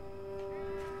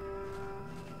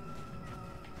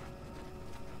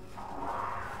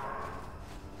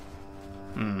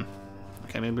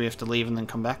 Okay, maybe we have to leave and then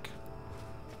come back.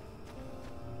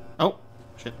 Oh,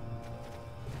 shit.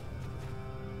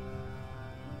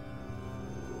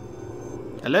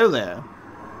 Hello there.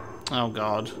 Oh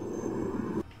god.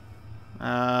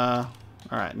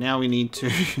 Alright, now we need to...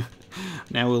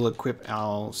 now we'll equip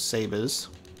our sabers.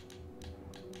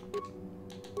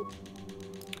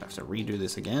 I have to redo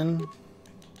this again.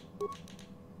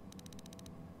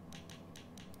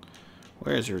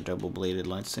 Where is your double-bladed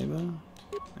lightsaber?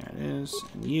 There it is.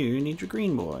 And you need your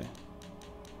green boy.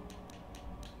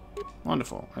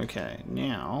 Wonderful. Okay,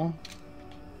 now...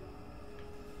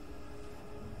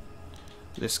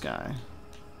 this guy.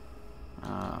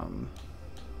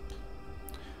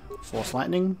 Force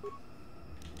Lightning.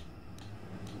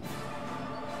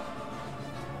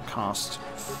 Cast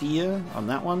Fear on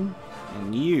that one.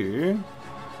 And you...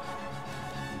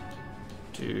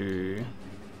 do...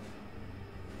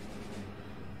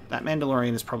 that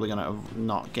Mandalorian is probably going to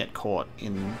not get caught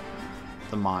in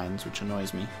the mines, which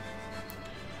annoys me.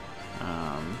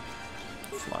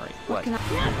 Flurry. What?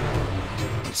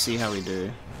 Let's see how we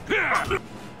do.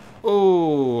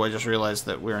 Oh, I just realized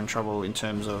that we're in trouble in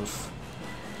terms of...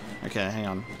 okay, hang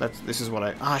on. This is what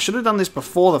I... I should have done this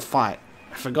before the fight.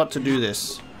 I forgot to do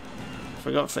this. I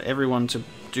forgot for everyone to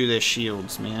do their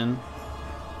shields, man.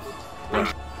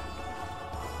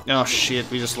 Oh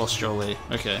shit, we just lost Jolee.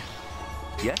 Okay.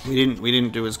 Yes? We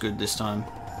didn't do as good this time.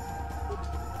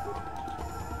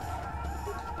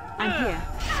 I'm here.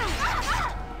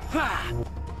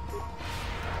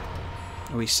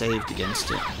 We saved against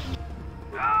it.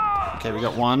 Okay, we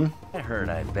got one. That hurt,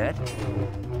 I bet.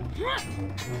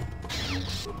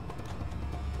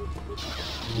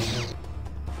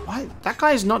 Why? That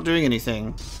guy's not doing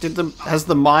anything. Has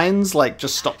the mines, like,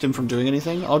 just stopped him from doing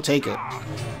anything? I'll take it.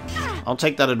 I'll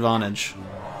take that advantage.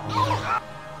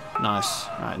 Nice.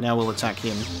 Alright, now we'll attack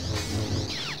him.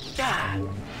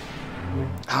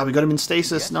 Ah, we got him in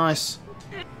stasis. Nice.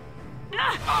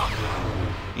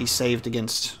 He saved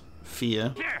against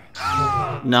fear.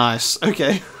 Nice.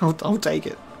 Okay, I'll take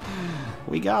it.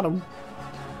 We got him.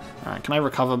 Alright, can I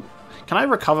recover? Can I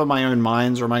recover my own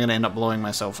mines, or am I going to end up blowing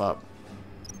myself up?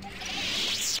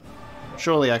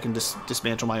 Surely I can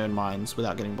dismantle my own mines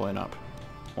without getting blown up.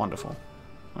 Wonderful.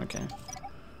 Okay.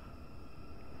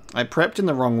 I prepped in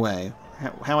the wrong way.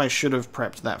 How I should have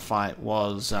prepped that fight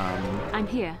was I'm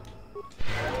here.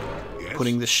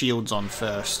 putting the shields on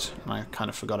first. I kind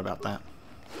of forgot about that.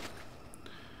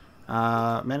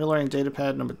 Mandalorian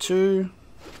datapad number 2.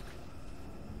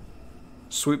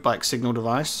 Swoop bike signal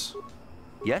device.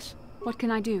 Yes? What can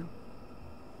I do?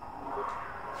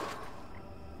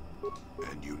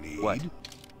 And you need... What?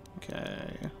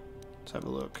 Okay, let's have a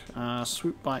look.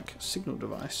 Swoop bike signal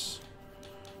device.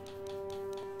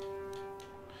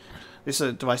 This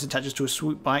device attaches to a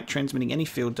swoop bike, transmitting any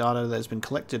field data that has been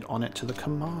collected on it to the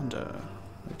commander.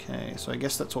 Okay, so I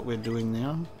guess that's what we're doing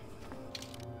now.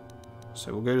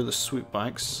 So we'll go to the swoop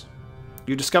bikes.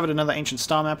 You discovered another ancient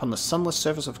star map on the sunless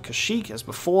surface of Kashyyyk. As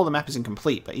before, the map is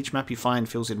incomplete, but each map you find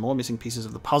fills in more missing pieces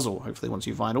of the puzzle. Hopefully once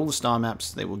you find all the star maps,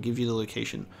 they will give you the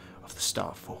location of the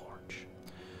Star Forge.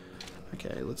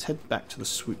 Okay, let's head back to the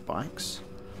swoop bikes.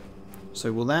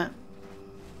 So will that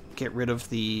get rid of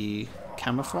the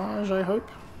camouflage, I hope?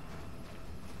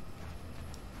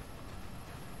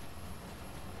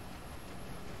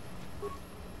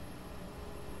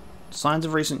 Signs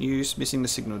of recent use, missing the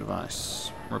signal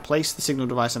device. Replace the signal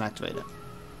device and activate it.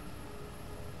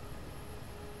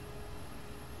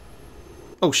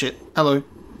 Oh shit, hello.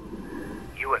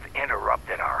 You have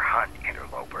interrupted our hunt,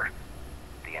 interloper.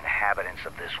 The inhabitants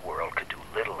of this world could do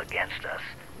little against us,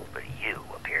 but you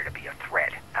appear to be a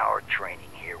threat. Our training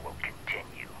here will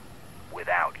continue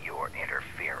without your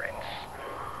interference.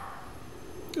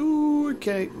 Ooh,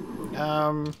 okay.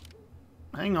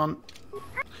 Hang on.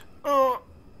 Oh,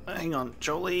 hang on,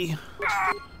 Jolee.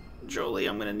 Jolee,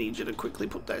 I'm gonna need you to quickly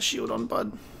put that shield on,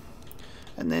 bud.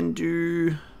 And then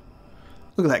do...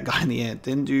 Look at that guy in the air.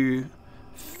 Then do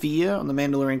Fear on the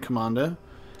Mandalorian Commander.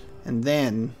 And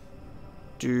then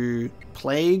do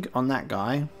Plague on that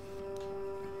guy.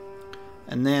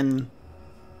 And then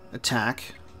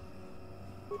attack.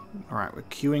 Alright, we're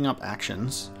queuing up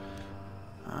actions.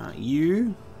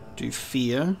 You do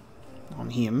Fear on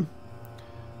him.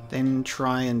 Then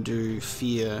try and do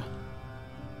Fear.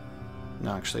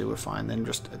 No, actually we're fine. Then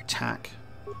just attack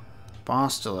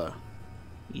Bastila.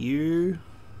 You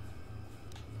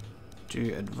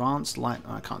do advanced light.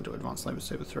 I can't do advanced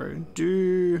lightsaber throw.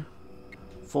 Do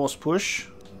force push.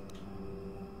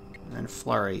 And then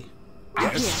flurry.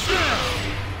 Yes.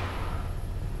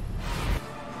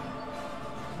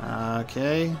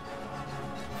 Okay.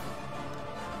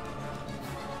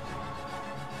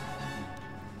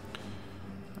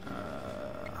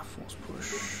 Force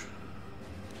push.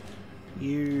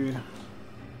 You.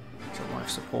 It's a life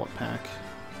support pack.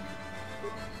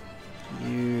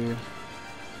 You.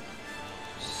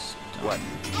 What?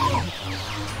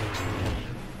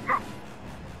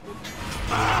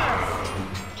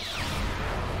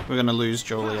 We're gonna lose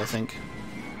Jolee, I think.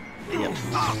 Yep.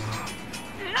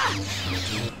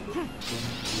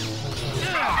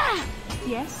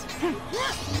 Yes?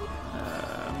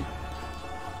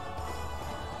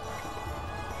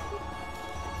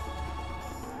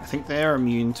 I think they're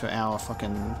immune to our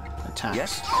fucking attacks.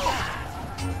 Yes?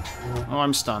 Oh,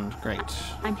 I'm stunned. Great.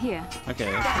 I'm here. Okay,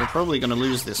 we're probably gonna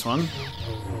lose this one.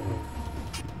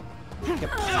 Yep.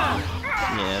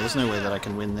 Yeah, there's no way that I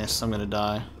can win this. I'm gonna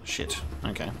die. Shit.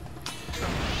 Okay.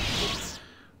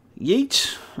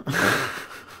 Yeet!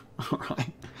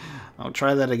 Alright. I'll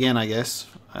try that again, I guess.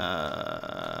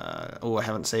 Oh, I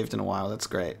haven't saved in a while. That's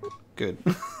great. Good.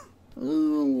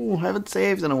 Ooh, I haven't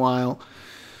saved in a while.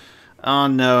 Oh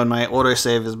no, and my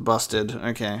autosave is busted.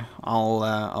 Okay,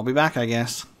 I'll be back, I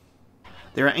guess.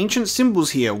 There are ancient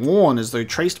symbols here, worn as though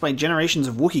traced by generations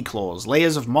of Wookiee claws.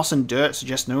 Layers of moss and dirt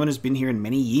suggest no one has been here in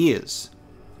many years.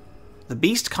 The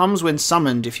beast comes when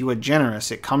summoned if you are generous.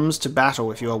 It comes to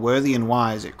battle if you are worthy and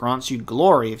wise. It grants you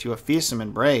glory if you are fearsome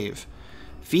and brave.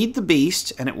 Feed the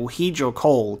beast, and it will heed your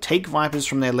call. Take vipers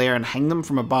from their lair and hang them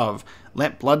from above.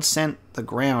 Let blood scent the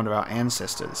ground of our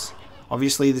ancestors.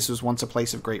 Obviously, this was once a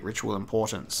place of great ritual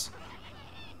importance.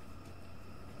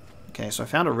 Okay, so I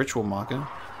found a ritual marker.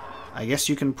 I guess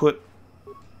you can put...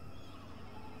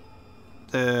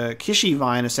 The Kashyyyk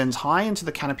vine ascends high into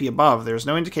the canopy above. There is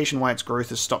no indication why its growth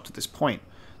has stopped at this point.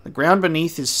 The ground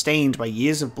beneath is stained by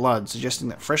years of blood, suggesting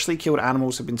that freshly killed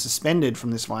animals have been suspended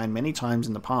from this vine many times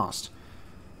in the past.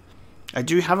 I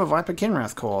do have a Viper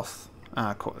Kinrath corpse.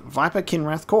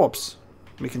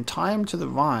 We can tie him to the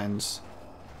vines.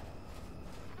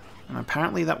 And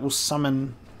apparently that will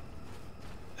summon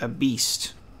a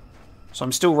beast. So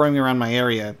I'm still roaming around my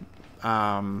area,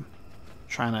 trying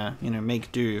to,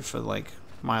 make do for, like,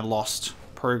 my lost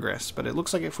progress. But it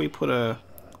looks like if we put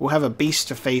we'll have a beast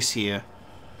to face here.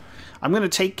 I'm going to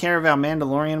take care of our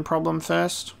Mandalorian problem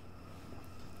first,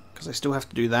 because I still have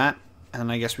to do that. And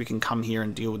then I guess we can come here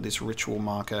and deal with this ritual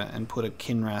marker and put a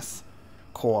Kinrath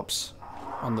corpse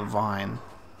on the vine.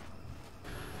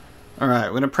 Alright,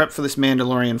 we're going to prep for this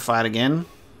Mandalorian fight again.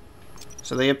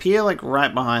 So they appear like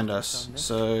right behind us.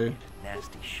 So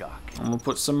I'm going to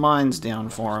put some mines down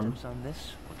for them.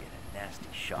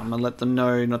 I'm going to let them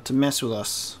know not to mess with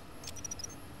us.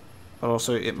 But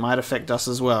also it might affect us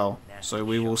as well. So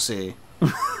we will see.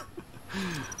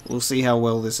 We'll see how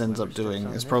well this ends up doing.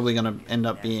 It's probably going to end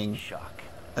up being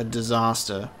a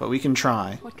disaster, but we can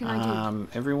try. What can I do?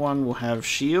 Everyone will have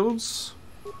shields.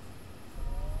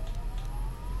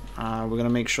 We're going to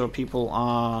make sure people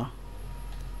are...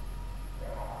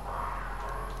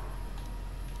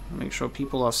 Make sure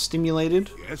people are stimulated.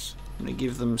 Yes. I'm going to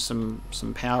give them some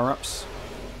power-ups.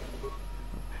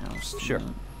 Sure.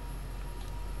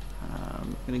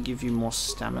 I'm going to give you more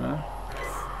stamina.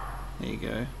 There you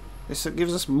go. This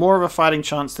gives us more of a fighting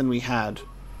chance than we had.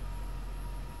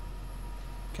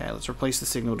 Okay, let's replace the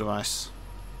signal device.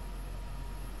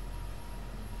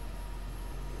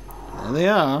 There they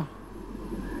are.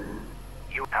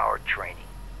 Our training.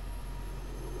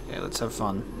 Okay, let's have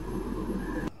fun.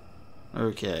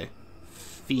 Okay.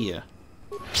 Fear.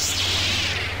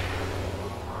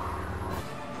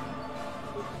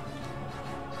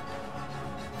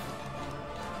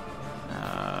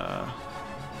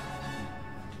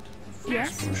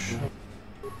 Yes?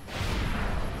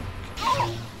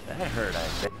 That hurt, I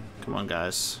bet. Come on,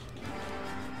 guys.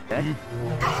 Okay,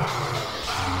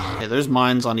 those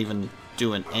mines aren't even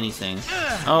doing anything.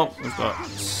 Oh, we've got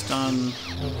stun.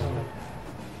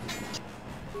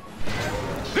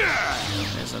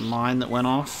 There's a mine that went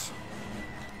off.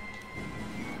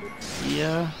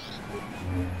 Here.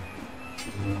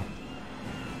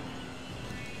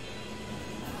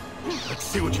 Let's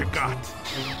see what you got.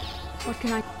 What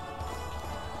can I...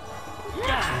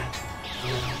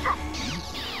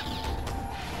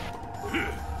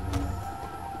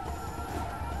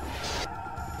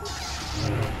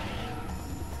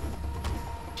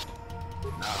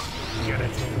 Get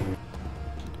it.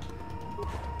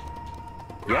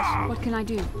 Yes? What can I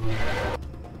do?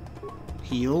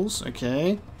 Heals,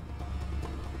 okay.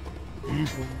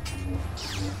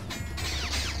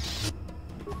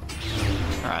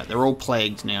 Alright, they're all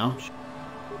plagued now.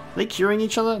 Are they curing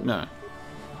each other? No.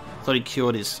 I thought he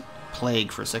cured his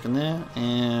plague for a second there.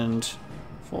 And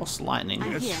force lightning.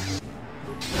 I'm here.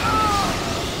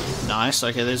 Nice,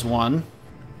 okay, there's one.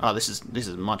 Oh, this is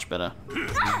much better.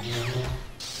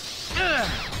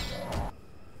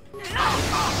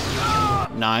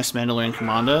 Nice, Mandalorian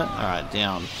Commander. Alright,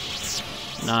 down.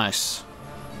 Nice.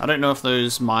 I don't know if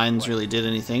those mines really did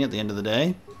anything at the end of the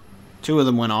day. 2 of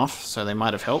them went off, so they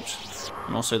might have helped.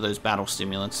 And also those battle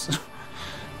stimulants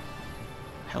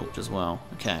helped as well.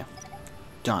 Okay.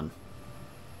 Done.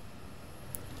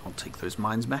 I'll take those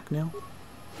mines back now.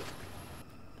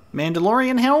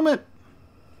 Mandalorian helmet!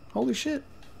 Holy shit.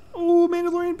 Oh,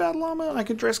 Mandalorian battle armor. I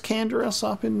could dress Canderous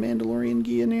up in Mandalorian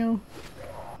gear now.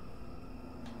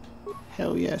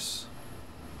 Hell yes.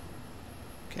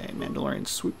 Okay, Mandalorian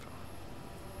swoop.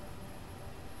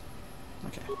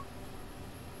 Okay.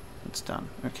 It's done.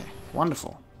 Okay,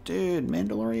 wonderful. Dude,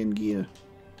 Mandalorian gear.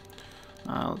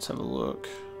 Let's have a look.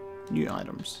 New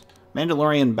items.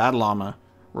 Mandalorian battle armor.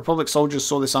 Republic soldiers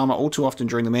saw this armor all too often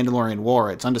during the Mandalorian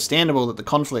War. It's understandable that the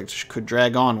conflict could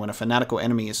drag on when a fanatical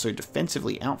enemy is so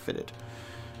defensively outfitted.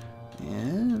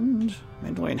 And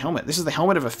Mandalorian helmet. This is the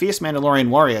helmet of a fierce Mandalorian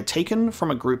warrior taken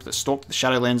from a group that stalked the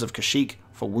Shadowlands of Kashyyyk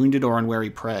for wounded or unwary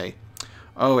prey.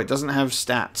 Oh, it doesn't have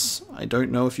stats. I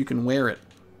don't know if you can wear it.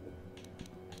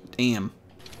 Damn.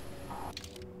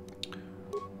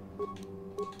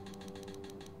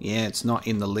 Yeah, it's not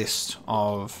in the list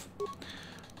of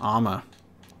armor.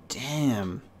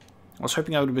 Damn. I was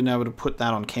hoping I would have been able to put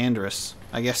that on Canderous.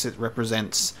 I guess it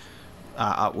represents...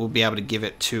 we'll be able to give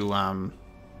it to our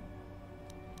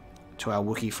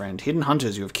Wookiee friend. Hidden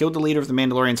Hunters, you have killed the leader of the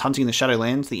Mandalorians hunting the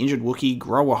Shadowlands. The injured Wookiee,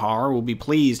 Growahar, will be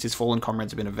pleased his fallen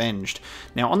comrades have been avenged.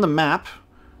 Now, on the map,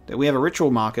 that we have a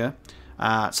ritual marker.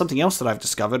 Something else that I've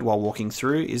discovered while walking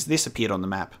through is this appeared on the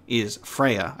map, is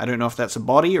Freya. I don't know if that's a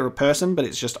body or a person, but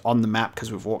it's just on the map because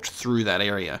we've walked through that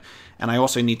area. And I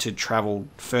also need to travel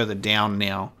further down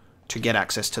now to get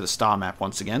access to the star map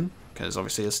once again, because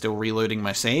obviously I'm still reloading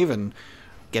my save and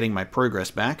getting my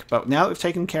progress back. But now that we've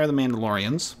taken care of the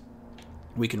Mandalorians,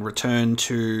 we can return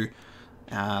to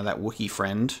that Wookiee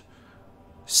friend,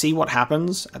 see what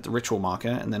happens at the ritual marker,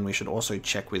 and then we should also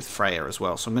check with Freya as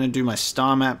well. So I'm going to do my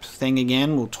star map thing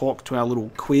again. We'll talk to our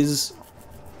little quiz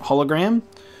hologram,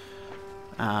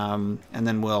 and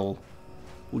then we'll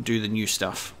do the new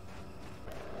stuff.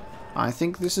 I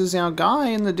think this is our guy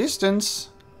in the distance.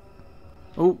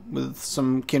 Oh, with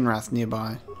some Kinrath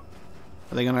nearby.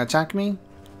 Are they going to attack me?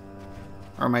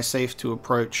 Or am I safe to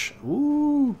approach?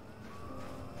 Ooh.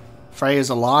 Freya's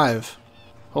alive.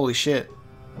 Holy shit.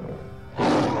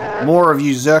 More of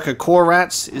you Zerka core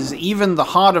rats. Is even the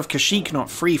heart of Kashyyyk not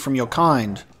free from your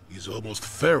kind? He's almost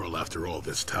feral after all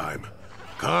this time.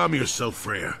 Calm yourself,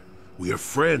 Freya. We are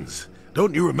friends.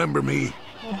 Don't you remember me?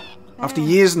 After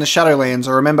years in the Shadowlands,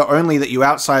 I remember only that you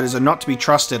outsiders are not to be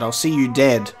trusted. I'll see you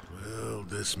dead. Well,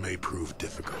 this may prove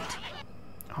difficult.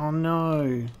 Oh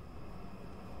no.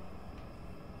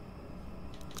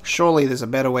 Surely there's a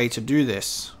better way to do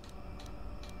this.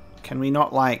 Can we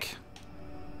not, like...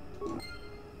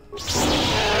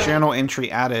 Journal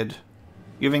entry added.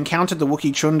 You've encountered the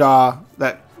Wookiee Chundar,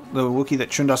 the Wookiee that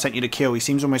Chundar sent you to kill. He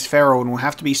seems almost feral and will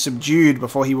have to be subdued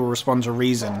before he will respond to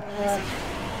reason.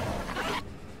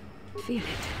 Feel it.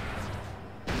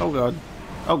 Oh god.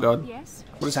 Oh god. Yes?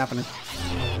 What is happening?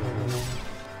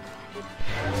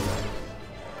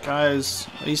 Guys,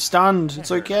 he's stunned.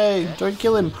 It's okay. Don't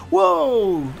kill him.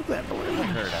 Whoa! Look at that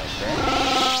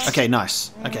balloon. Okay,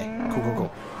 nice. Okay,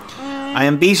 cool. I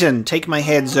am beaten. Take my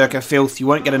head, Zerka filth. You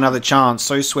won't get another chance.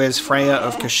 So swears Freya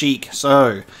of Kashyyyk.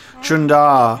 So,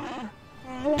 Chundar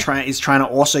is trying to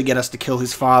also get us to kill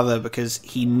his father because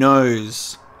he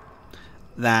knows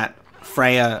that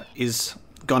Freya is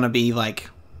gonna be like,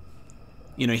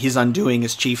 you know, his undoing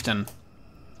as chieftain.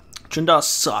 Chundar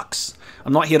sucks.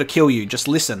 I'm not here to kill you. Just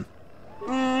listen.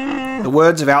 The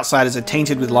words of outsiders are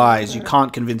tainted with lies. You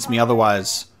can't convince me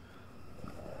otherwise.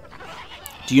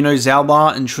 Do you know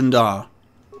Zalbar and Chundar?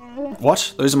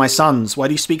 What? Those are my sons. Why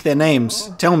do you speak their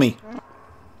names? Tell me.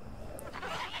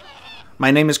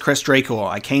 My name is Crest Dracor.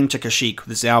 I came to Kashyyyk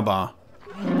with Zalbar.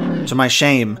 To my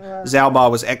shame,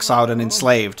 Zalbar was exiled and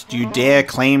enslaved. Do you dare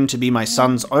claim to be my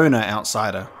son's owner,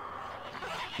 outsider?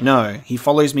 No, he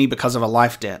follows me because of a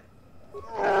life debt.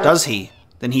 Does he?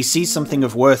 Then he sees something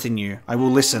of worth in you. I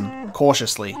will listen,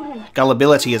 cautiously.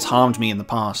 Gullibility has harmed me in the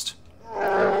past.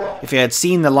 If he had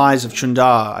seen the lies of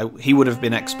Chundar, he would have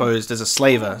been exposed as a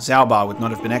slaver. Zalbar would not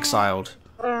have been exiled.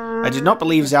 I did not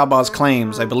believe Zalbar's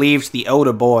claims. I believed the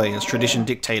elder boy, as tradition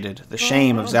dictated. The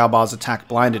shame of Zalbar's attack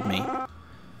blinded me.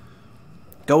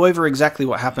 Go over exactly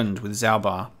what happened with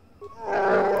Zalbar.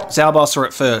 Zalbar saw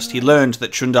it first. He learned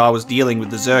that Chundar was dealing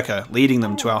with the Zerka, leading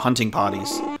them to our hunting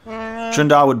parties.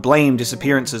 Chundar would blame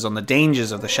disappearances on the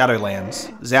dangers of the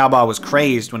Shadowlands. Zalbar was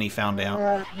crazed when he found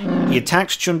out. He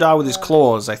attacked Chundar with his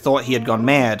claws. I thought he had gone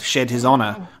mad, shed his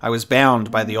honor. I was bound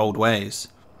by the old ways.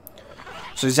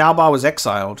 So Zalbar was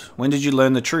exiled. When did you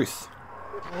learn the truth?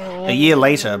 A year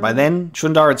later. By then,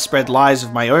 Chundar had spread lies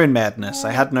of my own madness.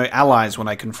 I had no allies when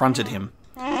I confronted him.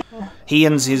 He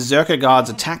and his Zerka guards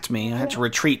attacked me. I had to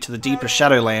retreat to the deeper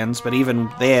Shadowlands, but even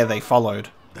there they followed.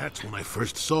 That's when I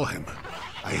first saw him.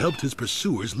 I helped his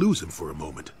pursuers lose him for a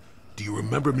moment. Do you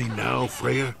remember me now,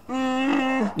 Freya?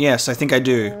 Yes, I think I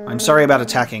do. I'm sorry about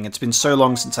attacking. It's been so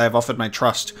long since I have offered my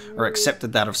trust, or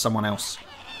accepted that of someone else.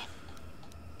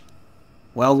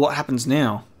 Well, what happens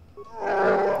now?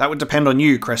 That would depend on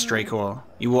you, Crest Dracor.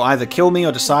 You will either kill me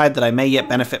or decide that I may yet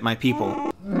benefit my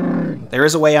people. There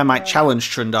is a way I might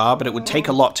challenge Chundar, but it would take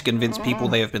a lot to convince people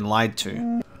they have been lied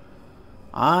to.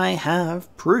 I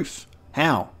have proof.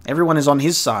 How? Everyone is on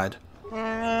his side.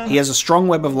 He has a strong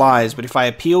web of lies, but if I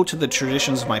appeal to the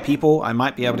traditions of my people, I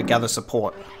might be able to gather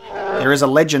support. There is a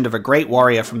legend of a great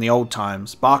warrior from the old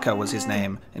times. Barker was his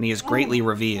name, and he is greatly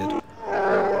revered.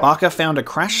 Barker found a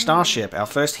crashed starship, our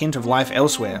first hint of life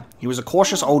elsewhere. He was a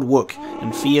cautious old Wook,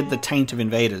 and feared the taint of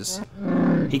invaders.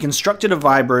 He constructed a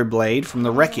vibro blade from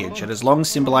the wreckage. It has long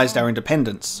symbolized our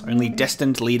independence. Only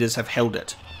destined leaders have held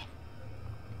it.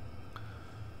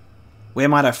 Where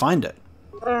might I find it?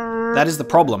 That is the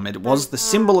problem. It was the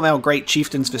symbol of our great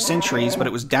chieftains for centuries, but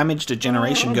it was damaged a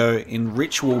generation ago in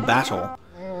ritual battle.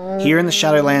 Here in the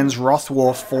Shadowlands,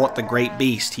 Rothwar fought the great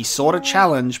beast. He sought a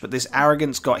challenge, but this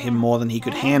arrogance got him more than he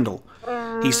could handle.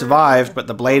 He survived, but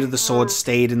the blade of the sword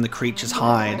stayed in the creature's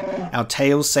hide. Our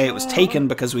tales say it was taken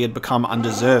because we had become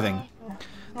undeserving.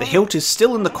 The hilt is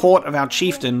still in the court of our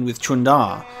chieftain with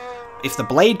Chundar. If the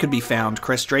blade could be found,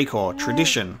 Crest Dracor,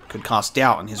 tradition, could cast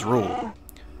doubt on his rule.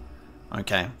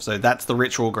 Okay, so that's the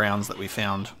ritual grounds that we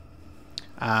found.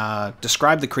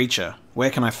 Describe the creature. Where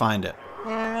can I find it?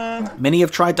 Many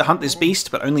have tried to hunt this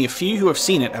beast, but only a few who have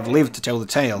seen it have lived to tell the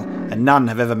tale, and none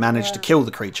have ever managed to kill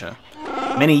the creature.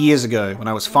 Many years ago, when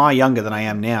I was far younger than I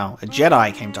am now, a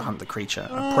Jedi came to hunt the creature,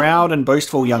 a proud and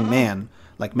boastful young man.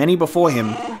 Like many before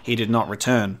him, he did not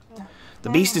return. The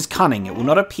beast is cunning. It will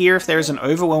not appear if there is an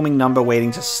overwhelming number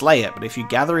waiting to slay it, but if you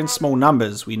gather in small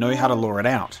numbers, we know how to lure it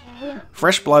out.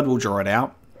 Fresh blood will draw it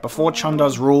out. Before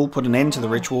Chundar's rule put an end to the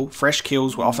ritual, fresh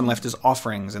kills were often left as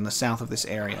offerings in the south of this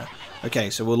area. Okay,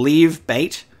 so we'll leave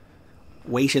bait,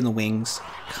 wait in the wings,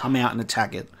 come out and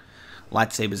attack it,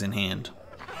 lightsabers in hand.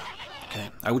 Okay,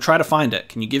 I will try to find it.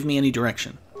 Can you give me any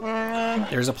direction?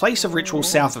 There is a place of ritual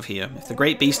south of here. If the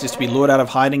great beast is to be lured out of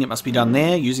hiding, it must be done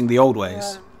there, using the old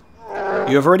ways.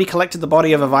 You have already collected the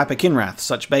body of a Viper Kinrath.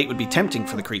 Such bait would be tempting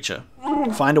for the creature.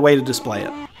 Find a way to display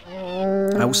it.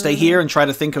 I will stay here and try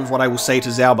to think of what I will say to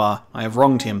Zalbar. I have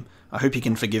wronged him. I hope he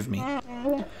can forgive me.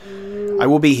 I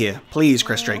will be here. Please,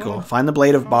 Crest Dracor, find the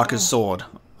blade of Barker's sword.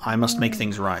 I must make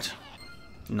things right.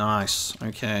 Nice.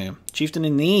 Okay. Chieftain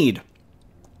in need.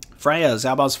 Freya,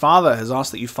 Zalbar's father, has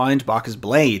asked that you find Barker's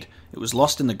blade. It was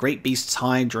lost in the great beast's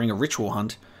hide during a ritual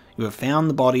hunt. You have found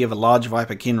the body of a large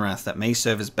Viper Kinrath that may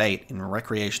serve as bait in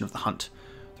recreation of the hunt.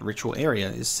 The ritual area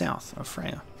is south of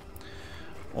Freya.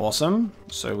 Awesome.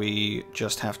 So we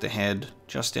just have to head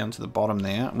just down to the bottom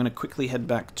there. I'm going to quickly head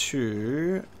back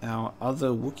to our other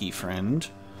Wookiee friend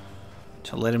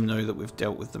to let him know that we've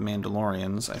dealt with the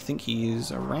Mandalorians. I think he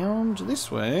is around this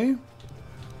way.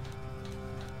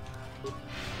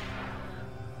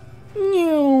 Where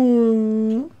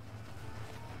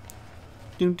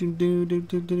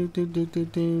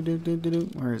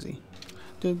is he?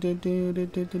 I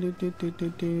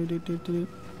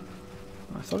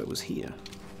thought it was here.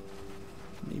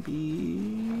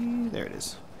 Maybe... there it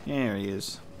is. There he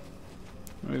is.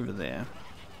 Over there.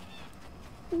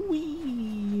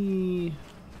 Whee!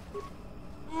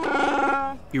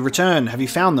 You return. Have you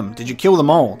found them? Did you kill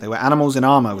them all? They were animals in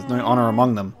armor with no honor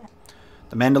among them.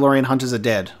 The Mandalorian hunters are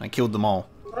dead. I killed them all.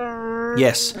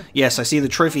 Yes, yes, I see the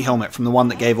trophy helmet from the one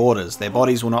that gave orders. Their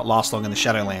bodies will not last long in the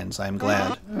Shadowlands, I am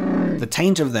glad. The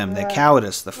taint of them, their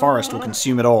cowardice, the forest will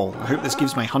consume it all. I hope this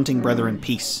gives my hunting brethren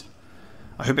peace.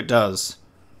 I hope it does.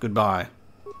 Goodbye.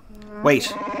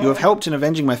 Wait, you have helped in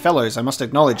avenging my fellows, I must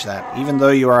acknowledge that, even though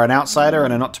you are an outsider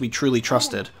and are not to be truly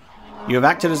trusted. You have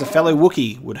acted as a fellow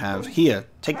Wookiee would have. Here,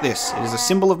 take this. It is a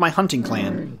symbol of my hunting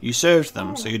clan. You served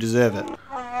them, so you deserve it.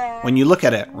 When you look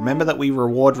at it, remember that we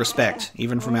reward respect,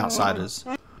 even from outsiders.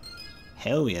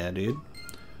 Hell yeah, dude.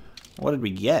 What did we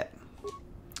get?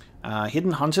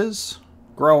 Hidden Hunters.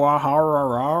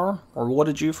 Groaharar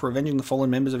rewarded you for avenging the fallen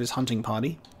members of his hunting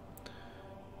party.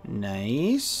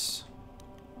 Nice.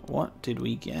 What did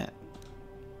we get?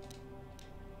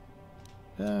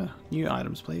 New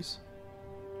items, please.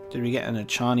 Did we get an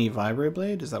Achani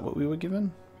Vibroblade? Is that what we were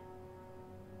given?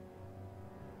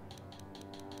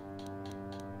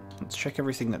 Let's check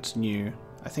everything that's new.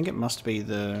 I think it must be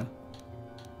the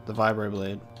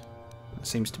Vibroblade. It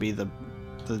seems to be the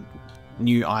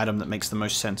new item that makes the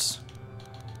most sense.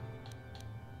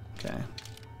 Okay.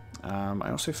 I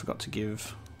also forgot to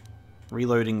give...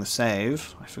 reloading the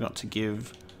save. I forgot to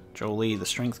give Jolee the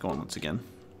strength gauntlets again.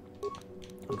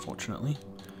 Unfortunately.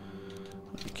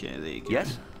 Okay, there you go.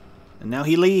 Yes? And now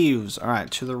he leaves. Alright,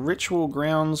 to the ritual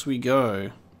grounds we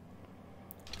go.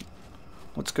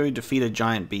 Let's go defeat a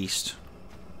giant beast.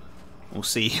 We'll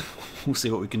see. We'll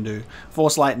see what we can do.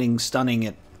 Force lightning, stunning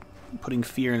it, putting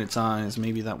fear in its eyes.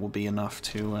 Maybe that will be enough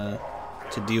to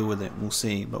deal with it. We'll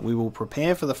see. But we will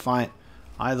prepare for the fight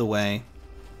either way.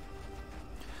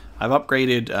 I've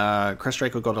upgraded... Crest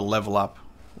Dracor got a level up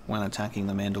when attacking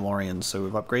the Mandalorians. So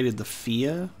we've upgraded the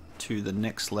fear to the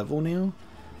next level now.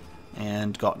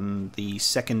 And gotten the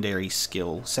secondary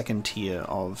skill, second tier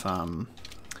of...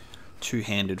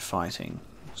 two-handed fighting,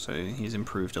 so he's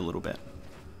improved a little bit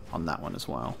on that one as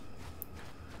well.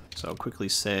 So I'll quickly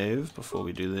save before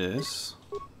we do this,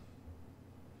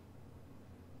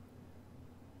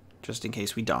 just in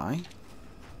case we die.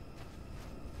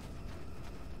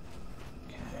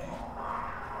 Okay.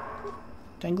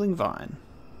 Dangling vine.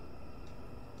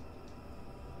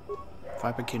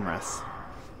 Viper Kinrath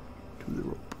to the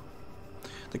rope.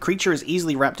 The creature is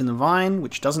easily wrapped in the vine,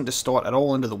 which doesn't distort at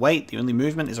all under the weight. The only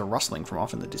movement is a rustling from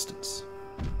off in the distance.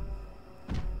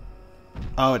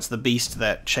 Oh, it's the beast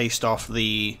that chased off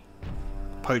the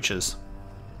poachers.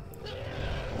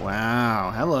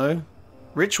 Wow, hello.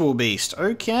 Ritual beast,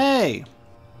 okay.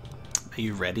 Are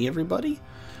you ready, everybody?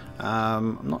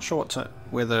 I'm not sure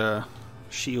whether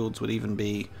shields would even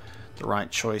be the right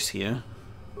choice here.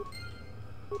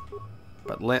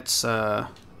 But let's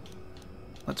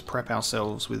prep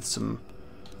ourselves with some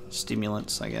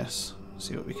stimulants, I guess.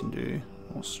 See what we can do.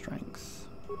 More strength.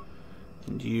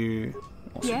 And you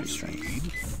also do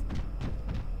strength.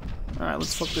 Alright,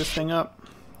 let's fuck this thing up.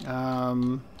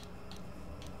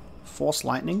 Force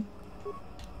lightning.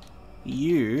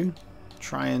 You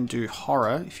try and do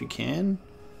horror if you can.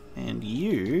 And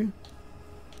you...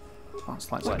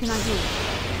 What can I do?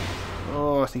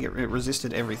 Oh, I think it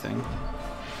resisted everything.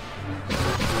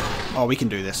 Oh, we can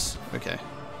do this. Okay.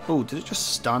 Oh, did it just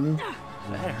stun?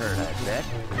 That hurt, I bet.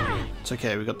 It's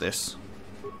okay, we got this.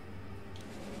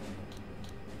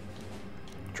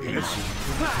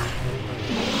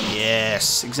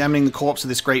 Yes! Examining the corpse of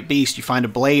this great beast, you find a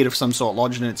blade of some sort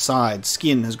lodged in its side.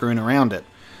 Skin has grown around it.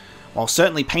 While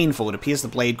certainly painful, it appears the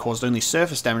blade caused only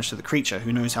surface damage to the creature.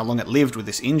 Who knows how long it lived with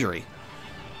this injury?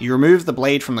 You remove the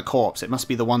blade from the corpse. It must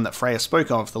be the one that Freya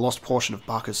spoke of, the lost portion of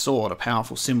Barker's sword, a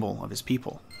powerful symbol of his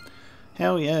people.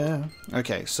 Hell yeah.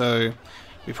 Okay, so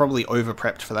we probably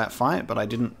over-prepped for that fight, but I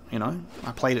didn't, you know,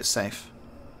 I played it safe.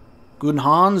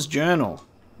 Gunhan's Journal.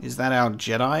 Is that our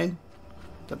Jedi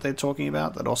that they're talking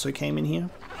about that also came in here?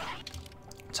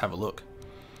 Let's have a look.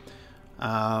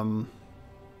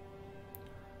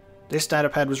 This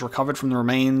datapad was recovered from the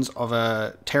remains of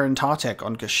a Terran Tartek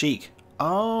on Kashyyyk.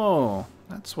 Oh,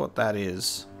 that's what that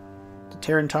is. The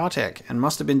Terran Tartek, and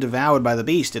must have been devoured by the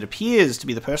beast. It appears to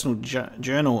be the personal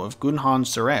journal of Gunhan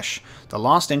Suresh. The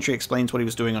last entry explains what he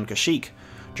was doing on Kashyyyk.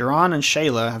 Duran and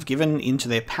Shayla have given into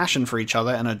their passion for each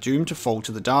other and are doomed to fall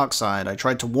to the dark side. I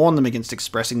tried to warn them against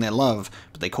expressing their love,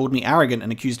 but they called me arrogant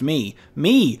and accused me,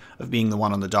 of being the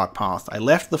one on the dark path. I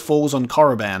left the fools on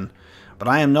Korriban. But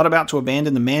I am not about to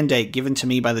abandon the mandate given to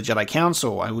me by the Jedi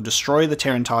Council. I will destroy the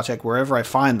Terran Tartek wherever I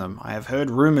find them. I have heard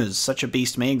rumors such a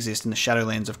beast may exist in the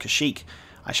Shadowlands of Kashyyyk.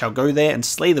 I shall go there and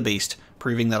slay the beast,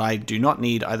 proving that I do not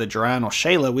need either Duran or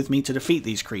Shayla with me to defeat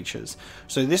these creatures.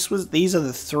 So these are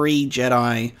the three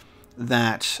Jedi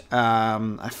that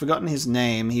I've forgotten his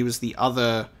name. He's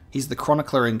the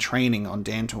chronicler in training on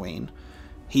Dantooine.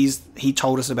 He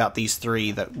told us about these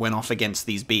three that went off against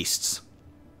these beasts.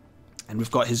 And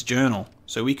we've got his journal,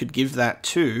 so we could give that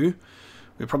to...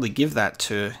 We'd probably give that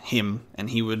to him, and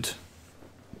he would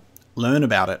learn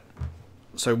about it.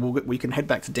 So we can head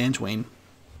back to Dantooine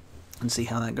and see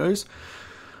how that goes.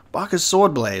 Barker's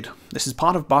sword blade. This is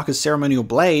part of Barker's ceremonial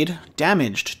blade,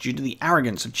 damaged due to the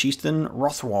arrogance of Chieftain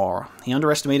Rothwar. He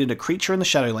underestimated a creature in the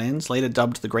Shadowlands, later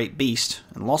dubbed the Great Beast,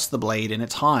 and lost the blade in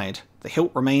its hide. The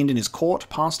hilt remained in his court,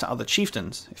 passed to other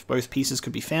chieftains. If both pieces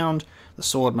could be found, the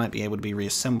sword might be able to be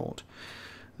reassembled.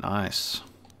 Nice.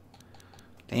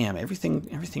 Damn, everything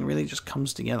really just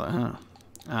comes together, huh?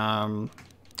 Oh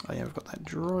yeah, we've got that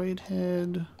droid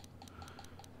head.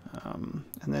 And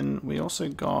then we also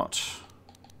got...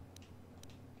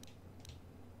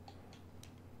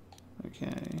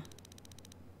 Okay.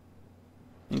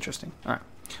 Interesting. Alright.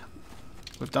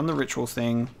 We've done the ritual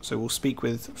thing, so we'll speak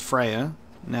with Freya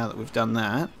now that we've done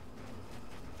that.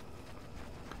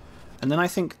 And then I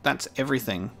think that's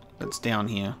everything that's down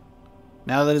here.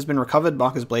 Now that it has been recovered,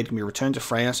 Barker's blade can be returned to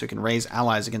Freya so he can raise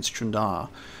allies against Chundar.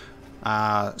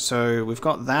 So we've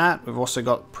got that. We've also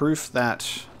got proof that...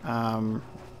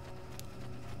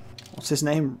 what's his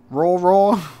name?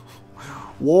 War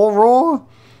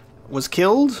was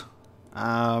killed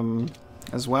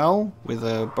as well with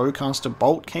a bowcaster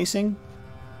bolt casing.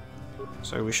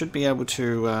 So we should be able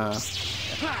to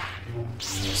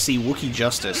see Wookiee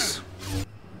justice.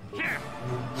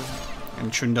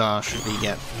 And Chundar should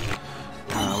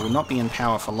will not be in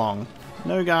power for long.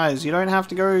 No, guys, you don't have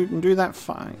to go and do that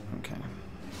fight. Okay.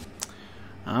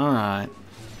 Alright.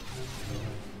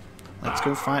 Let's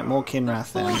go fight more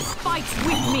Kinrath then. The Force fights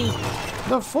with me!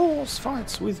 The Force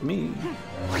fights with me.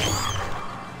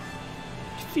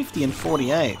 50 and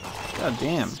 48. God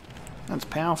damn. That's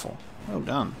powerful. Well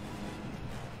done.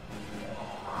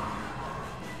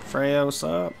 Freya, what's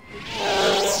up?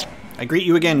 I greet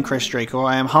you again, Crest Draco.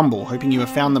 I am humble, hoping you have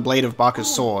found the blade of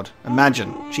Barker's sword.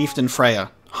 Imagine, Chieftain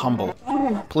Freya, humble.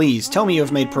 Please, tell me you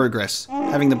have made progress.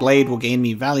 Having the blade will gain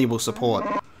me valuable support.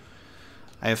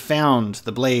 I have found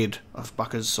the blade of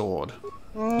Barker's sword.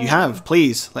 You have,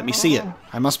 please, let me see it.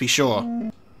 I must be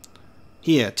sure.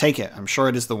 Here, take it. I'm sure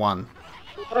it is the one.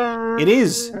 It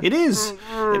is! It is!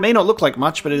 It may not look like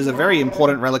much, but it is a very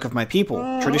important relic of my people.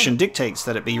 Tradition dictates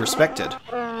that it be respected.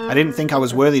 I didn't think I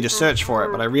was worthy to search for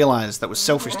it, but I realized that was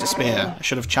selfish despair. I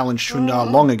should have challenged Chundar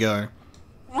long ago.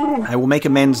 I will make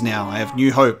amends now. I have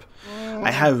new hope.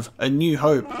 I have a new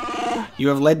hope. You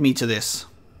have led me to this.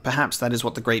 Perhaps that is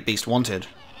what the Great Beast wanted.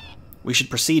 We should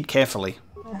proceed carefully.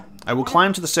 I will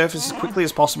climb to the surface as quickly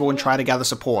as possible and try to gather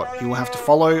support. You will have to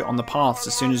follow on the paths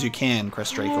as soon as you can,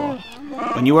 Crest Draco.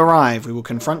 When you arrive, we will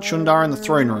confront Chundar in the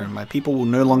throne room. My people will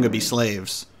no longer be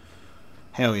slaves.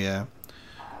 Hell yeah.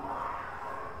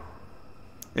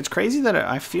 It's crazy that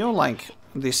I feel like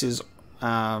this is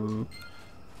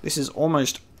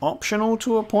almost optional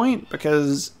to a point,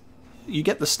 because you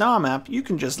get the star map, you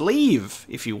can just leave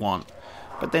if you want.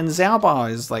 But then Zaubar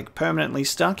is like permanently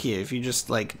stuck here if you just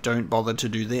like don't bother to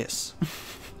do this.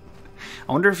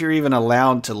 I wonder if you're even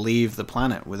allowed to leave the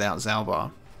planet without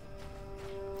Zalbar.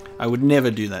 I would never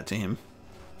do that to him.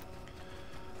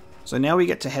 So now we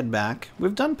get to head back.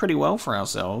 We've done pretty well for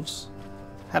ourselves.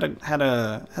 Had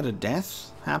a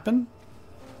death happen,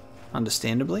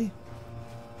 understandably.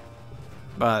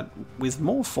 But with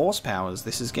more force powers,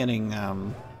 this is getting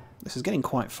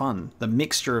quite fun. The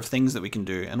mixture of things that we can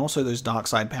do, and also those dark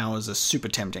side powers are super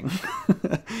tempting.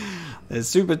 They're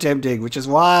super tempting, which is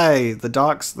why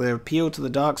the appeal to the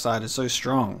dark side is so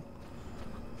strong.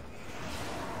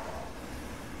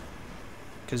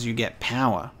 Because you get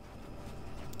power,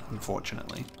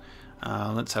 unfortunately.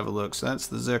 Let's have a look. So that's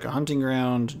the Zerka hunting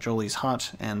ground, Jolee's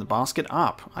hut, and the basket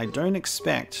up. I don't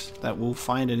expect that we'll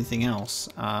find anything else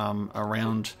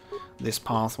around this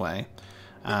pathway.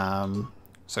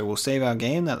 So we'll save our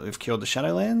game that we've killed the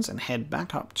Shadowlands and head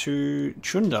back up to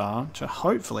Chundar to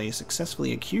hopefully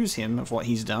successfully accuse him of what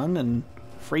he's done and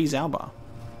free Zalbar.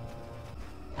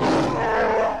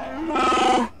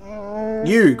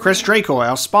 You, Crest Dracor,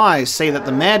 our spies, say that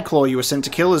the Madclaw you were sent to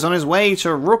kill is on his way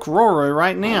to Rook Roro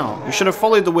right now. You should have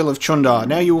followed the will of Chundar.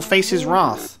 Now you will face his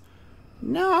wrath.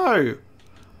 No!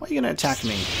 Why are you going to attack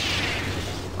me?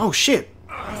 Oh, shit!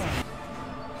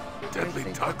 Deadly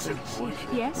toxins.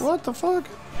 Yes? What the fuck?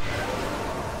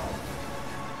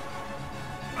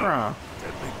 Bruh.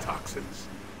 Deadly toxins.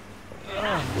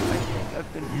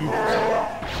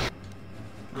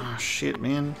 Oh, shit,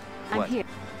 man. I'm here.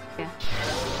 Okay.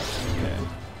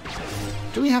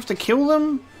 Do we have to kill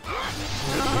them?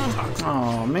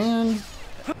 Oh, man.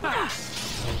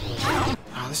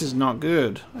 Oh, this is not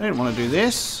good. I didn't want to do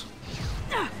this.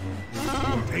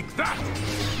 Take that.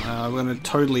 I'm going to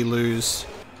totally lose.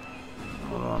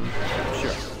 Hold on.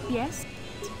 Sure. Yes?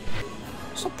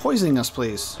 Stop poisoning us,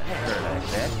 please.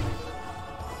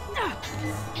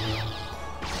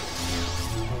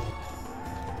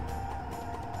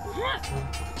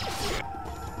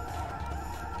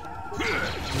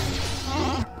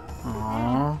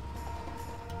 Aww.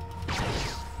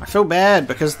 I feel bad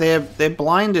because they're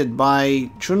blinded by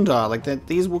Chundar. Like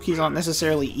these Wookiees aren't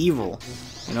necessarily evil.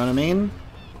 You know what I mean?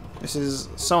 This is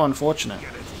so unfortunate.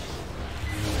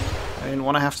 I didn't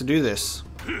want to have to do this.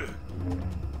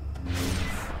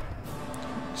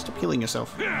 Stop healing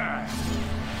yourself.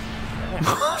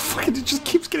 Fucking, it just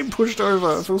keeps getting pushed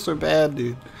over. I feel so bad,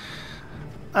 dude.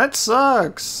 That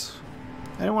sucks.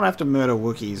 I don't want to have to murder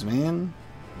Wookiees, man.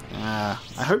 I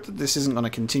hope that this isn't going to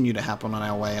continue to happen on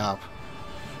our way up.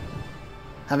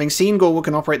 Having seen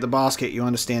Gorwook operate the basket, you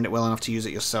understand it well enough to use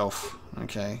it yourself.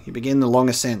 Okay, you begin the long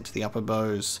ascent to the upper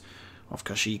bows of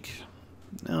Kashyyyk.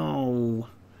 No.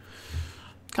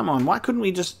 Come on, why couldn't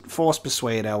we just force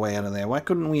persuade our way out of there? Why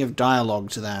couldn't we have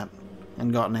dialogued to that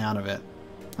and gotten out of it?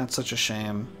 That's such a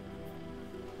shame.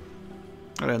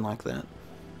 I don't like that.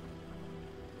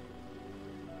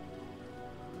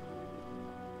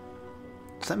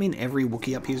 Does that mean every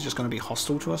Wookiee up here is just going to be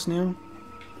hostile to us now?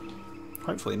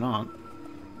 Hopefully not.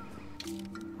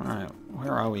 Alright,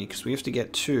 where are we? Because we have to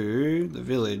get to the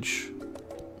village.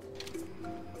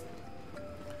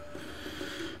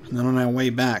 And then on our way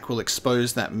back, we'll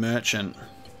expose that merchant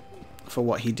for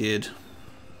what he did.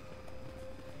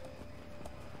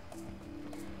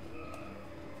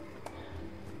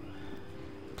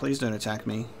 Please don't attack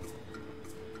me.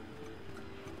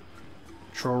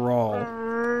 Troll.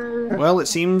 Well, it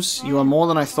seems you are more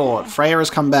than I thought. Freya has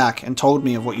come back and told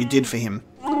me of what you did for him.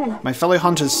 My fellow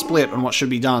hunters split on what should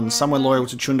be done. Some were loyal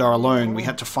to Chundar alone. We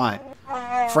had to fight.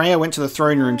 Freya went to the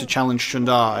throne room to challenge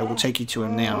Chundar. I will take you to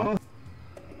him now.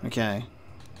 Okay.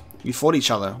 You fought each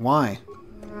other. Why?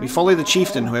 We follow the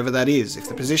chieftain, whoever that is. If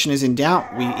the position is in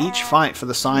doubt, we each fight for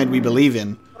the side we believe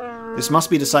in. This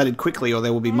must be decided quickly or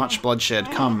there will be much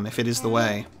bloodshed. Come, if it is the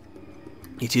way.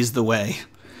 It is the way.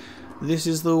 This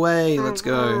is the way. Let's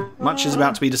go. Much is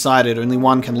about to be decided. Only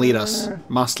one can lead us.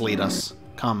 Must lead us.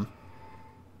 Come.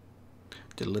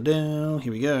 Diddle-a-doo.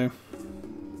 Here we go.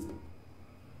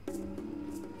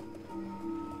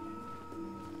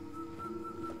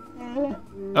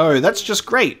 Oh, that's just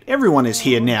great. Everyone is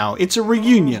here now. It's a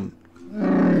reunion.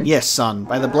 Yes, son.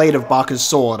 By the blade of Barker's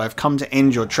sword, I've come to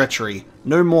end your treachery.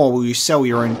 No more will you sell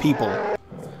your own people.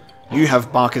 You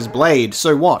have Barker's blade,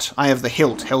 so what? I have the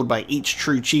hilt held by each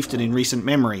true chieftain in recent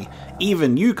memory.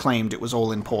 Even you claimed it was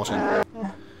all important.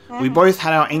 We both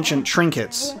had our ancient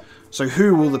trinkets. So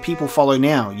who will the people follow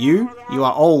now? You? You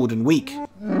are old and weak.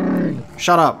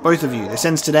 Shut up, both of you. This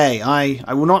ends today.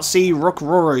 I will not see Rook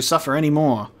Roro suffer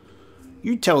anymore.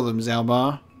 You tell them,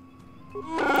 Zalbar.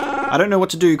 I don't know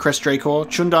what to do, Crest Dracor.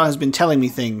 Chundar has been telling me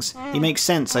things. He makes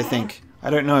sense, I think.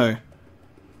 I don't know.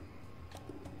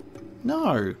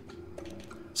 No.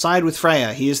 Side with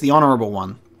Freya. He is the honourable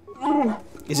one.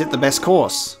 Is it the best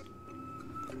course?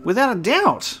 Without a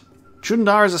doubt.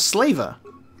 Chundar is a slaver.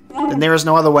 Then there is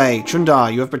no other way.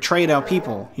 Chundar, you have betrayed our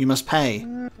people. You must pay.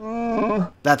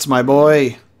 That's my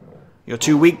boy. You're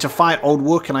too weak to fight, old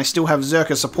Wook, and I still have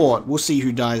Zerka support. We'll see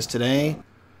who dies today.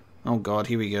 Oh god,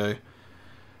 here we go.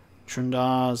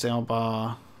 Chundar,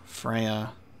 Zalbar,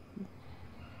 Freya.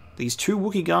 These 2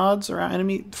 Wookiee guards are our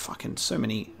enemy. Fucking so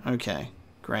many. Okay,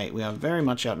 great. We are very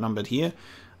much outnumbered here.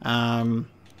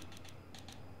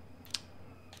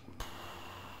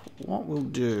 What we'll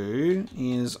do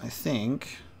is, I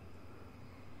think,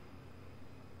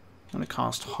 I'm going to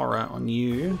cast Horror on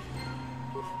you.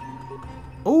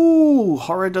 Ooh,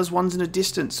 Horror does ones in a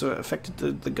distance, so it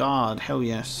affected the guard. Hell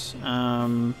yes.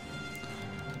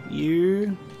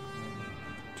 You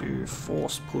do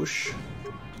Force Push,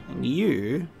 and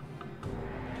you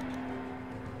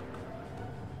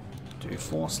do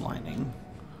Force Lightning.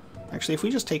 Actually, if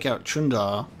we just take out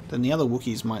Chundar, then the other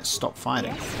Wookiees might stop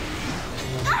fighting.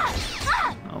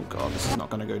 Oh god, this is not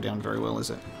going to go down very well, is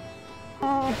it?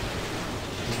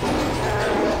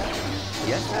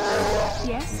 Yes?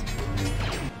 Yes?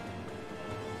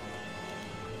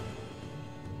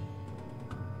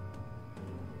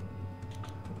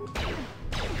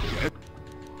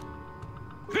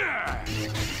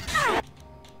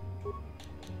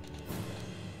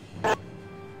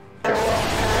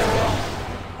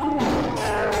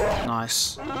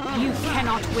 Nice. You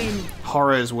cannot win.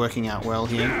 Horror is working out well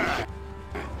here.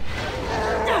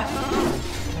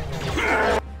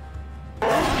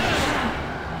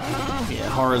 Yeah,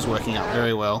 Horror's working out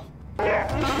very well.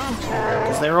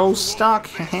 Because they're all stuck.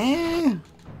 Come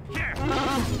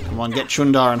on, get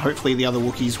Chundar and hopefully the other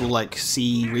Wookiees will, like,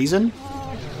 see reason?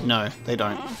 No, they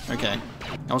don't. Okay.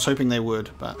 I was hoping they would,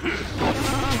 but...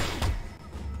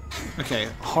 Okay,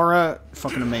 Horror,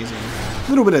 fucking amazing. A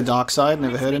little bit of dark side,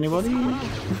 never hurt anybody.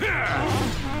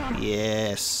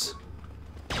 Yes.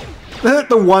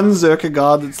 The one Zerka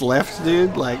guard that's left,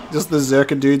 dude. Like, just the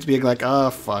Zerka dudes being like, ah,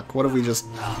 fuck, what have we just...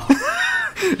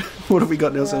 what have we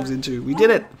gotten ourselves into? We did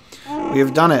it! We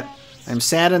have done it. I'm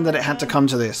saddened that it had to come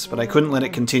to this, but I couldn't let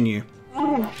it continue.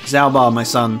 Zalbar, my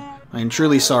son, I am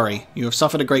truly sorry. You have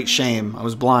suffered a great shame. I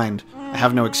was blind. I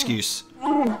have no excuse.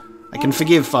 I can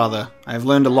forgive, Father. I have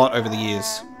learned a lot over the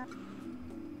years.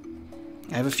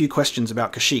 I have a few questions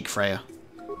about Kashyyyk, Freya.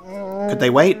 Could they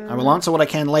wait? I will answer what I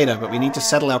can later, but we need to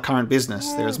settle our current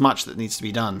business. There is much that needs to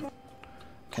be done.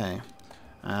 Okay.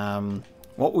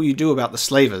 What will you do about the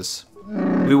slavers?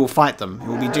 We will fight them. It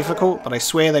will be difficult, but I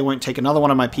swear they won't take another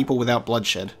one of my people without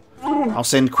bloodshed. I'll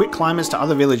send quick climbers to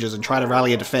other villages and try to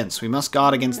rally a defense. We must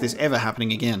guard against this ever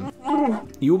happening again.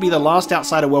 You will be the last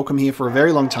outsider welcome here for a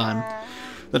very long time.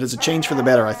 That is a change for the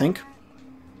better, I think.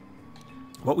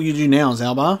 What will you do now,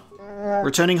 Zalbar?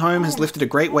 Returning home has lifted a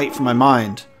great weight from my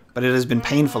mind, but it has been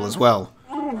painful as well.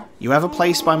 You have a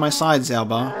place by my side,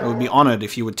 Zalbar. I would be honored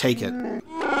if you would take it.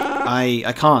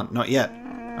 I can't, not yet.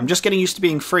 I'm just getting used to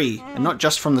being free, and not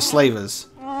just from the slavers.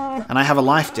 And I have a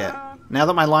life debt. Now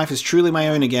that my life is truly my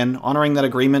own again, honoring that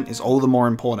agreement is all the more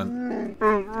important.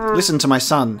 Listen to my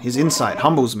son. His insight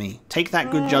humbles me. Take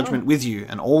that good judgment with you,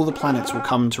 and all the planets will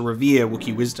come to revere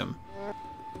Wookiee wisdom.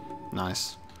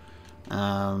 Nice.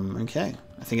 Okay.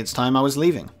 I think it's time I was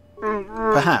leaving.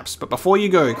 Perhaps, but before you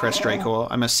go, Crest Dracor,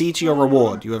 I must see to your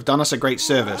reward. You have done us a great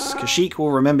service. Kashyyyk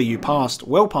will remember you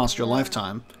well past your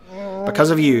lifetime.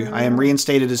 Because of you, I am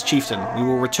reinstated as chieftain. We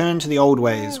will return to the old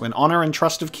ways, when honor and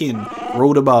trust of kin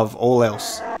ruled above all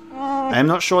else. I am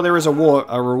not sure there is a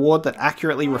reward that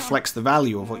accurately reflects the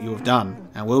value of what you have done.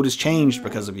 Our world has changed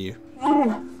because of you.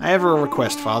 I have a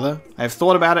request, Father. I have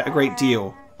thought about it a great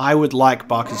deal. I would like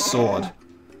Barker's sword.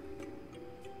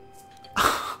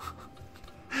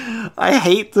 I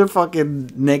hate the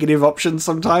fucking negative options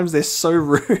sometimes. They're so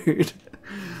rude.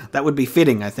 That would be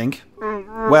fitting, I think.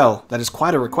 Well, that is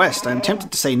quite a request. I am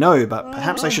tempted to say no, but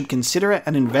perhaps I should consider it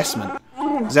an investment.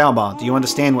 Zalbar, do you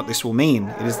understand what this will mean?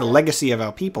 It is the legacy of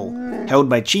our people, held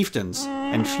by chieftains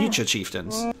and future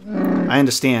chieftains. I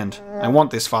understand. I want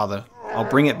this, Father. I'll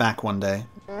bring it back one day.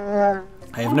 I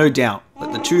have no doubt.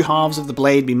 Let the two halves of the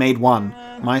blade be made one.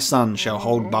 My son shall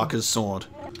hold Barker's sword.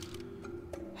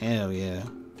 Hell yeah.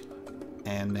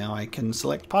 And now I can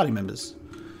select party members.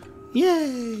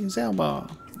 Yay, Zalbar.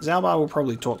 Zalbar will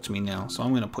probably talk to me now, so I'm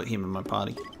going to put him in my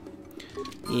party.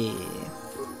 Yeah.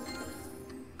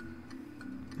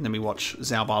 And then we watch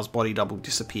Zalbar's body double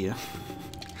disappear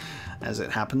as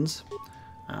it happens.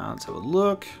 Let's have a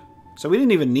look. So we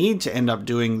didn't even need to end up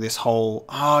doing this whole...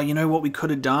 Oh, you know what we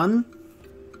could have done?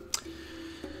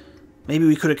 Maybe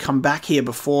we could have come back here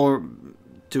before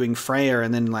doing Freya,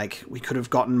 and then, like, we could have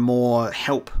gotten more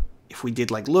help if we did,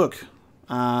 like, look,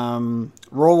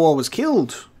 Raw War was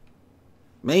killed.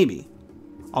 Maybe.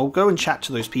 I'll go and chat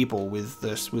to those people with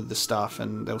the stuff,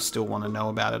 and they'll still want to know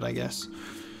about it, I guess.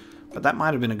 But that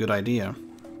might have been a good idea.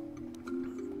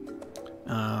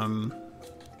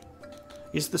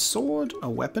 Is the sword a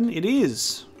weapon? It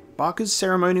is. Barker's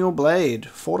Ceremonial Blade.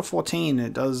 4 to 14.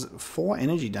 It does 4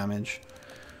 energy damage.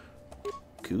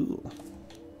 Cool.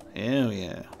 Hell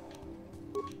yeah.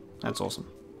 That's awesome.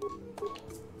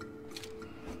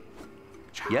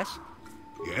 Yes?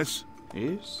 Yes?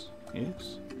 Yes.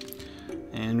 Yes.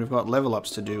 And we've got level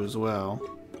ups to do as well.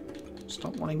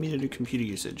 Stop wanting me to do computer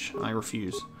usage. I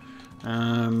refuse.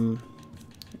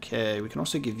 Okay, we can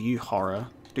also give you horror.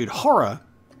 Dude, horror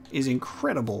is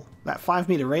incredible. That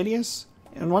 5-meter radius.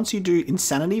 And once you do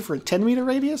insanity for a 10-meter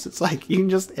radius, it's like you can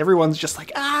just, everyone's just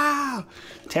like, ah!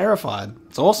 Terrified.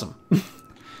 It's awesome.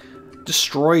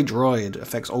 Destroy droid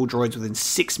affects all droids within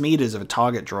 6 meters of a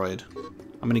target droid.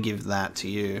 I'm going to give that to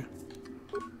you.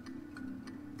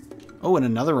 Oh, and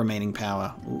another remaining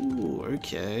power. Ooh,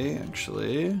 okay,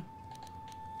 actually.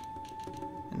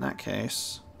 In that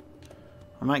case,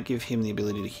 I might give him the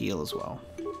ability to heal as well.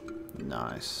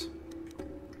 Nice.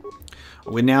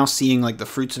 We're now seeing, like, the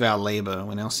fruits of our labor.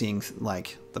 We're now seeing,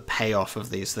 like, the payoff of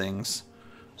these things.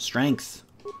 Strength.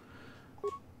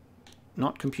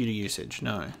 Not computer usage,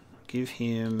 no. Give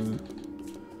him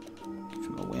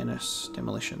awareness,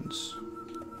 demolitions.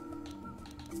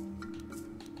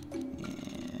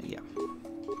 Yeah.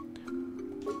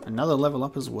 Another level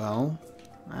up as well.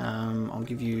 I'll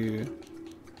give you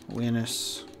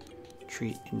awareness,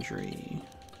 treat injury.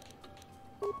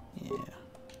 Yeah.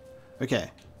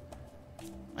 Okay.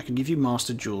 I can give you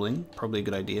master dueling, probably a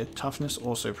good idea. Toughness,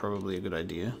 also probably a good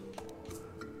idea.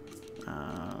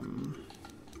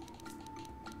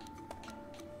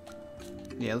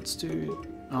 Yeah, let's do...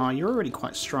 Oh, you're already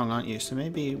quite strong, aren't you? So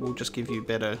maybe we'll just give you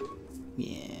better...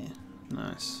 Yeah,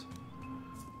 nice.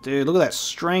 Dude, look at that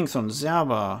strength on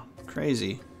Zauber.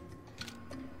 Crazy.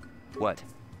 What?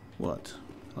 What?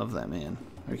 Love that, man.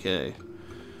 Okay.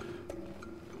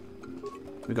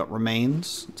 We got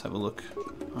remains. Let's have a look.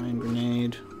 Iron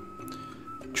grenade.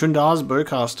 Chundar's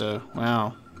bowcaster.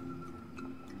 Wow.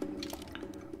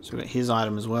 So we got his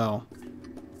item as well.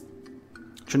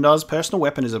 Chundar's personal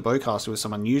weapon is a bowcaster with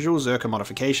some unusual Zerka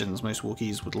modifications. Most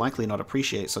Wookiees would likely not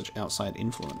appreciate such outside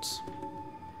influence.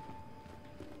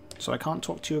 So I can't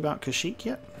talk to you about Kashyyyk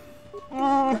yet?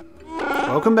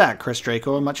 Welcome back, Chris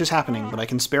Dracor. Much is happening, but I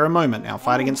can spare a moment. Our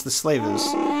fight against the slavers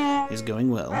is going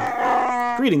well.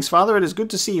 Greetings, Father. It is good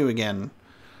to see you again.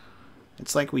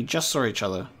 It's like we just saw each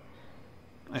other.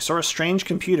 I saw a strange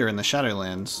computer in the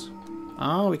Shadowlands.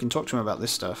 Oh, we can talk to him about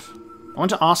this stuff. I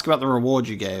want to ask about the reward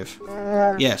you gave.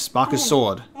 Yes, Barker's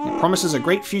sword. It promises a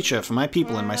great future for my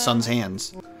people in my son's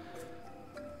hands.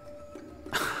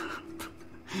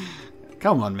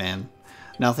 Come on, man.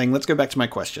 Nothing. Let's go back to my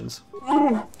questions.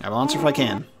 I will answer if I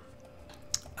can.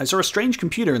 I saw a strange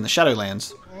computer in the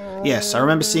Shadowlands. Yes, I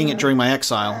remember seeing it during my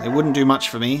exile. It wouldn't do much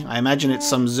for me. I imagine it's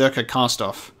some Zerka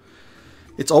cast-off.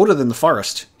 It's older than the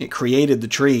forest. It created the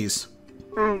trees.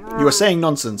 You are saying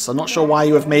nonsense. I'm not sure why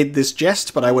you have made this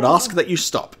jest, but I would ask that you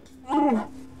stop.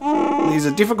 These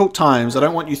are difficult times. I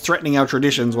don't want you threatening our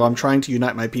traditions while I'm trying to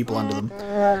unite my people under them.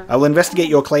 I will investigate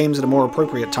your claims at a more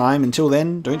appropriate time. Until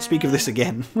then, don't speak of this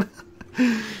again.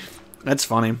 That's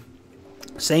funny.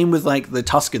 Same with, like, the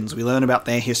Tuscans. We learn about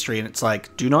their history, and it's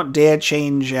like, do not dare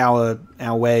change our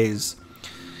ways.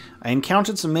 I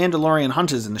encountered some Mandalorian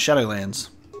hunters in the Shadowlands.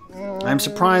 I am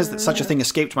surprised that such a thing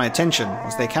escaped my attention.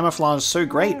 Was their camouflage so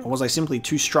great, or was I simply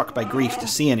too struck by grief to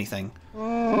see anything?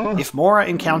 If more are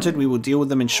encountered, we will deal with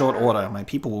them in short order. My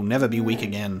people will never be weak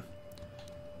again.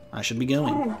 I should be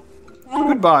going.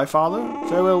 Goodbye, Father.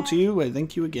 Farewell to you. I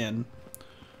thank you again.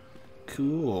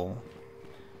 Cool.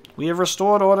 We have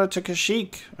restored order to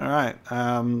Kashyyyk. Alright,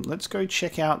 let's go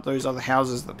check out those other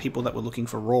houses, the people that were looking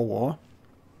for Raw War.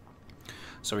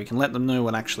 So we can let them know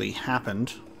what actually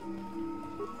happened.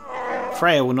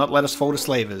 Freya will not let us fall to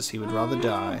slavers. He would rather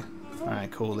die.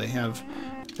 Alright, cool.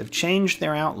 They've changed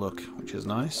their outlook, which is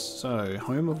nice. So,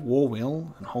 home of Warwheel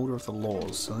and holder of the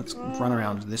laws. So let's run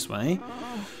around this way.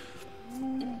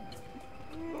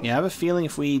 Yeah, I have a feeling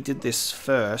if we did this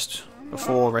first,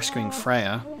 before rescuing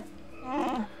Freya,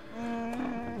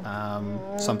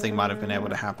 something might have been able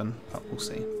to happen, but we'll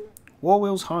see.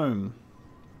 Warwheel's home.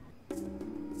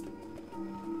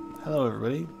 Hello,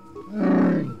 everybody.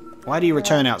 Why do you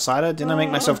return, outsider? Didn't I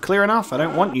make myself clear enough? I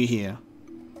don't want you here.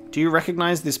 Do you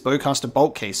recognize this bowcaster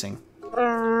bolt casing?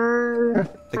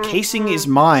 The casing is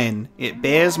mine. It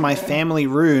bears my family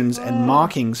runes and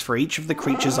markings for each of the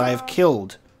creatures I have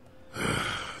killed.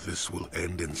 This will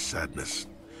end in sadness.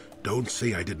 Don't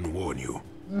say I didn't warn you.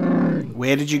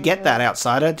 Where did you get that,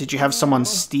 outsider? Did you have someone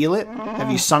steal it?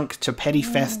 Have you sunk to petty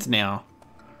theft now?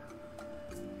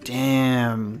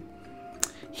 Damn.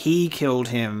 He killed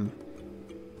him.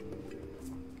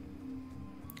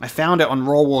 I found it on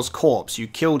Rawwar's corpse. You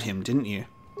killed him, didn't you?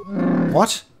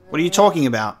 What? What are you talking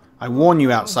about? I warn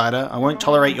you, outsider. I won't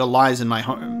tolerate your lies in my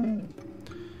home.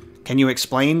 Can you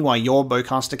explain why your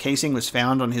bowcaster casing was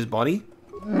found on his body?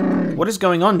 What is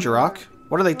going on, Jirak?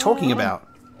 What are they talking about?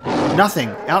 Nothing.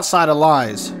 Outsider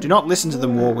lies. Do not listen to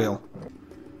them, Warwheel.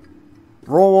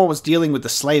 Rawwar was dealing with the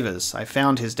slavers. I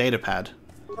found his datapad.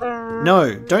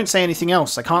 No, don't say anything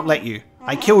else. I can't let you.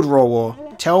 I killed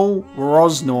Rawwar. Tell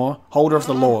Roznor, holder of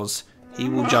the laws. He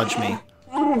will judge me.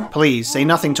 Please, say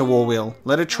nothing to Warwheel.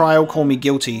 Let a trial call me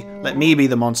guilty. Let me be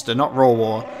the monster, not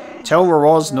Rawwar. Tell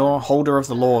Roznor, holder of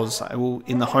the laws. I will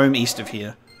in the home east of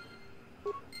here.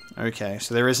 Okay,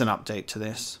 so there is an update to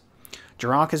this.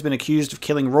 Jirak has been accused of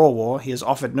killing Rawwar. He has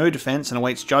offered no defense and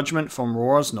awaits judgment from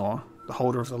Roznor, the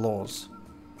holder of the laws.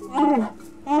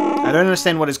 I don't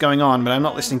understand what is going on, but I'm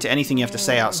not listening to anything you have to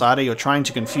say, outsider. You're trying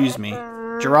to confuse me.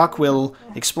 Jirak will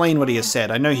explain what he has said.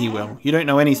 I know he will. You don't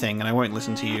know anything, and I won't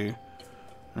listen to you.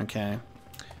 Okay.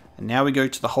 And now we go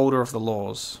to the holder of the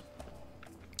laws.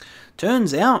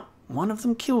 Turns out, one of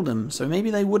them killed him, so maybe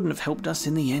they wouldn't have helped us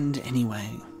in the end anyway.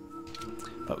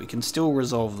 But we can still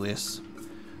resolve this,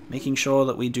 making sure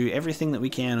that we do everything that we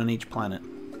can on each planet.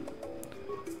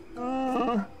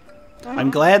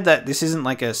 I'm glad that this isn't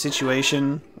like a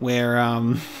situation where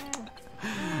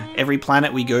every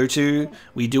planet we go to,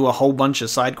 we do a whole bunch of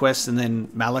side quests and then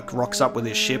Malik rocks up with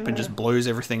his ship and just blows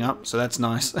everything up, so that's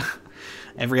nice.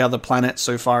 Every other planet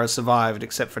so far has survived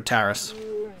except for Taris.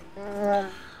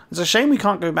 It's a shame we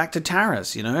can't go back to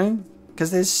Taris, you know? Because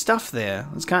there's stuff there.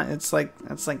 It's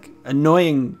like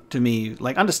annoying to me,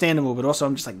 like understandable, but also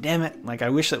I'm just like, damn it! Like I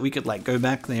wish that we could like go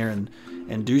back there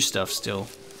and do stuff still.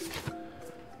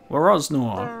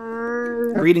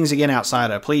 Roznor. Greetings again,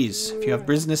 outsider. Please, if you have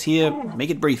business here, make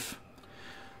it brief.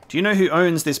 Do you know who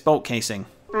owns this bolt casing?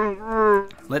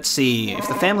 Let's see if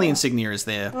the family insignia is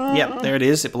there. Yep, there it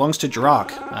is. It belongs to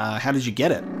Jirak. How did you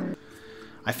get it?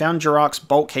 I found Jirak's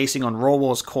bolt casing on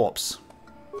Rawwar's corpse.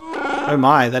 Oh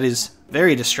my, that is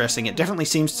very distressing. It definitely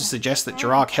seems to suggest that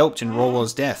Jirak helped in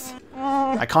Rawwar's death.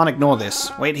 I can't ignore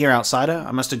this. Wait here, outsider.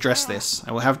 I must address this.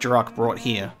 I will have Jirak brought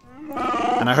here.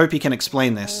 And I hope he can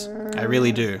explain this. I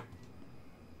really do.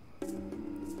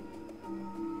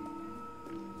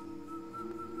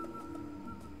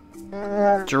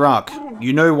 Jirak,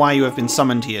 you know why you have been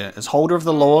summoned here. As holder of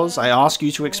the laws, I ask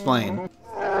you to explain.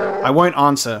 I won't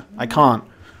answer. I can't.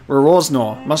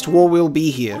 Roznor, must Warwheel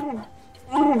be here?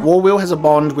 Warwheel has a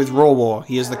bond with Rawwar.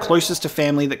 He is the closest to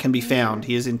family that can be found.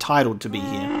 He is entitled to be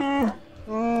here.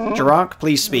 Jirak,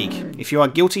 please speak. If you are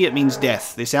guilty, it means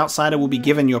death. This outsider will be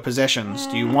given your possessions.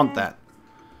 Do you want that?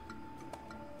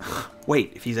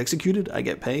 Wait, if he's executed, I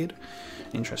get paid?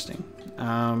 Interesting.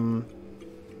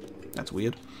 That's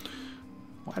weird.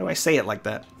 Why do I say it like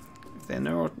that?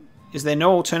 Is there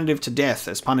no alternative to death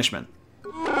as punishment?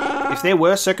 If there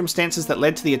were circumstances that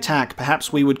led to the attack,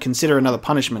 perhaps we would consider another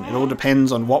punishment. It all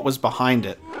depends on what was behind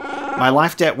it. My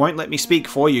life debt won't let me speak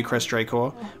for you, Crest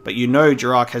Dracor, but you know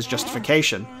Jirak has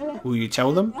justification. Will you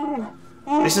tell them?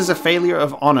 This is a failure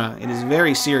of honor. It is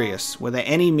very serious. Were there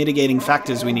any mitigating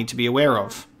factors we need to be aware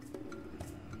of?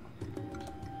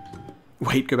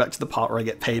 Wait, go back to the part where I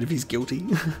get paid if he's guilty.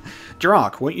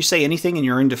 Jirak, won't you say anything in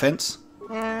your own defense?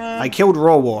 I killed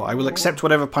Rawwar. I will accept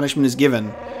whatever punishment is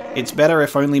given. It's better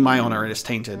if only my honor is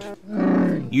tainted.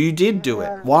 You did do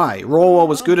it. Why? Rawwar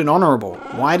was good and honorable.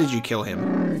 Why did you kill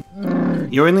him?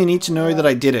 You only need to know that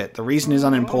I did it. The reason is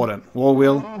unimportant.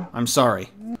 Warwheel, I'm sorry.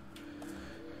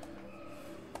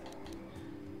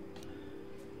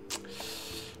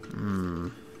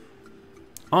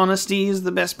 Honesty is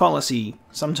the best policy.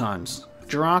 Sometimes.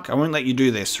 Jirak, I won't let you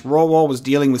do this. Rawwar was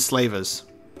dealing with slavers.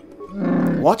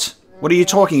 What? What are you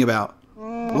talking about?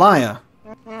 Liar.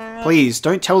 Please,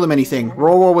 don't tell them anything.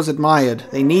 Rawwar was admired.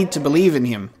 They need to believe in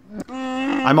him.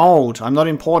 I'm old. I'm not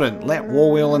important. Let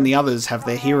Warwheel and the others have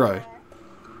their hero.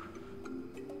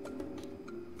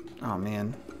 Oh,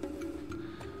 man.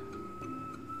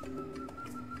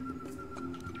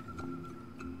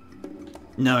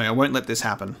 No, I won't let this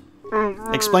happen.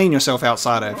 Explain yourself,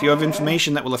 outsider. If you have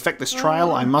information that will affect this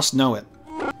trial, I must know it.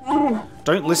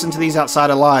 Don't listen to these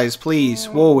outsider lies, please.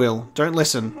 Warwheel, don't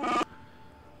listen.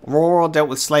 Rawwar dealt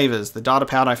with slavers. The data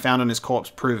pad I found on his corpse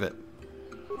prove it.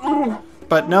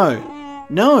 But no.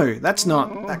 No, that's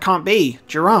not... That can't be.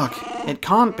 Jirak, it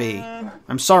can't be.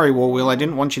 I'm sorry, Warwheel. I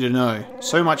didn't want you to know.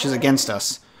 So much is against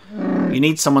us. You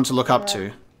need someone to look up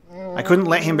to. I couldn't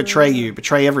let him betray you,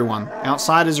 betray everyone.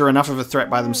 Outsiders are enough of a threat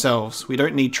by themselves. We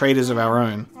don't need traitors of our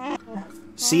own.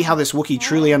 See how this Wookiee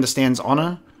truly understands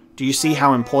honor? Do you see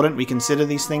how important we consider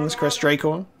these things, Crest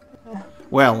Dracor?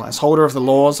 Well, as holder of the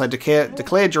laws, I declare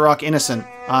Jarak innocent.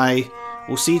 I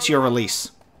will see to your release.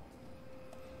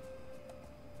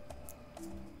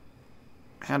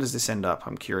 How does this end up?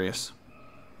 I'm curious.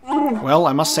 Well,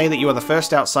 I must say that you are the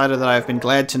first outsider that I have been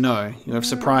glad to know. You have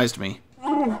surprised me.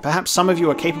 Perhaps some of you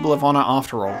are capable of honor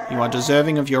after all. You are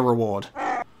deserving of your reward.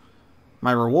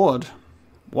 My reward?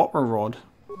 What reward?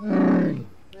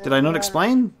 Did I not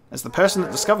explain? As the person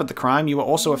that discovered the crime, you were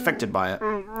also affected by it.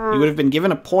 You would have been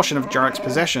given a portion of Jarak's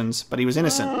possessions, but he was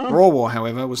innocent. Rawwar,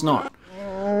 however, was not.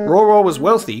 Rawwar was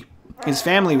wealthy. His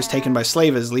family was taken by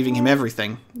slavers, leaving him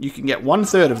everything. You can get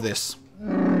 1/3 of this.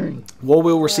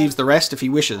 Warwill receives the rest if he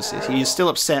wishes. He is still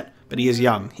upset, but he is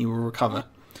young. He will recover.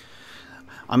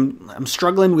 I'm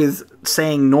struggling with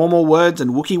saying normal words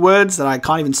and Wookiee words that I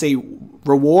can't even say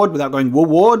reward without going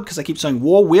reward, because I keep saying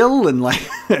Warwill and like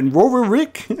and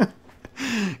Rick.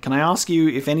 Can I ask you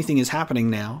if anything is happening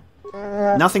now?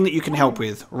 Nothing that you can help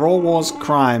with. Rawwar's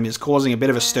crime is causing a bit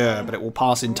of a stir, but it will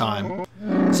pass in time.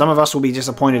 Some of us will be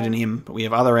disappointed in him, but we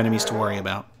have other enemies to worry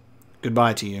about.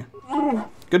 Goodbye to you.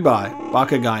 Goodbye.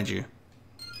 Barker guide you.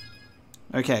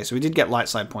 Okay, so we did get light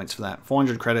side points for that.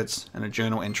 400 credits and a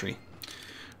journal entry.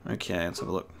 Okay, let's have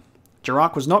a look.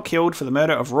 Jarak was not killed for the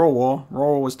murder of Rawwar.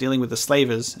 Rawwar was dealing with the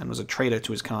slavers and was a traitor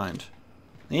to his kind.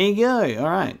 There you go.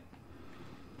 Alright.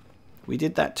 We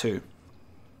did that too.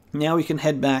 Now we can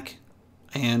head back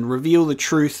and reveal the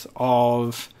truth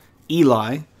of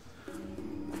Eli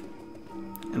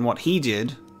and what he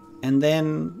did, and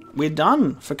then we're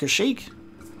done for Kashyyyk.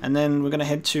 And then we're gonna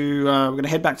head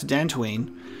back to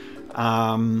Dantooine.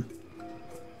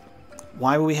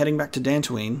 Why were we heading back to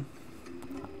Dantooine?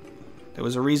 There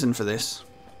was a reason for this.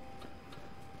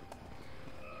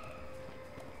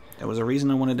 There was a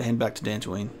reason I wanted to head back to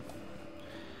Dantooine.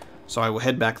 So I will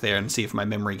head back there and see if my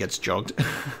memory gets jogged.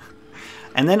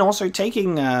 And then also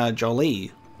taking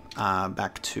Jolee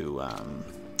back to...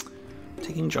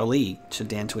 taking Jolee to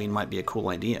Dantooine might be a cool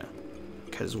idea.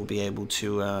 Because we'll be able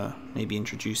to maybe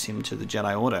introduce him to the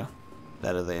Jedi Order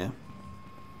that are there.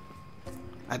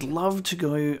 I'd love to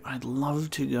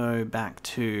go back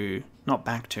to... Not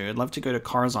back to, I'd love to go to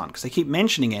Coruscant, because they keep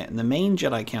mentioning it, and the main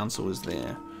Jedi Council is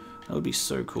there. That would be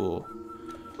so cool.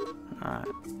 Alright,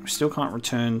 we still can't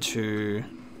return to...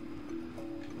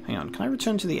 Hang on, can I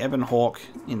return to the Ebon Hawk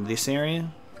in this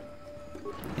area?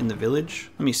 In the village?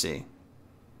 Let me see.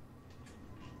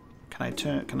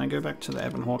 Can I go back to the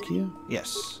Ebon Hawk here?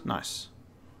 Yes, nice.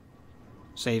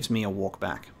 Saves me a walk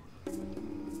back.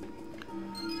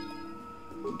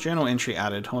 Journal entry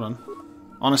added, hold on.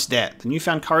 Honest debt. The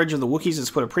newfound courage of the Wookiees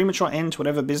has put a premature end to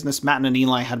whatever business Matten and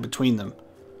Eli had between them.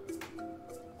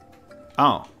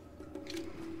 Oh.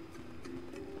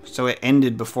 So it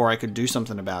ended before I could do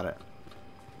something about it.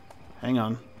 Hang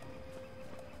on.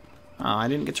 Oh, I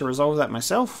didn't get to resolve that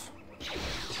myself.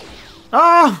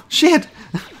 Oh, shit!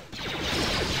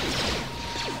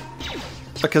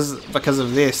 Because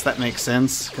of this, that makes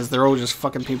sense. Because they're all just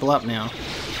fucking people up now.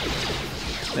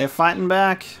 They're fighting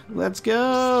back. Let's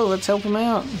go. Let's help them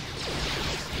out.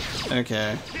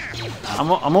 Okay. I'm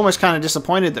almost kind of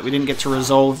disappointed that we didn't get to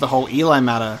resolve the whole Eli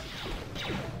matter.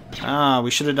 Ah,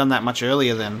 we should have done that much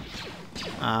earlier then.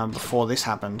 Before this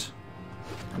happened.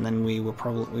 And then we would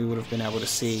have been able to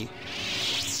see.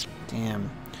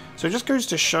 Damn. So it just goes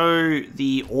to show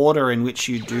the order in which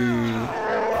you do...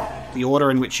 The order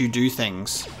in which you do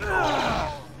things.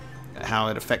 How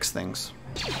it affects things.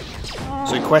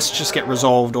 So quests just get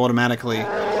resolved automatically.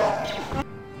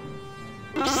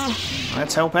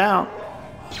 Let's help out.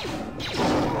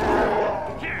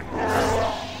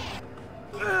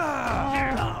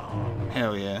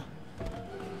 Hell yeah.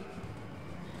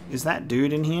 Is that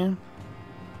dude in here?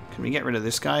 Can we get rid of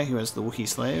this guy who has the Wookiee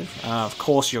slave? Of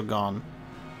course you're gone.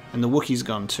 And the Wookiee's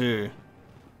gone too.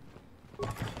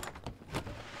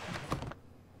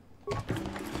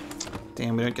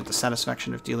 Damn, we don't get the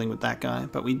satisfaction of dealing with that guy.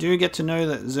 But we do get to know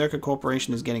that Zerka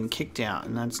Corporation is getting kicked out,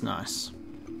 and that's nice.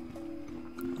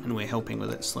 And we're helping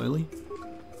with it slowly.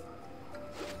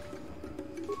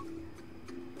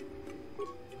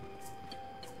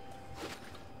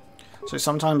 So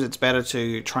sometimes it's better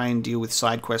to try and deal with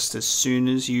side quests as soon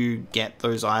as you get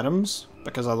those items,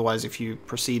 because otherwise if you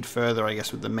proceed further, I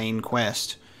guess, with the main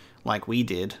quest, like we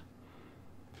did,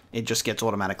 it just gets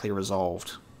automatically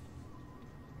resolved.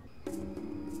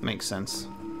 Makes sense.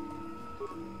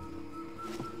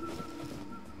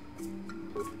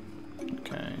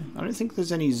 Okay. I don't think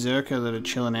there's any Zerka that are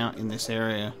chilling out in this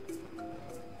area.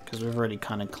 because we've already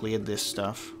kind of cleared this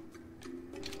stuff.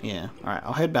 Yeah, alright,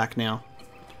 I'll head back now.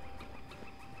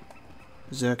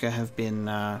 Zerka have been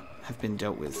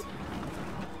dealt with.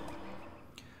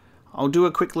 I'll do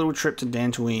a quick little trip to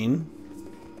Dantooine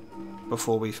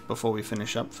before we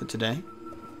finish up for today,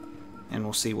 and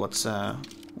we'll see what's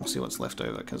left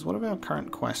over. Because what are our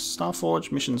current quests?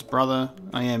 Starforge, Mission's brother.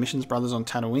 Oh yeah, Mission's brother's on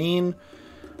Tatooine.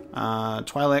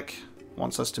 Twi'lek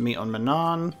wants us to meet on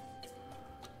Manan.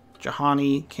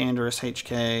 Juhani, Canderous,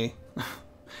 HK,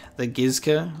 the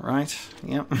Gizka, right?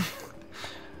 Yep.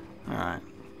 All right.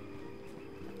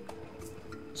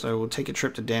 So we'll take a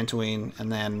trip to Dantooine,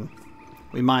 and then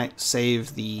we might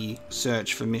save the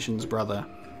search for Mission's brother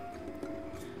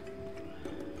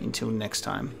until next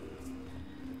time.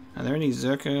 Are there any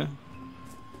Zerka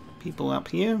people up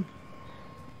here?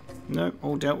 Nope,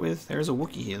 all dealt with. There is a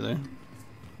Wookiee here, though.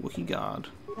 Wookiee guard.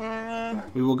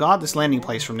 We will guard this landing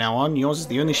place from now on. Yours is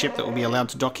the only ship that will be allowed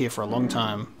to dock here for a long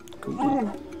time. Cool, cool.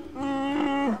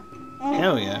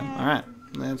 Hell yeah. Alright,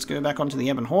 let's go back onto the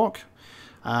Ebon Hawk.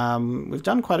 We've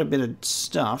done quite a bit of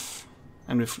stuff,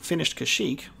 and we've finished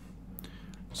Kashyyyk.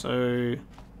 So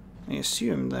I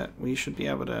assume that we should be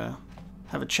able to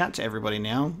have a chat to everybody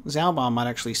now. Zalbar might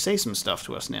actually say some stuff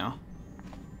to us now.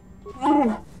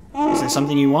 Is there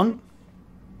something you want?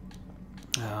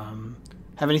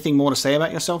 Have anything more to say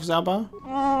about yourself, Zalbar?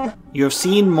 You have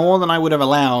seen more than I would have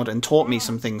allowed and taught me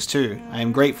some things too. I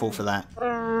am grateful for that.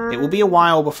 It will be a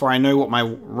while before I know what my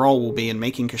role will be in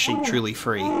making Kashyyyk truly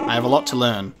free. I have a lot to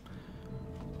learn.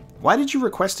 Why did you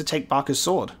request to take Barker's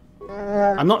sword?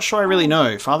 I'm not sure I really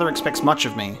know. Father expects much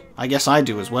of me. I guess I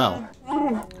do as well.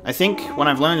 I think, when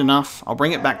I've learned enough, I'll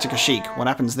bring it back to Kashyyyk. What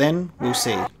happens then, we'll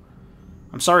see.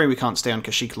 I'm sorry we can't stay on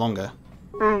Kashyyyk longer.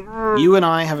 You and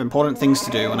I have important things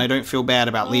to do, and I don't feel bad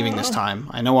about leaving this time.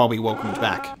 I know I'll be welcomed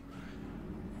back.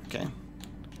 Okay.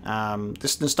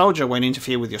 This nostalgia won't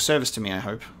interfere with your service to me, I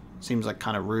hope. Seems like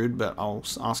kind of rude, but I'll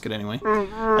ask it anyway.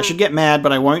 I should get mad,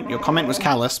 but I won't. Your comment was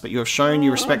callous, but you have shown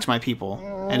you respect my people.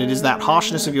 And it is that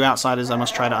harshness of you outsiders I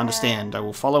must try to understand. I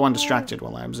will follow undistracted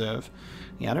while I observe.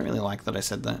 Yeah, I don't really like that I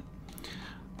said that.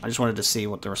 I just wanted to see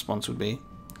what the response would be.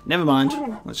 Never mind.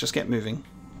 Let's just get moving.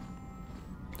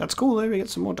 That's cool, though. We get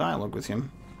some more dialogue with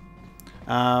him.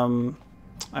 I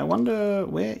wonder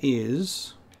where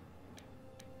is...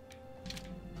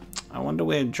 I wonder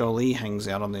where Jolee hangs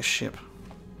out on this ship.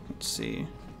 Let's see.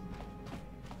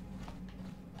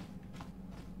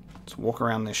 Let's walk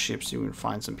around this ship, see if we can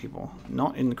find some people.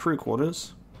 Not in the crew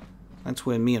quarters. That's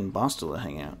where me and Bastila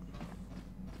hang out.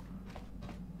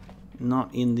 Not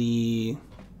in the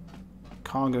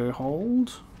cargo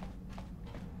hold.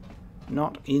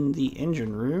 Not in the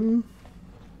engine room.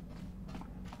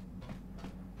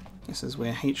 This is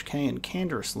where HK and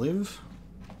Canderous live.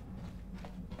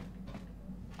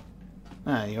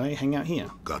 Ah, you hang out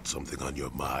here. Got something on your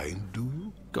mind, do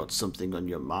you? Got something on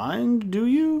your mind, do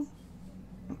you?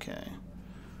 Okay.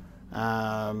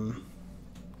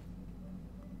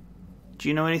 Do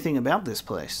you know anything about this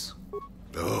place?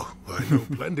 Oh, I know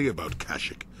plenty about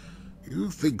Kashyyyk. You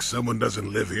think someone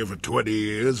doesn't live here for 20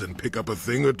 years and pick up a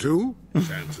thing or two?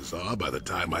 Chances are, by the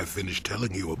time I finish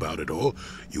telling you about it all,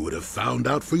 you would have found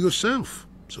out for yourself.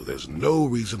 So there's no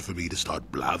reason for me to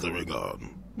start blathering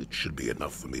on. It should be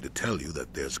enough for me to tell you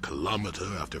that there's kilometer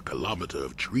after kilometer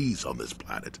of trees on this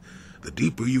planet. The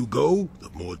deeper you go, the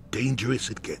more dangerous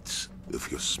it gets.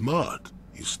 If you're smart,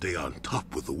 you stay on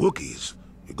top with the Wookiees.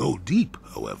 You go deep,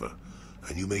 however,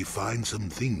 and you may find some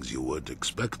things you weren't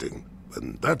expecting.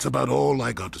 And that's about all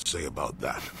I got to say about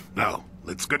that. Now,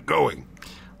 let's get going.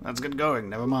 Let's get going,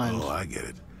 never mind. Oh, I get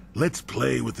it. Let's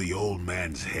play with the old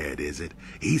man's head, is it?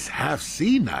 He's half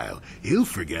senile. He'll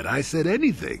forget I said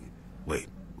anything. Wait,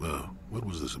 well, what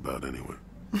was this about anyway?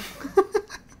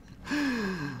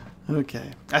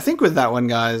 Okay. I think with that one,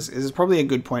 guys, is probably a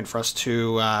good point for us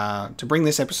to bring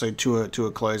this episode to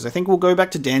a close. I think we'll go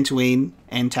back to Dantooine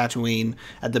and Tatooine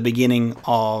at the beginning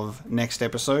of next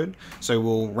episode. So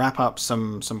we'll wrap up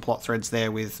some plot threads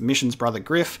there with Mission's brother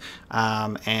Griff,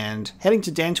 and heading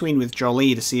to Dantooine with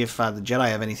Jolee to see if the Jedi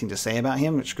have anything to say about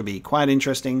him, which could be quite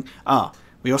interesting.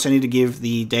 We also need to give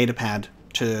the datapad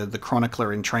to the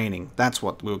Chronicler in training. That's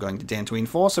what we were going to Dantooine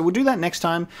for, so we'll do that next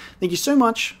time. Thank you so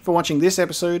much for watching this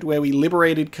episode where we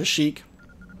liberated Kashyyyk.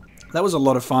 That was a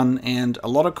lot of fun and a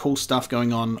lot of cool stuff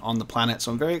going on the planet,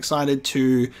 so I'm very excited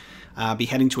to be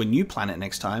heading to a new planet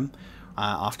next time.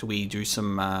 After we do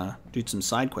some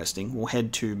side questing, we'll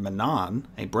head to Manan,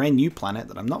 a brand new planet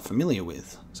that I'm not familiar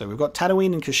with. So we've got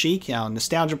Tatooine and Kashyyyk, our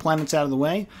nostalgia planets, out of the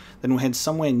way. Then we'll head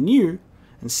somewhere new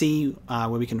and see where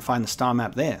we can find the star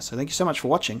map there. So thank you so much for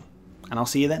watching, and I'll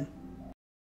see you then.